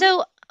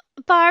 So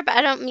Barb,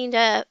 I don't mean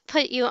to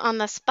put you on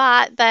the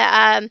spot,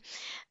 but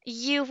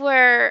you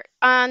were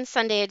on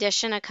Sunday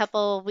Edition a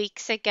couple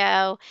weeks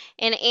ago,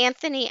 and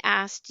Anthony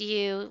asked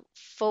you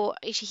for,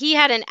 he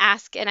had an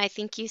ask, and I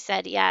think you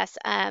said yes.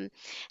 And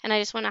I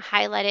just want to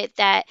highlight it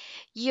that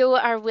you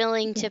are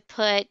willing to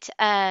put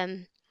a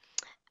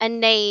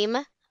name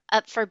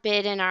up for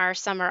bid in our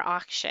summer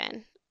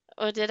auction.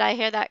 Or did I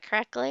hear that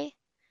correctly?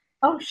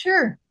 Oh,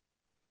 sure.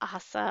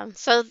 Awesome.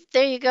 So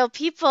there you go,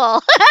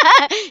 people.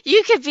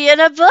 You could be in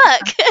a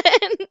book.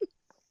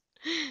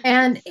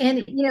 And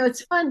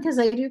it's fun because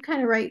I do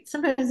kind of write,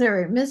 sometimes I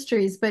write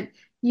mysteries, but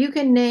you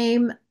can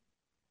name,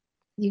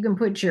 you can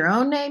put your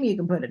own name, you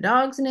can put a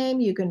dog's name,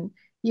 you can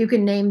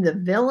name the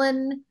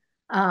villain.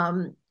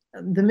 The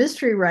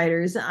mystery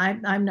writers,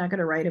 I'm not going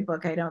to write a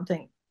book, I don't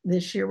think,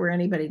 this year where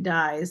anybody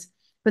dies,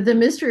 but the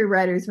mystery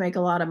writers make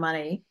a lot of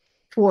money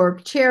for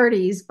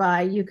charities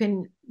by you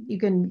can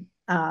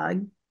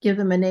give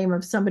them a name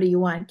of somebody you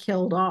want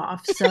killed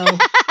off. So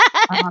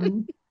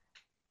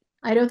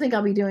I don't think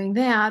I'll be doing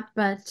that,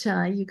 but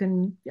you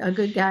can, a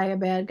good guy, a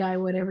bad guy,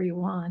 whatever you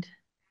want.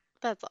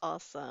 That's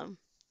awesome.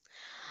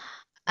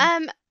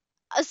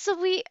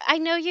 So I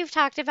know you've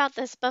talked about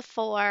this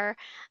before,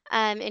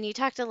 and you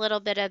talked a little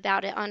bit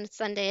about it on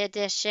Sunday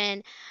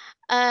Edition,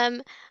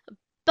 um,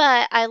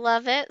 but I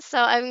love it, so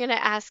I'm going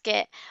to ask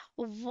it.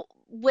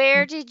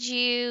 Where did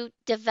you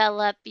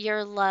develop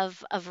your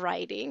love of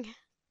writing?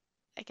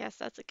 I guess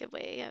that's a good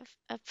way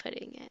of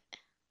putting it.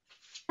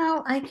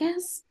 So I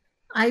guess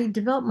I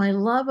developed my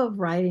love of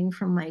writing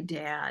from my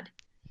dad,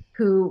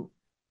 who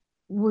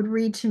would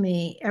read to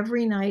me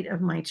every night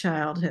of my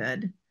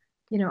childhood,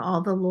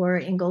 all the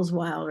Laura Ingalls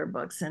Wilder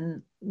books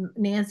and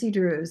Nancy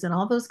Drews and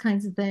all those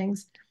kinds of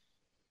things.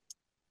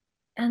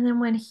 And then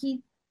when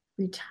he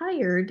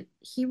retired,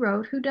 he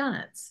wrote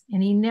whodunits,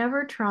 and he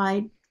never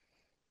tried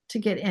to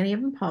get any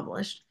of them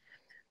published.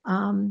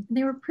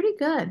 They were pretty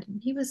good.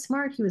 He was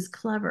smart, he was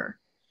clever,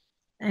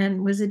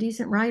 and was a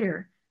decent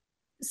writer.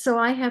 So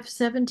I have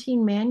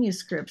 17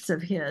 manuscripts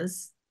of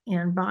his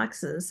in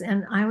boxes.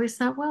 And I always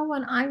thought, well,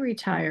 when I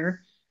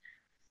retire,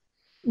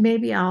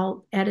 maybe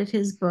I'll edit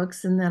his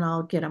books and then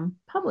I'll get them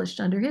published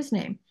under his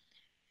name.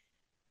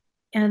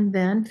 And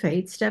then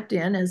fate stepped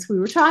in, as we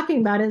were talking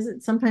about, as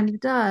it sometimes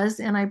does.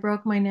 And I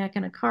broke my neck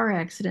in a car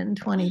accident in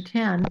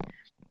 2010.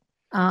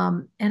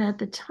 And at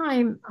the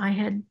time, I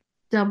had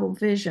double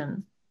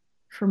vision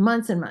for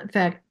months and months. In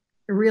fact,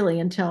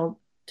 really until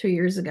 2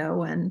 years ago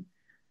when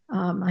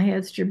I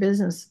had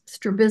strabismus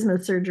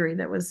surgery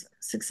that was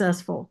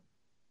successful.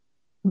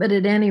 But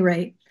at any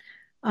rate,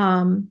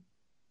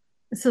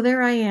 so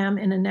there I am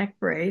in a neck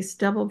brace,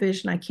 double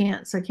vision. I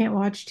can't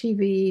watch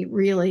TV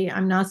really.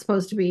 I'm not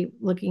supposed to be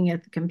looking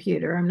at the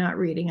computer. I'm not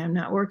reading, I'm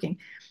not working.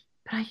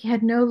 But I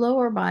had no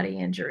lower body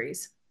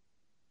injuries.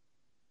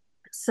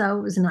 So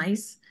it was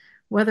nice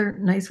weather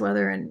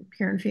and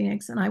here in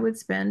Phoenix. And I would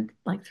spend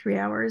like 3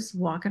 hours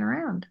walking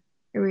around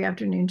every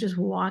afternoon, just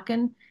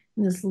walking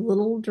in this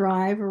little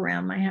drive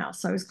around my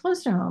house. So I was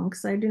close to home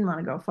because I didn't want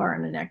to go far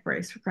in a neck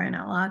brace, for crying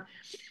out loud.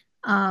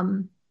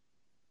 And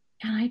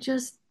I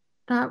just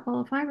thought,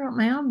 well, if I wrote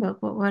my own book,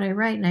 what would I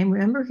write? And I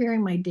remember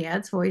hearing my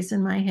dad's voice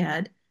in my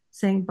head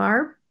saying,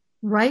 Barb,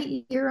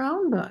 write your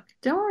own book.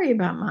 Don't worry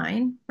about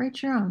mine.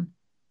 Write your own.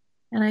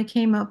 And I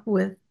came up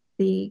with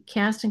the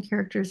cast and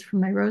characters from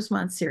my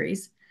Rosemont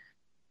series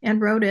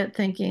and wrote it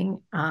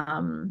thinking,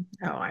 oh,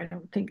 I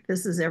don't think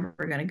this is ever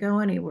going to go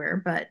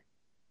anywhere, but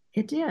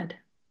it did.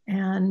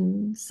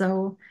 And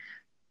so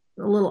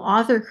a little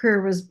author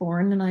career was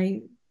born, and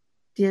I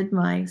did so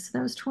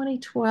that was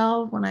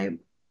 2012 when I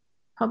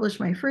published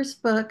my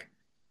first book.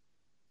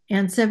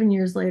 And 7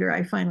 years later,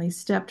 I finally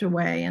stepped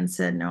away and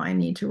said, no, I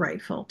need to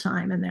write full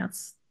time. And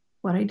that's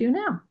what I do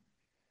now.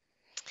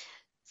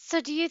 So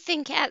do you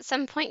think at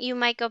some point you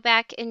might go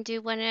back and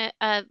do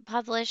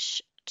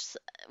publish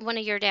one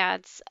of your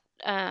dad's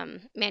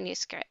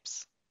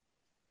manuscripts?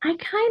 I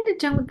kind of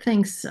don't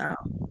think so.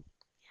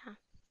 Yeah.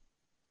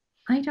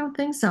 I don't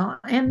think so.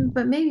 But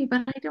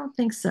I don't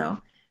think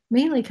so.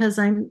 Mainly because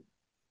I'm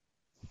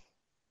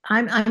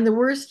the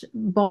worst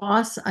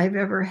boss I've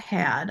ever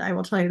had. I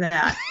will tell you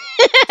that.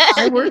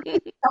 I work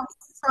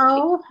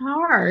so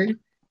hard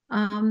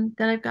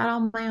that I've got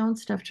all my own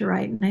stuff to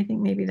write, and I think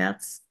maybe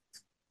that's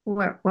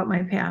what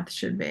my path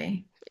should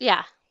be.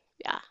 Yeah.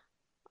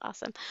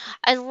 Awesome.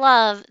 I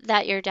love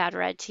that your dad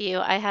read to you.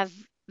 I have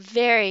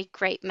very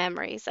great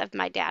memories of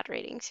my dad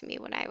reading to me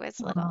when I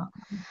was little.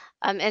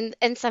 And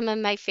some of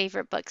my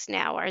favorite books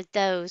now are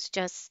those,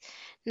 just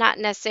not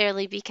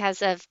necessarily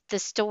because of the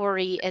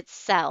story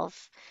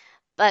itself,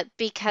 but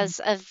because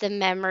of the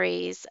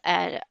memories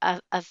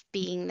of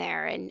being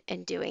there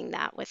and doing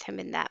that with him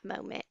in that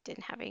moment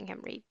and having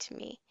him read to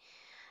me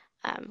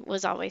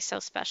was always so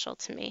special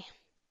to me.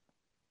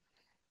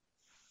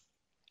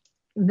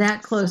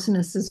 That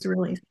closeness is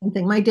really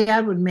something. My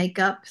dad would make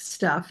up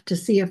stuff to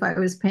see if I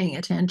was paying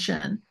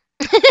attention.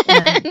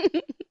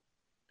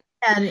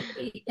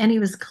 And he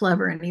was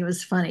clever and he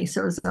was funny.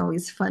 So it was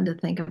always fun to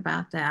think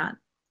about that.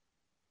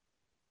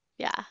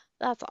 Yeah,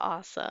 that's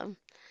awesome.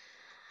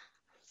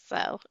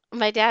 So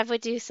my dad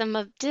would do some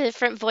of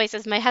different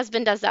voices. My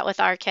husband does that with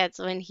our kids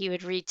when he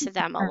would read to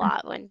them a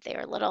lot when they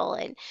were little.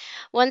 And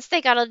once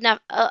they got enough,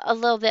 a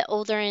little bit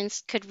older and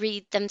could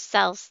read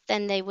themselves,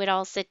 then they would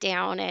all sit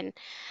down and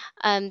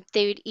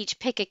they would each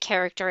pick a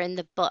character in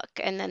the book,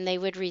 and then they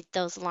would read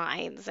those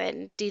lines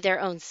and do their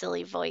own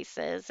silly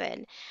voices.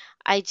 And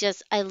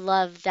I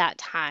love that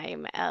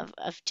time of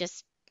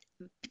just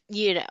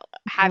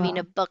having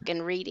a Wow. book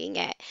and reading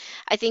it.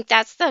 I think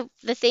that's the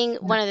thing,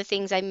 Yeah. one of the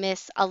things I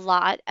miss a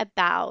lot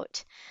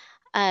about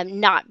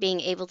not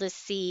being able to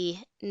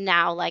see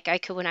now like I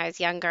could when I was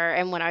younger.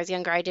 And when I was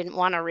younger, I didn't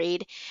want to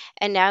read.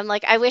 And now I'm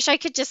like, I wish I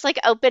could just like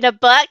open a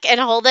book and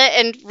hold it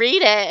and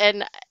read it.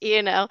 And,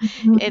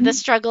 the Mhm.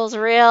 struggle's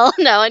real.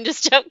 No, I'm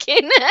just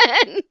joking.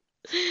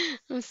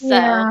 So,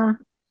 Yeah.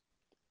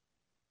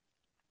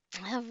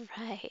 all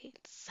right.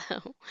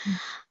 So,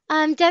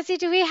 Desi,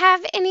 do we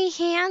have any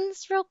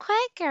hands real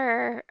quick,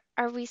 or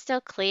are we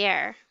still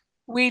clear?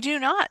 We do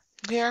not.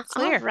 We are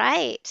All clear.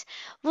 right.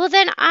 Well,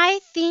 then I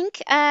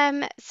think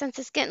since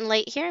it's getting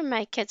late here and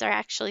my kids are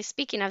actually,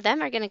 speaking of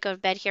them, are going to go to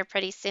bed here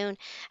pretty soon,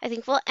 I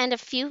think we'll end a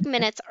few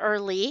minutes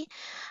early.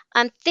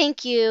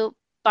 Thank you,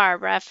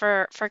 Barbara,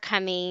 for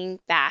coming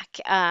back.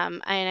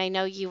 And I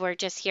know you were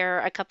just here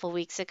a couple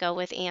weeks ago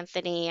with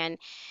Anthony, and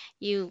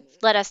you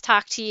let us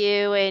talk to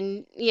you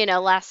and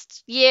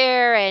last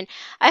year. And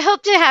I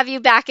hope to have you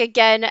back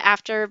again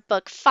after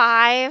book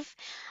 5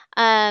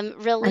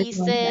 I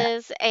love that.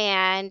 releases.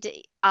 And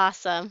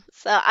awesome.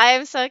 So I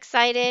am so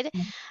excited.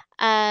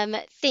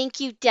 Thank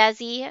you,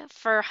 Desi,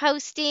 for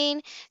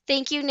hosting.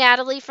 Thank you,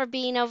 Natalie, for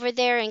being over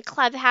there in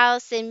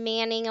Clubhouse and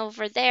manning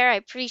over there. I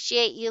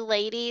appreciate you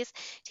ladies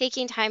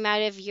taking time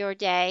out of your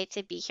day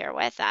to be here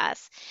with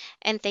us.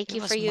 And thank It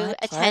you for was my you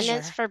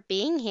attendance pleasure. for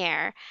being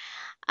here.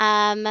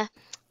 Um,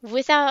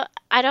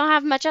 I don't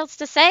have much else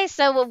to say,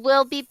 so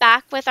we'll be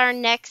back with our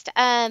next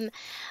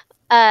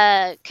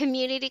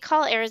community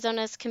call.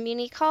 Arizona's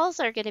community calls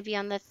are going to be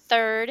on the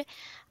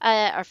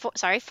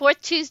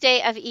fourth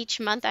Tuesday of each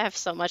month. I have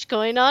so much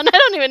going on. I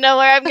don't even know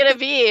where I'm going to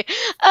be.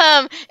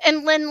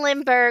 And Lynn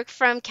Lindbergh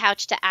from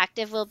Couch to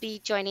Active will be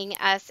joining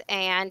us,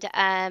 and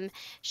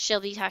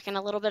she'll be talking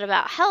a little bit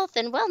about health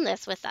and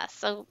wellness with us.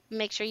 So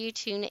make sure you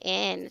tune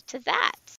in to that.